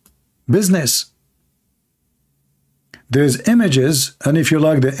Tate business. There's images, and if you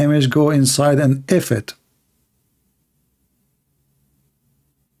like the image, go inside and if it.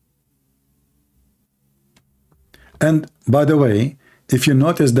 And by the way, if you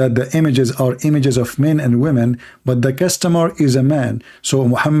notice that the images are images of men and women, but the customer is a man, so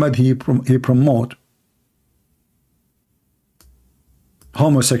Muhammad, he promote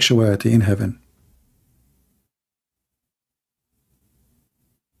homosexuality in heaven.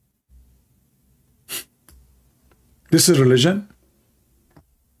 This is religion.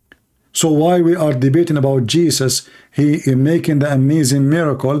 So why we are debating about Jesus, he is making the amazing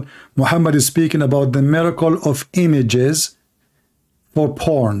miracle. Muhammad is speaking about the miracle of images for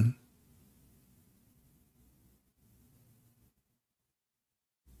porn.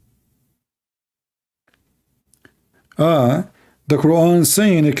 The Quran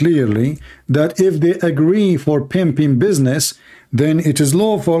saying clearly that if they agree for pimping business, then it is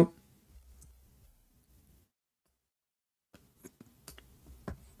lawful.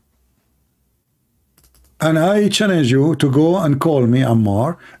 And I challenge you to go and call me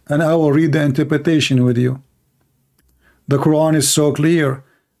Ammar, and I will read the interpretation with you. The Quran is so clear.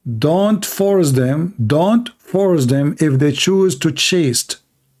 Don't force them. Don't force them if they choose to chaste.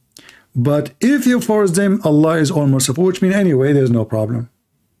 But if you force them, Allah is all merciful, which means anyway, there's no problem.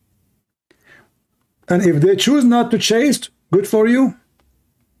 And if they choose not to chaste, good for you.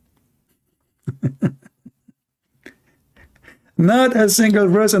 Not a single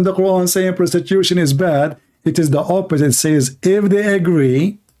verse in the Quran saying prostitution is bad. It is the opposite. It says if they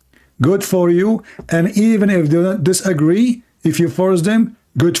agree, good for you. And even if they disagree, if you force them,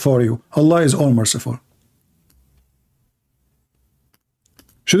 good for you. Allah is all merciful.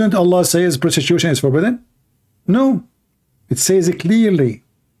 Shouldn't Allah say prostitution is forbidden? No. It says it clearly.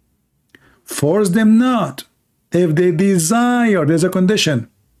 Force them not. If they desire, there's a condition.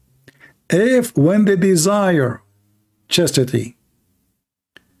 If when they desire chastity.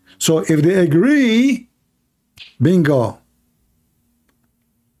 So if they agree, bingo.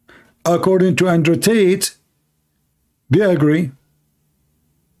 According to Andrew Tate, they agree.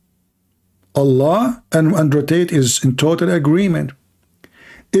 Allah and Andrew Tate is in total agreement.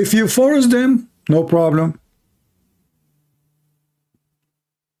 If you force them, no problem.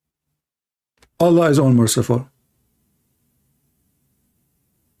 Allah is all merciful.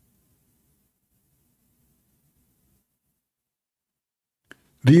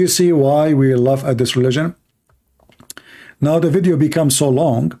 Do you see why we laugh at this religion? Now the video becomes so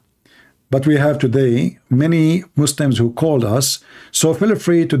long, but we have today many Muslims who called us, so feel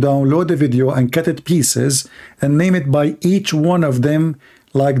free to download the video and cut it pieces and name it by each one of them,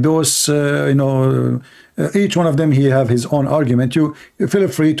 like those, each one of them, he have his own argument. You feel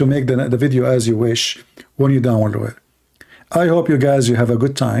free to make the video as you wish when you download it. I hope you guys, you have a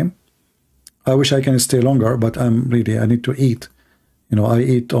good time. I wish I can stay longer, but I need to eat. I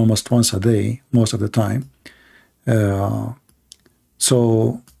eat almost once a day, most of the time.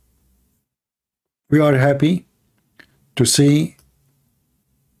 So we are happy to see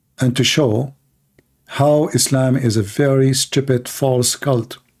and to show how Islam is a very stupid, false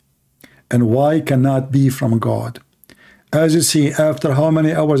cult, and why cannot be from God. As you see, after how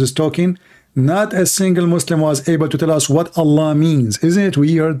many hours is talking, not a single Muslim was able to tell us what Allah means. Isn't it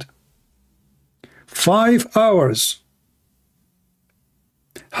weird? 5 hours.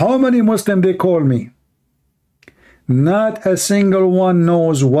 How many Muslims they call me? Not a single one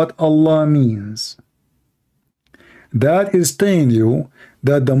knows what Allah means. That is telling you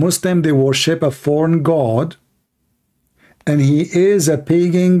that the Muslim, they worship a foreign god, and he is a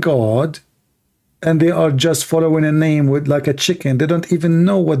pagan god, and they are just following a name with like a chicken. They don't even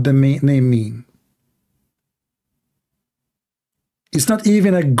know what the name means. It's not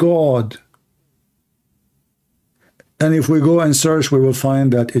even a god. And if we go and search, we will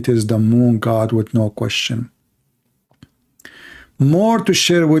find that it is the moon god with no question. more to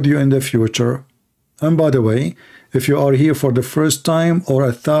share with you in the future. And by the way, if you are here for the first time or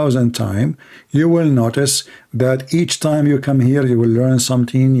 1,000 times, you will notice that each time you come here, you will learn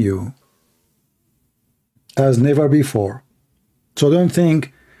something new, as never before. So don't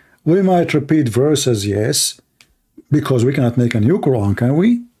think we might repeat verses, yes, because we cannot make a new Quran, can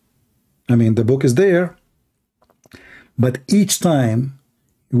we? I mean, the book is there. But each time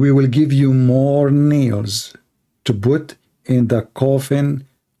we will give you more nails to put in the coffin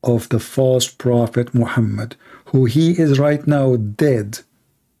of the false prophet Muhammad, who he is right now dead,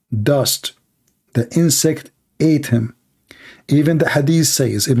 dust. The insect ate him. Even the hadith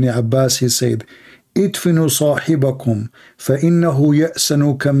says, Ibn Abbas, he said, "Idfinu sahibakum, فَإِنَّهُ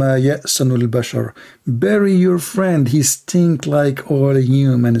يَأْسَنُ كَمَا يَأْسَنُ الْبَشَرِ." Bury your friend, he stink like all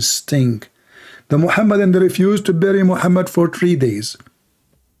humans stink. The Muhammadan, they refused to bury Muhammad for 3 days.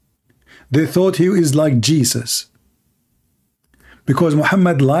 They thought he is like Jesus, because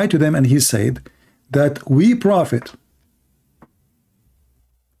Muhammad lied to them and he said that we prophet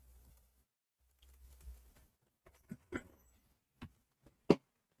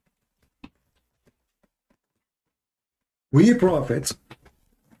prophets,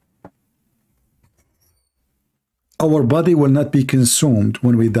 our body will not be consumed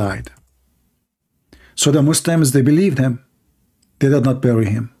when we died. So the Muslims, they believed him. They did not bury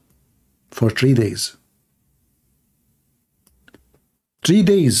him for 3 days. 3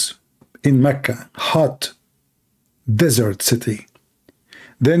 days in Mecca, hot desert city.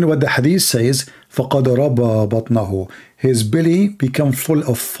 Then what the hadith says, فَقَدْ رَبَى بَطْنَهُ, his belly become full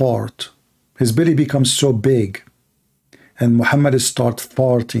of fart. His belly becomes so big. And Muhammad start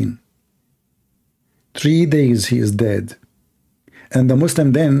farting. 3 days he is dead. And the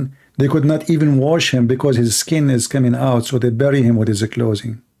Muslim then, they could not even wash him because his skin is coming out, so they bury him with his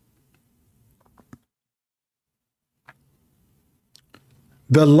clothing.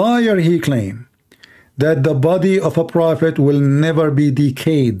 The liar, he claimed that the body of a prophet will never be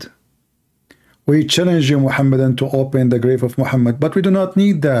decayed. We challenge you, Muhammadan, to open the grave of Muhammad, but we do not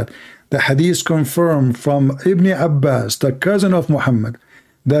need that. The hadith confirmed from Ibn Abbas, the cousin of Muhammad,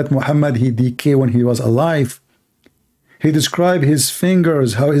 that Muhammad, he decayed when he was alive. He described his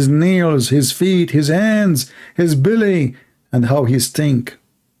fingers, how his nails, his feet, his hands, his belly, and how he stink.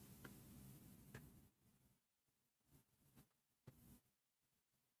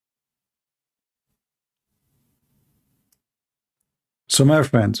 So my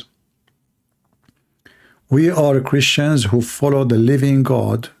friends, we are Christians who follow the living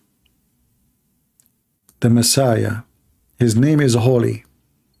God, the Messiah. His name is holy.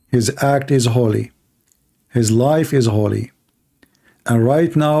 His act is holy. His life is holy. And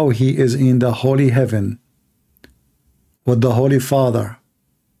right now he is in the holy heaven with the Holy Father.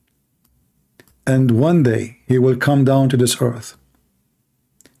 And one day he will come down to this earth.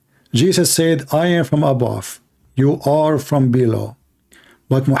 Jesus said, I am from above, you are from below.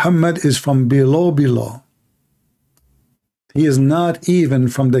 But Muhammad is from below. He is not even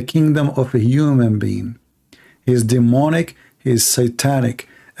from the kingdom of a human being. He is demonic, he is satanic,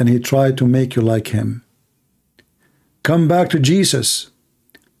 and he tried to make you like him. Come back to Jesus,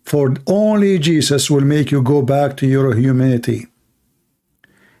 for only Jesus will make you go back to your humanity.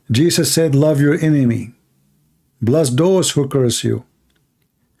 Jesus said, love your enemy, bless those who curse you.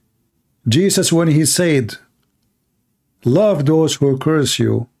 Jesus, when he said, love those who curse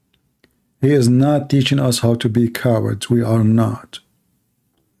you, he is not teaching us how to be cowards. We are not.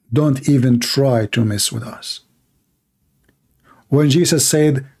 Don't even try to mess with us. When Jesus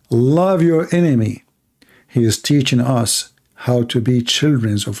said, love your enemy, he is teaching us how to be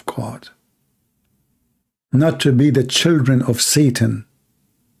children of God. Not to be the children of Satan.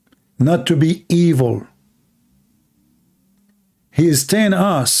 Not to be evil. He is telling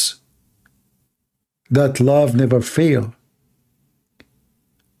us that love never fails.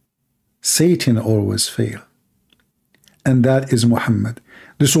 Satan always fails. And that is Muhammad.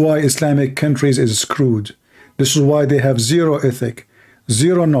 This is why Islamic countries is screwed. This is why they have zero ethic,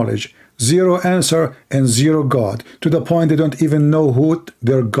 zero knowledge, zero answer, and zero God, to the point they don't even know who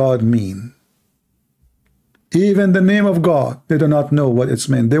their God mean. Even the name of God, they do not know what it's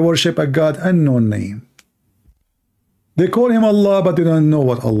meant. They worship a God unknown name. They call him Allah, but they don't know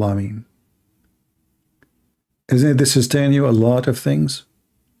what Allah means. Isn't this is telling you a lot of things?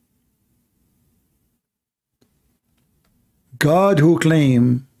 God who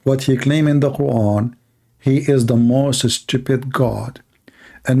claim what he claimed in the Quran, he is the most stupid God.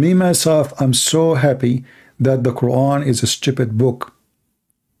 And me, myself, I'm so happy that the Quran is a stupid book.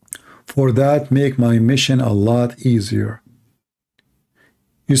 For that make my mission a lot easier.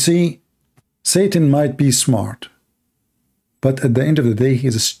 You see, Satan might be smart, But at the end of the day, he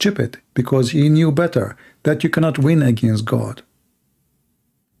is stupid because he knew better that you cannot win against God.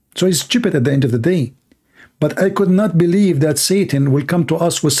 So he's stupid at the end of the day. But I could not believe that Satan will come to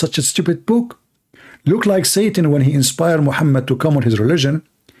us with such a stupid book. Look like Satan, when he inspired Muhammad to come on his religion,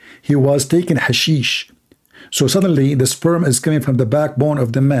 he was taking hashish. So suddenly the sperm is coming from the backbone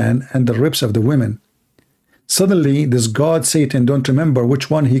of the man and the ribs of the women. Suddenly this God Satan don't remember which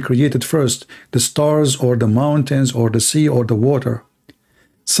one he created first, the stars or the mountains or the sea or the water.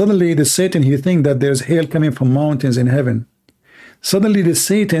 Suddenly the Satan, he think that there's hail coming from mountains in heaven. Suddenly the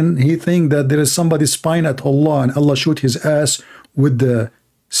Satan, he think that there is somebody spying at Allah and Allah shoot his ass with the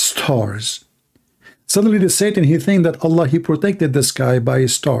stars. Suddenly the Satan, he think that Allah, he protected the sky by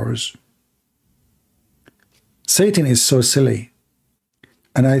stars. Satan is so silly.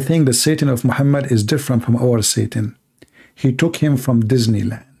 And I think the Satan of Muhammad is different from our Satan. He took him from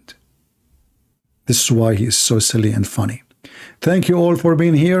Disneyland. This is why he is so silly and funny. Thank you all for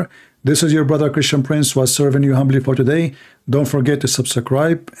being here. This is your brother Christian Prince, was serving you humbly for today. Don't forget to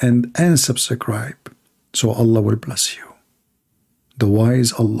subscribe and unsubscribe, so Allah will bless you. The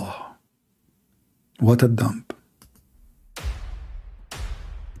wise Allah. What a dump.